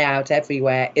my eye out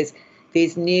everywhere, is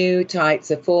these new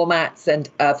types of formats and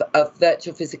of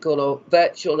virtual physical or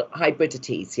virtual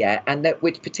hybridities, and that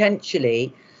which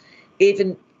potentially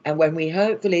even, and when we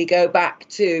hopefully go back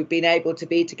to being able to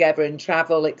be together and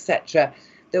travel, etc.,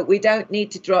 that we don't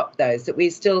need to drop those, that we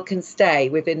still can stay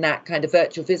within that kind of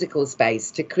virtual physical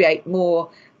space to create more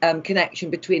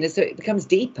connection between us, so it becomes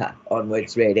deeper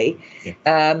onwards, really.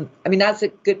 I mean, that's a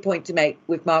good point to make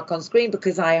with Mark on screen,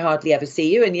 because I hardly ever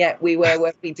see you, and yet we were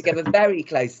working together very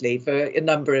closely for a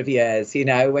number of years,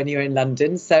 when you're in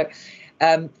London. So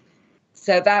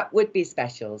that would be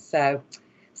special. So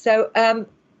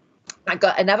I've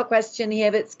got another question here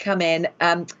that's come in,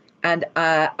 and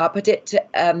I'll put it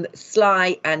to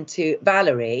Sly and to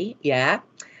Valerie. I'm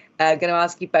going to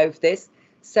ask you both this.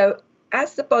 So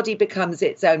as the body becomes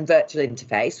its own virtual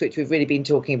interface, which we've really been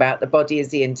talking about, the body is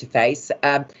the interface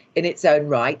in its own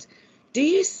right,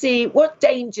 what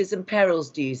dangers and perils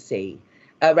do you see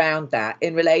around that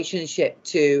in relationship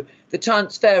to the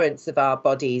transference of our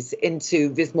bodies into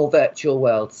this more virtual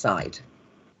world side?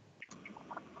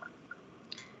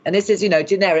 And this is,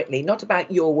 generically, not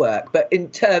about your work, but in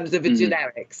terms of the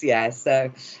generics, So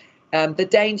the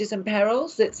dangers and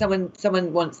perils, that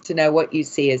someone wants to know what you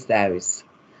see as those.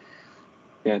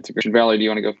 Yeah, it's a question. Valerie, do you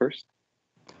want to go first?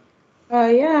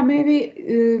 Maybe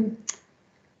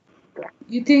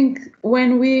you think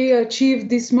when we achieve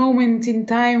this moment in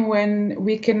time when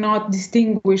we cannot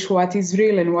distinguish what is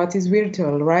real and what is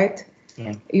virtual, right?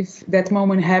 Yeah. If that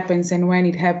moment happens and when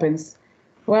it happens.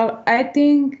 Well, I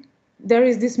think there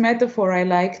is this metaphor I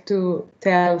like to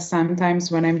tell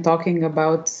sometimes when I'm talking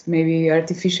about maybe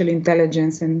artificial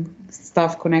intelligence and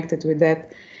stuff connected with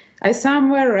that. I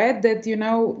somewhere read that,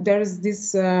 there's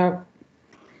this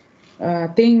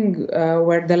thing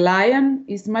where the lion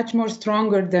is much more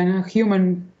stronger than a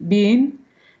human being,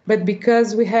 but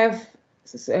because we have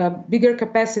a bigger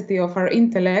capacity of our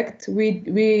intellect,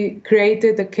 we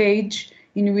created a cage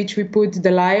in which we put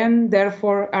the lion,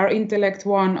 therefore our intellect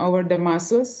won over the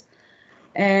muscles.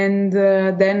 And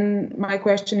then my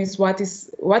question is what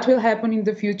will happen in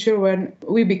the future when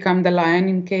we become the lion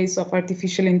in case of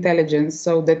artificial intelligence,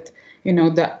 so that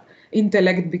the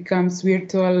intellect becomes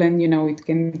virtual and it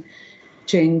can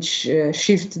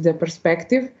shift the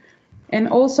perspective. And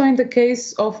also in the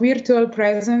case of virtual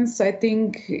presence, I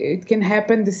think it can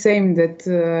happen the same, that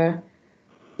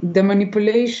the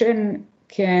manipulation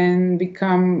can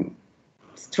become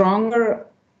stronger.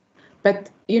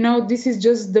 But, this is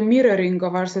just the mirroring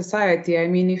of our society. I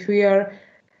mean,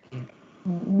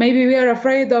 maybe we are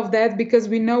afraid of that because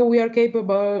we know we are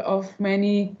capable of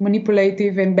many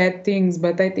manipulative and bad things.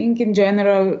 But I think in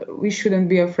general, we shouldn't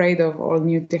be afraid of all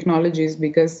new technologies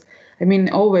because,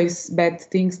 always bad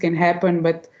things can happen.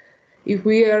 But if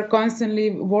we are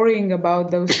constantly worrying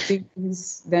about those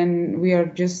things, then we are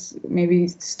just maybe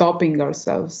stopping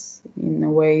ourselves in a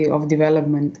way of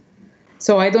development.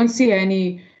 So I don't see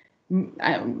a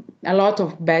lot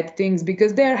of bad things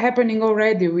because they are happening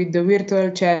already with the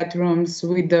virtual chat rooms,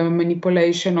 with the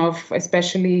manipulation of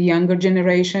especially younger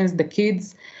generations, the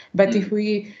kids. But if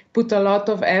we put a lot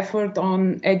of effort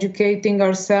on educating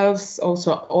ourselves,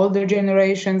 also older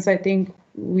generations, I think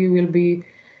we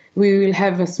will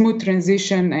have a smooth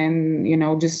transition, and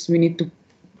we need to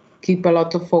keep a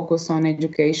lot of focus on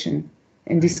education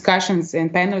and discussions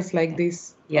and panels like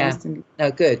this. Yeah. Constantly.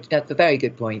 No, good. That's a very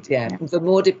good point. Yeah. The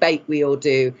more debate we all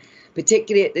do,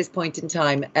 particularly at this point in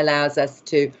time, allows us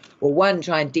to,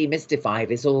 try and demystify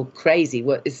this all crazy,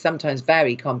 what is sometimes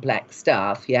very complex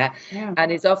stuff. Yeah.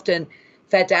 And it's often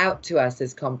fed out to us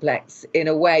as complex in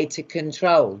a way to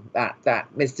control that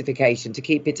mystification, to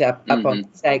keep it up on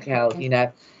scale,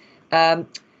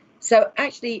 So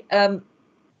actually, can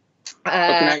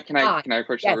I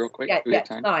approach that real quick?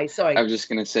 Time? Sorry. I was just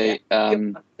going to say,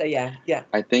 I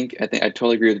think I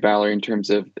totally agree with Valerie in terms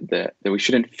of that we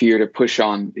shouldn't fear to push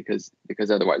on because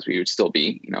otherwise we would still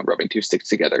be, rubbing two sticks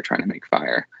together trying to make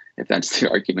fire, if that's the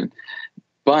argument.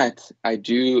 But I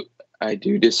do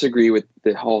disagree with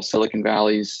the whole Silicon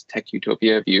Valley's tech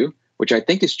utopia view, which I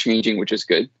think is changing, which is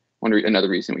good. Another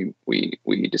reason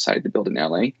we decided to build in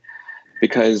LA,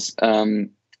 because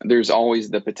there's always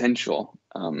the potential,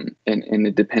 and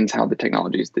it depends how the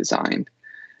technology is designed.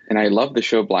 And I love the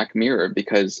show Black Mirror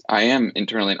because I am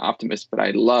internally an optimist, but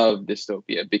I love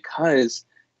dystopia because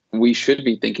we should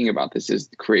be thinking about this as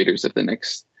the creators of the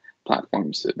next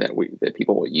platforms that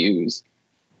people will use.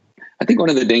 I think one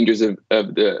of the dangers of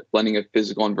the blending of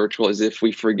physical and virtual is if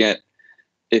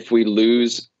we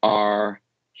lose our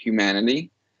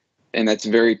humanity, and that's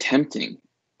very tempting.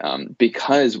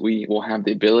 Because we will have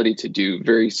the ability to do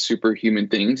very superhuman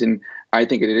things. And I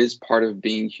think it is part of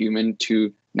being human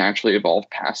to naturally evolve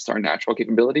past our natural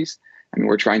capabilities.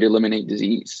 We're trying to eliminate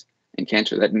disease and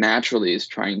cancer. That naturally is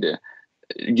trying to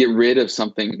get rid of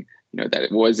something, that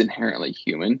it was inherently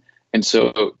human. And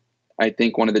so I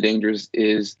think one of the dangers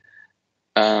is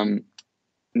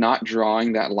not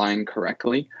drawing that line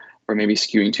correctly, or maybe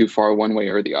skewing too far one way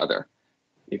or the other.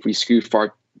 If we skew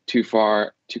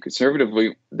too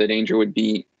conservatively, the danger would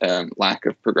be lack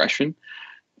of progression.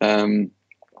 And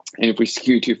if we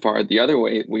skew too far the other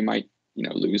way, we might,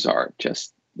 lose our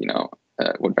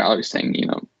what Valerie's saying,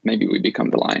 maybe we become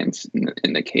the lions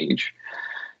in the cage.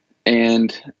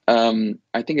 And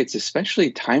I think it's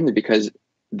especially timely because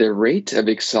the rate of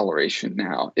acceleration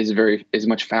now is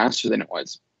much faster than it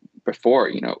was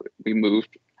before. We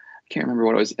moved, I can't remember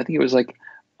what it was. I think it was like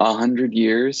 100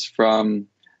 years from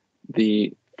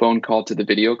the phone call to the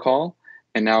video call,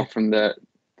 and now from the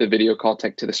video call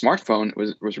tech to the smartphone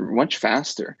was much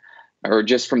faster, or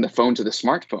just from the phone to the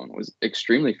smartphone was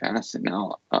extremely fast. And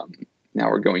now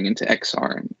we're going into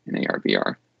XR and AR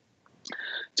VR.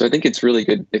 So I think it's really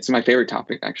good. It's my favorite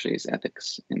topic actually, is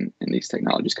ethics in these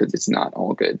technologies, because it's not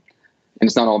all good and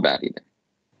it's not all bad either.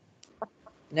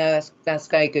 No, that's a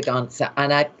very good answer.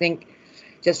 And I think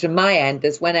just from my end,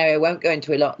 there's one area I won't go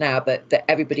into a lot now, but that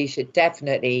everybody should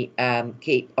definitely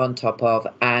keep on top of,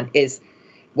 and is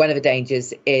one of the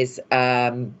dangers is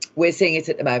we're seeing it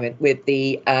at the moment with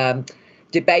the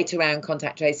debate around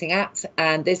contact tracing apps,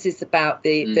 and this is about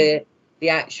the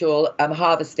actual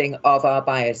harvesting of our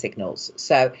biosignals.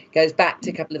 So it goes back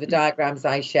to a couple of the diagrams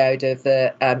I showed of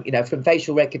the from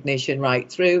facial recognition right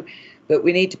through. But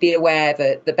we need to be aware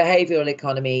that the behavioural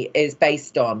economy is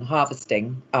based on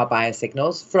harvesting our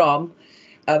biosignals from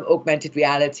augmented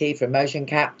reality, from motion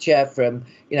capture, from,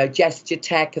 you know, gesture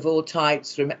tech of all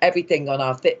types, from everything on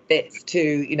our Fitbits to,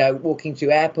 you know, walking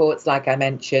through airports, like I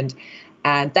mentioned.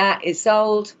 And that is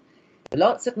sold for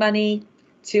lots of money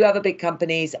to other big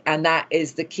companies, and that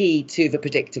is the key to the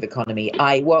predictive economy,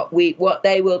 what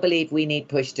they will believe we need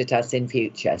pushed at us in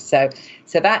future. So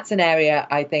that's an area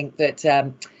I think that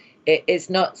it is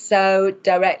not so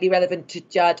directly relevant to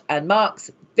Judd and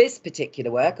Mark's this particular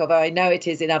work, although I know it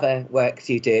is in other works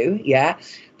you do, yeah.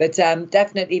 But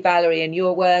definitely, Valerie, in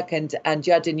your work and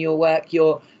Judd, in your work,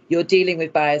 you're dealing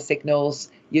with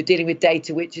biosignals, you're dealing with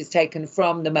data which is taken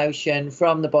from the motion,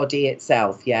 from the body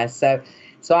itself, yeah.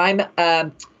 So I'm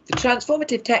the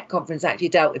Transformative Tech Conference actually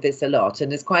dealt with this a lot,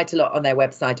 and there's quite a lot on their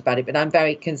website about it, but I'm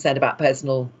very concerned about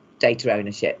personal data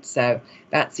ownership. So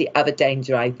that's the other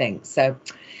danger, I think. So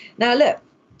now look,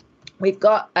 we've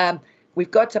got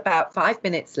about 5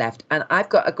 minutes left, and I've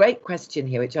got a great question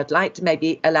here, which I'd like to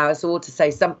maybe allow us all to say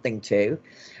something to.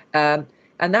 And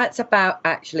that's about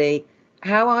actually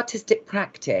how artistic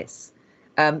practice,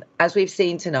 as we've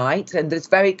seen tonight, and there's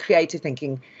very creative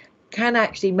thinking, can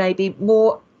actually maybe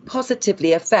more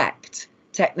positively affect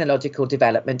technological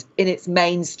development in its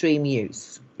mainstream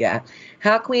use. Yeah.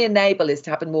 How can we enable this to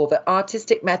happen more, that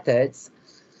artistic methods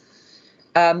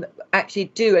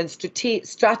actually do, and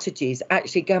strategies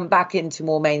actually come back into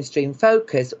more mainstream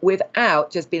focus without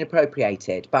just being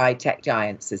appropriated by tech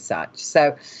giants as such?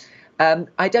 So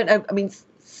I don't know, I mean,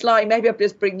 Sly, maybe I'll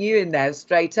just bring you in there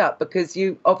straight up, because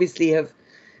you obviously have,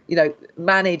 you know,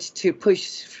 managed to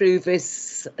push through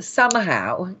this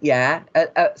somehow, yeah,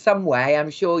 some way. I'm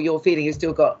sure you're feeling you've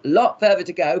still got a lot further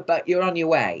to go, but you're on your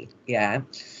way, yeah.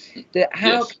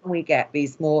 How can we get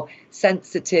these more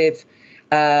sensitive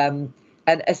and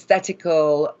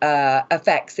aesthetical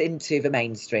effects into the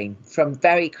mainstream from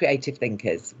very creative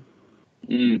thinkers?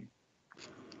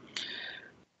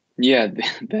 Yeah,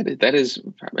 that is,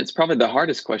 it's probably the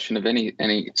hardest question of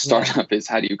any startup, is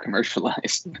how do you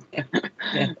commercialize?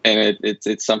 And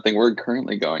it's something we're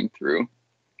currently going through.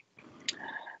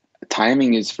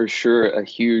 Timing is for sure a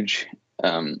huge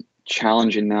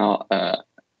challenge, and now a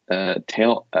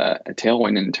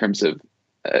tailwind in terms of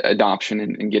adoption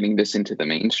and getting this into the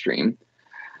mainstream.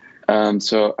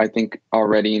 So I think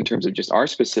already in terms of just our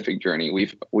specific journey,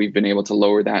 we've been able to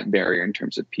lower that barrier in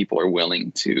terms of people are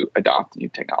willing to adopt new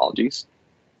technologies.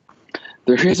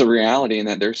 There is a reality in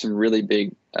that there's some really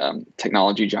big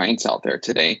technology giants out there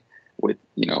today with,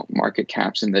 you know, market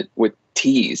caps with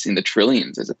T's in the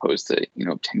trillions, as opposed to, you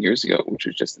know, 10 years ago, which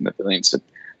was just in the billions. So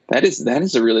that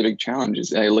is a really big challenge.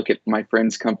 As I look at my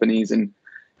friends' companies, and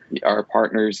our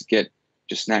partners get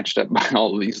just snatched up by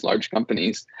all of these large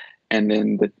companies. And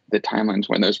then the timelines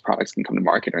when those products can come to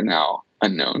market are now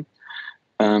unknown.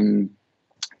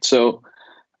 So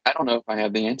I don't know if I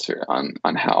have the answer on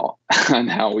how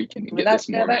we can get this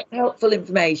more. That's helpful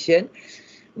information.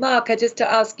 Mark, I just to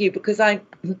ask you, because I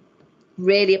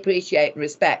really appreciate and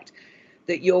respect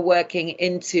that you're working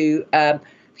into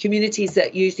communities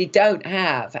that usually don't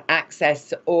have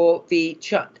access or the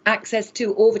chance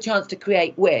to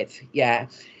create with, yeah,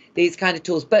 these kind of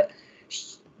tools. But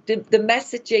the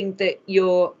messaging that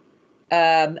you're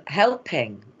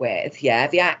helping with, yeah,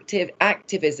 the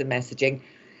activism messaging,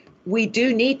 we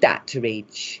do need that to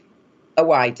reach a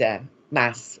wider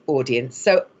mass audience.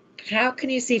 So how can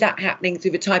you see that happening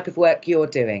through the type of work you're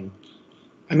doing?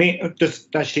 I mean,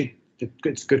 just actually,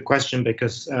 it's a good question,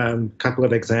 because a couple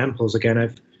of examples. Again,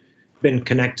 I've been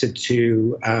connected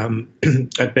to,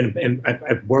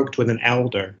 I've worked with an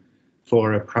elder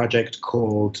for a project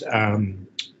called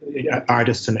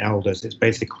Artists and Elders. It's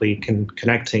basically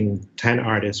connecting 10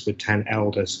 artists with 10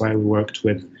 elders. So I worked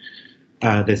with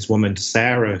this woman,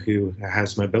 Sarah, who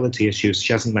has mobility issues.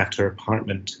 She hasn't left her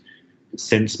apartment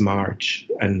since March,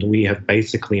 and we have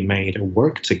basically made a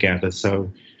work together.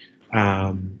 So,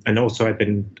 and also I've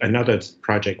been another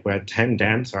project where 10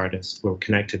 dance artists were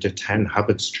connected to 10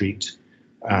 Hubbard Street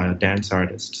dance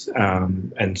artists.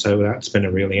 And so that's been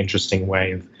a really interesting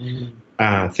way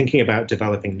of thinking about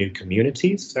developing new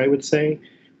communities, I would say,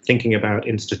 thinking about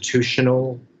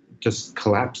institutional, just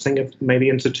collapsing of maybe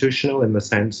institutional, in the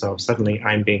sense of suddenly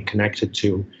I'm being connected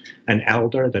to an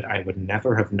elder that I would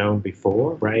never have known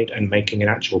before, right? And making an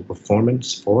actual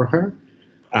performance for her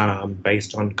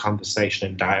based on conversation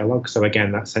and dialogue. So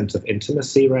again, that sense of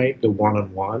intimacy, right? The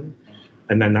one-on-one.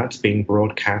 And then that's being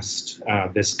broadcast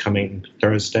this coming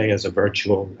Thursday as a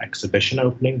virtual exhibition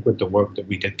opening with the work that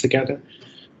we did together.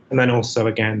 And then also,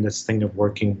 again, this thing of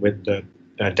working with the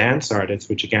dance artists,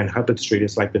 which again, Hubbard Street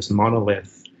is like this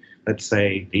monolith. Let's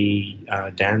say the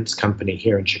dance company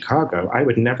here in Chicago, I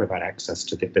would never have had access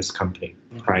to this company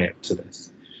prior to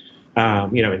this.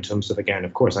 In terms of, again,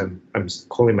 of course, I'm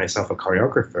calling myself a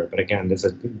choreographer, but again, there's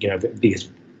these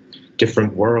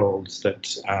different worlds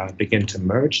that begin to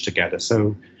merge together.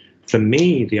 So for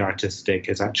me, the artistic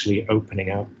is actually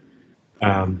opening up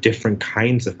different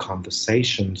kinds of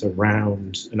conversations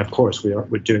around, and of course we're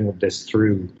doing this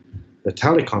through the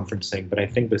teleconferencing, but I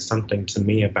think there's something to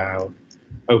me about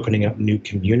opening up new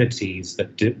communities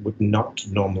that would not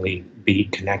normally be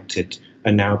connected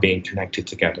and now being connected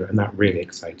together, and that really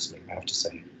excites me, I have to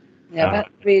say. Yeah, that's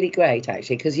really great,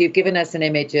 actually, because you've given us an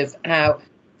image of how,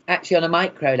 actually on a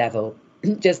micro level,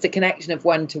 just a connection of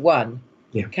one-to-one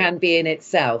can be in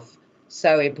itself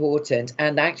so important.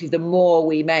 And actually, the more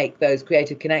we make those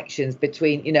creative connections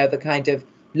between, the kind of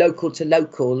local to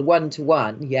local,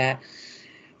 one-to-one,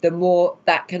 the more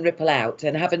that can ripple out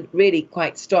and have a really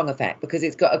quite strong effect, because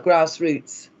it's got a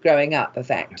grassroots growing up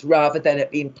effect rather than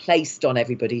it being placed on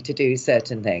everybody to do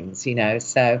certain things,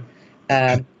 So,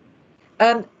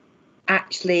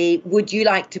 actually, would you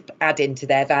like to add into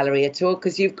there, Valerie, at all?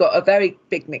 Because you've got a very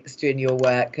big mixture in your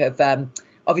work of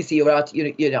obviously your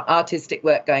artistic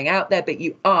work going out there, but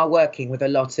you are working with a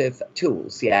lot of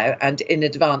tools, and in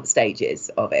advanced stages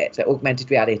of it,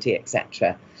 augmented reality,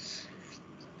 etc.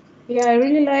 Yeah, I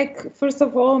really like, first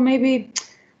of all, maybe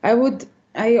I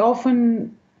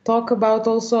often talk about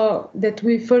also that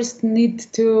we first need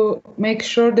to make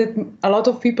sure that a lot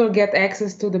of people get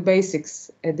access to the basics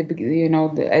at the beginning,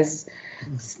 as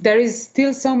there is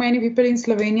still so many people in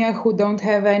Slovenia who don't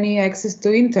have any access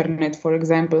to internet, for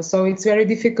example. So it's very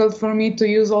difficult for me to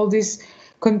use all this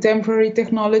contemporary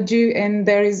technology. And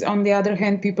there is, on the other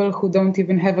hand, people who don't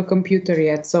even have a computer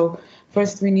yet. So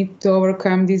first we need to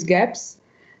overcome these gaps.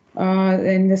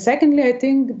 And secondly, I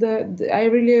think I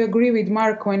really agree with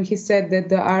Mark when he said that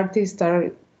the artists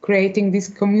are creating these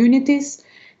communities,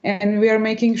 and we are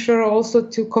making sure also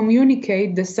to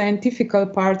communicate the scientific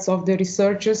parts of the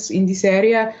researchers in this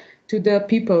area to the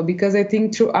people, because I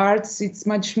think through arts it's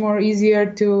much more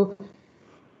easier to,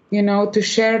 to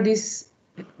share these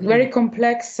very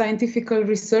complex scientific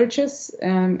researches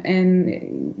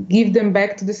and give them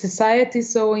back to the society.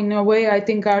 So in a way, I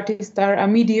think artists are a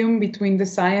medium between the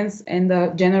science and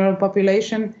the general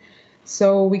population.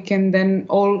 So we can then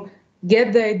all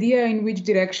get the idea in which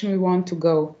direction we want to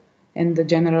go and the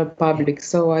general public.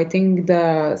 So I think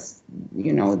the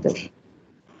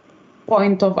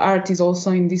point of art is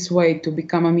also in this way to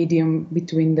become a medium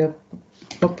between the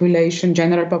population,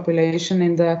 general population,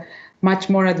 and the much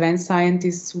more advanced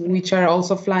scientists, which are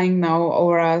also flying now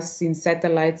over us in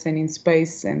satellites and in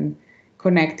space and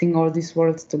connecting all these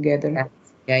worlds together.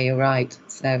 Yeah, you're right.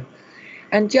 So,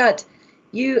 and Judd,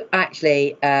 you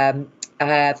actually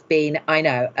have been, I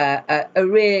know, a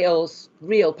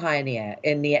real pioneer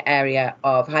in the area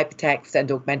of hypertext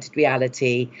and augmented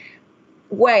reality,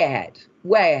 way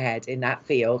ahead in that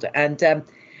field.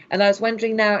 And I was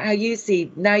wondering now how you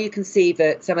can see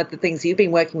that some of the things you've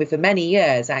been working with for many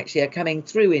years actually are coming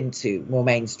through into more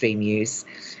mainstream use.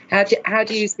 How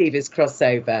do you see this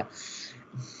crossover?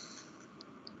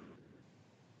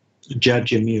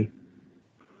 Judd, you're mute.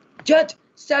 Judd,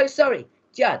 so sorry,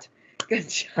 Judd.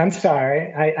 I'm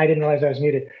sorry, I didn't realize I was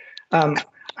muted.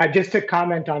 Just to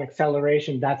comment on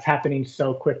acceleration, that's happening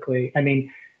so quickly. I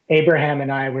mean, Abraham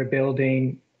and I were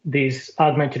building these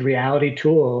augmented reality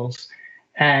tools,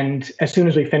 and as soon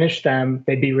as we finished them,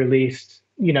 they'd be released,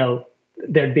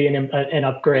 there'd be an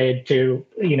upgrade to,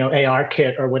 AR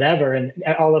kit or whatever. And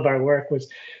all of our work was,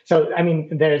 so, I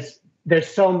mean, there's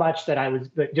so much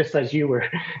that just as you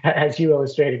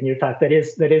illustrated in your talk, that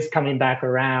is coming back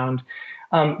around.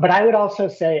 But I would also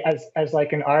say as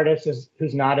like an artist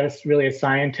who's not really a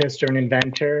scientist or an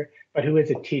inventor, but who is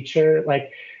a teacher,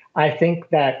 like, I think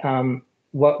that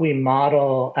what we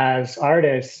model as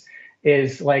artists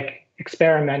is like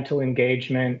experimental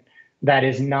engagement that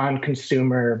is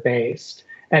non-consumer based.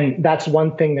 And that's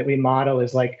one thing that we model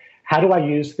is like, how do I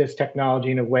use this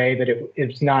technology in a way that it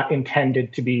is not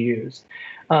intended to be used?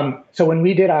 So when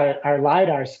we did our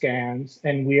LiDAR scans,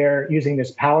 and we're using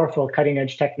this powerful cutting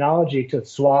edge technology to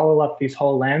swallow up these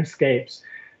whole landscapes,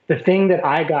 the thing that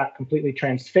I got completely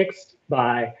transfixed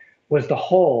by was the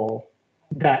hole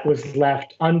that was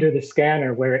left under the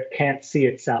scanner where it can't see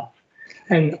itself.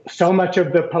 And so much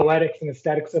of the poetics and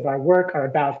aesthetics of our work are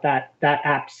about that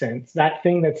absence, that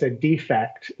thing that's a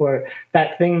defect, or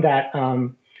that thing that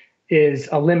is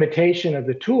a limitation of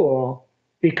the tool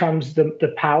becomes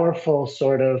the powerful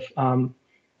sort of,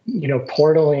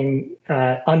 portaling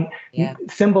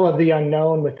symbol of the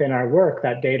unknown within our work,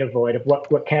 that data void of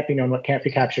what can't be known, what can't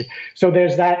be captured. So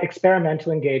there's that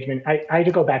experimental engagement. I had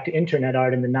to go back to internet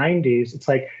art in the 90s. It's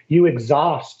like you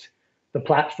exhaust the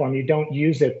platform. You don't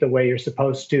use it the way you're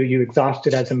supposed to. You exhaust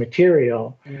it as a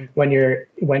material when you're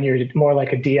more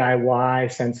like a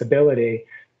DIY sensibility.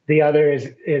 The other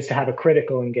is to have a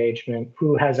critical engagement.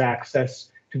 Who has access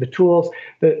to the tools?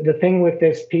 The thing with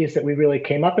this piece that we really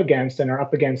came up against and are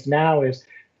up against now is,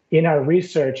 in our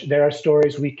research, there are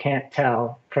stories we can't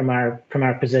tell from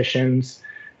our positions,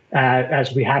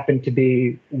 as we happen to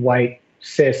be white,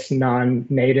 cis,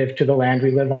 non-native to the land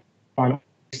we live on.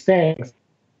 These things.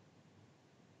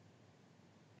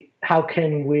 How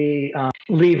can we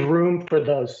leave room for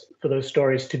those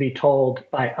stories to be told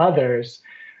by others?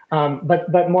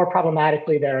 But more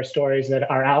problematically, there are stories that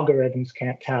our algorithms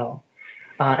can't tell.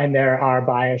 And there are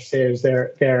biases,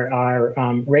 there are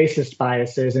racist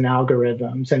biases in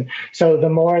algorithms. And so the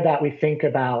more that we think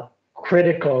about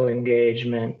critical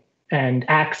engagement and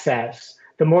access,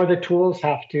 the more the tools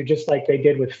have to, just like they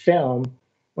did with film,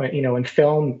 when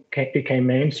film became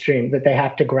mainstream, that they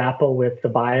have to grapple with the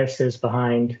biases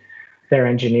behind their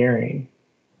engineering.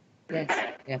 Yes,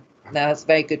 yeah, no, that's a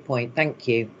very good point. Thank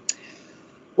you.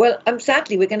 Well,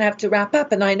 sadly, we're going to have to wrap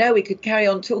up, and I know we could carry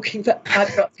on talking, but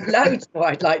I've got loads more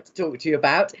I'd like to talk to you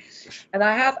about, and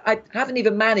I haven't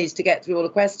even managed to get through all the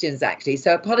questions, actually.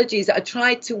 So apologies. I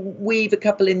tried to weave a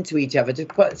couple into each other,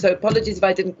 so apologies if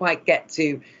I didn't quite get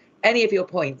to any of your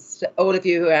points, all of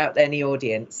you who are out there in the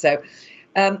audience. So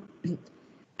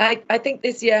I think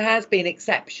this year has been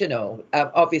exceptional.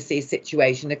 Obviously, a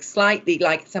situation slightly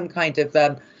like some kind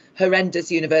of horrendous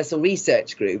universal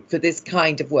research group for this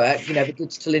kind of work, the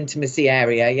digital intimacy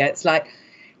area. Yeah, it's like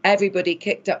everybody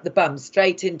kicked up the bum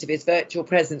straight into this virtual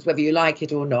presence, whether you like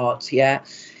it or not. Yeah,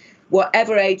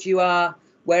 whatever age you are,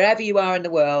 wherever you are in the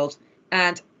world.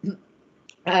 And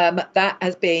that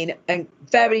has been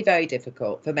very, very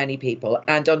difficult for many people.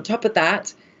 And on top of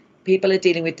that, people are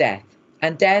dealing with death.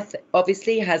 And death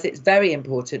obviously has its very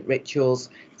important rituals,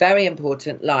 very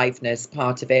important liveness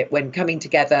part of it when coming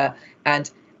together,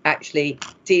 and actually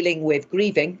dealing with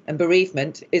grieving and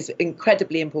bereavement is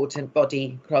incredibly important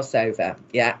body crossover.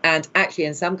 Yeah. And actually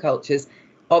in some cultures,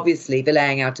 obviously the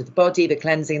laying out of the body, the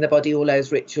cleansing of the body, all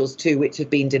those rituals too, which have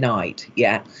been denied.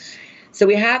 Yeah. So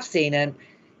we have seen an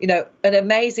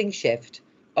amazing shift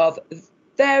of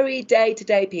very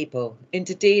day-to-day people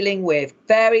into dealing with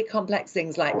very complex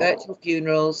things like virtual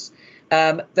funerals,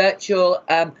 virtual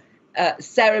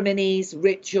ceremonies,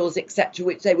 rituals, etc.,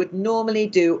 which they would normally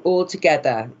do all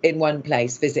together in one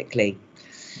place physically.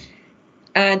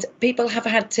 And people have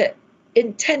had to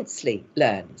intensely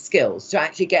learn skills to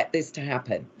actually get this to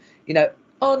happen.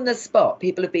 On the spot,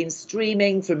 people have been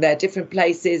streaming from their different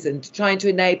places and trying to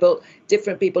enable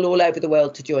different people all over the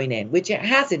world to join in, which it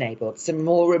has enabled some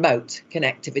more remote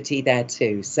connectivity there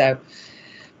too. So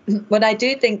what I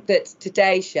do think that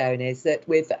today's shown is that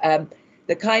with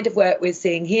the kind of work we're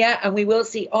seeing here, and we will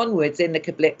see onwards in the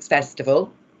KIBLIX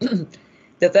Festival,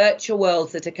 the virtual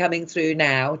worlds that are coming through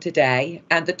now today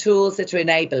and the tools that are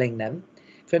enabling them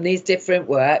from these different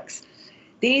works,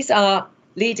 these are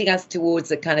leading us towards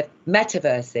a kind of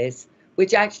metaverses,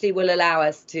 which actually will allow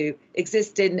us to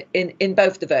exist in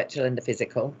both the virtual and the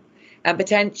physical, and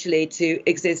potentially to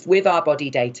exist with our body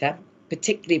data,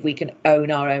 particularly if we can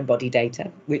own our own body data,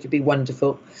 which would be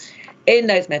wonderful, in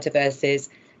those metaverses,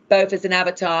 both as an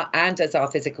avatar and as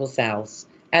our physical selves.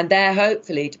 And there,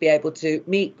 hopefully, to be able to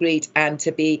meet, greet, and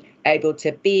to be able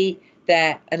to be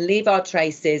there and leave our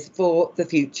traces for the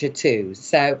future too.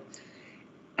 So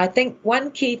I think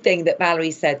one key thing that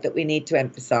Valerie said that we need to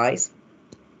emphasize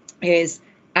is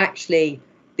actually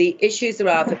the issues there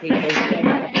are for people who don't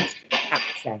have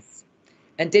access,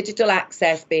 and digital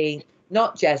access being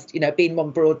not just being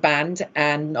on broadband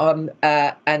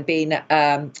and being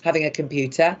having a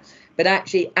computer, but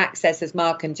actually access, as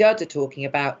Mark and Judd are talking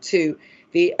about, to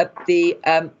the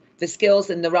skills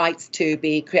and the rights to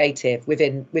be creative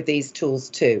with these tools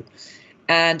too.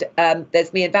 And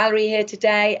there's me and Valerie here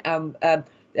today.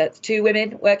 That's two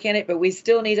women working on it, but we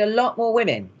still need a lot more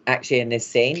women actually in this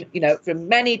scene, from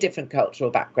many different cultural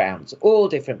backgrounds, all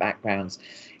different backgrounds.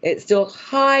 It's still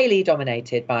highly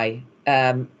dominated by,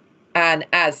 and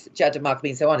as Judd and Mark have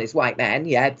been so honest, white men,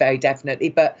 yeah, very definitely,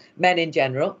 but men in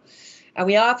general. And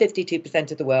we are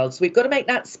 52% of the world. So we've got to make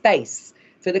that space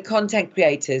for the content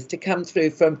creators to come through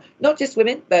from not just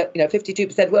women, but 52%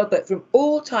 of the world, but from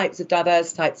all types of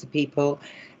diverse types of people.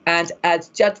 And as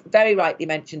Judd very rightly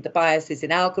mentioned, the biases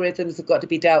in algorithms have got to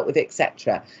be dealt with,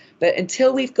 etc. But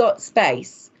until we've got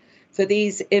space for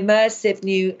these immersive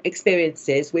new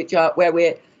experiences, which are where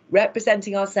we're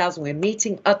representing ourselves and we're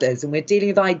meeting others and we're dealing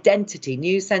with identity,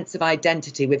 new sense of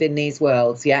identity within these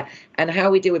worlds, yeah, and how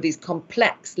we deal with these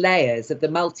complex layers of the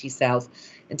multi-self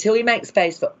until we make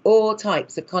space for all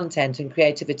types of content and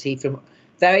creativity from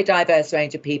very diverse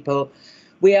range of people,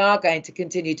 we are going to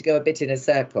continue to go a bit in a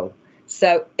circle.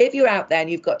 So if you're out there and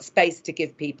you've got space to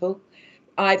give people,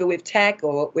 either with tech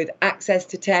or with access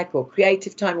to tech or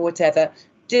creative time or whatever,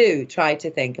 do try to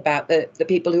think about the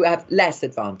people who have less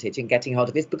advantage in getting hold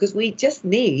of this, because we just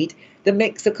need the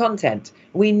mix of content.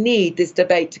 We need this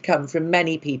debate to come from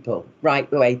many people right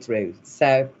the way through.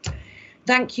 So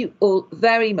thank you all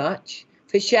very much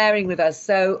for sharing with us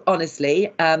so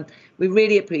honestly. We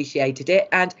really appreciated it,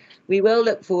 and we will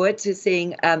look forward to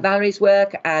seeing Valerie's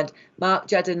work and Mark,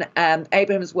 Judd and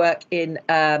Abraham's work in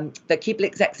the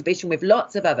KIBLIX exhibition, with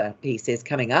lots of other pieces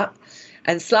coming up.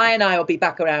 And Sly and I will be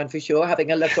back around for sure,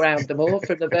 having a look around them all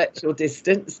from the virtual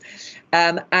distance.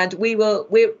 And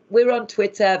we're on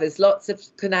Twitter. There's lots of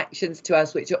connections to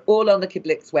us, which are all on the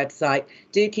KIBLIX website.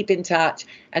 Do keep in touch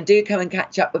and do come and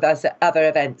catch up with us at other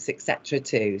events, etc.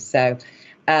 too. So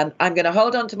I'm going to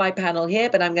hold on to my panel here,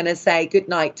 but I'm going to say good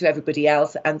night to everybody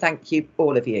else and thank you,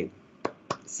 all of you.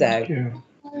 So Thank you.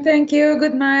 Thank you.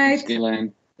 Good night.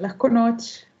 Ghislaine. Lahko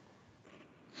noč.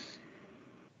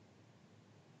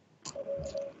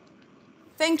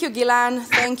 Thank you, Ghislaine.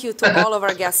 Thank you to all of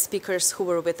our guest speakers who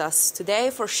were with us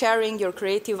today for sharing your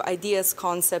creative ideas,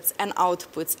 concepts, and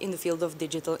outputs in the field of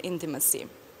digital intimacy.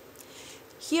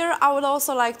 Here, I would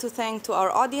also like to thank to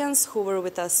our audience who were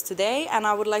with us today, and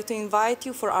I would like to invite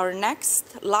you for our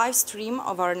next live stream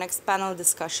of our next panel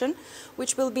discussion,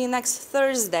 which will be next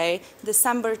Thursday,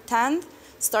 December 10th,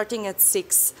 starting at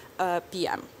 6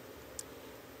 p.m.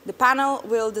 The panel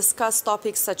will discuss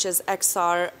topics such as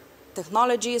XR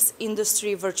technologies,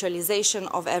 industry,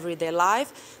 virtualization of everyday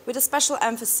life, with a special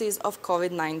emphasis of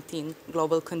COVID-19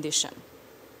 global condition.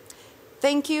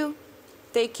 Thank you,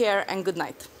 take care, and good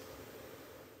night.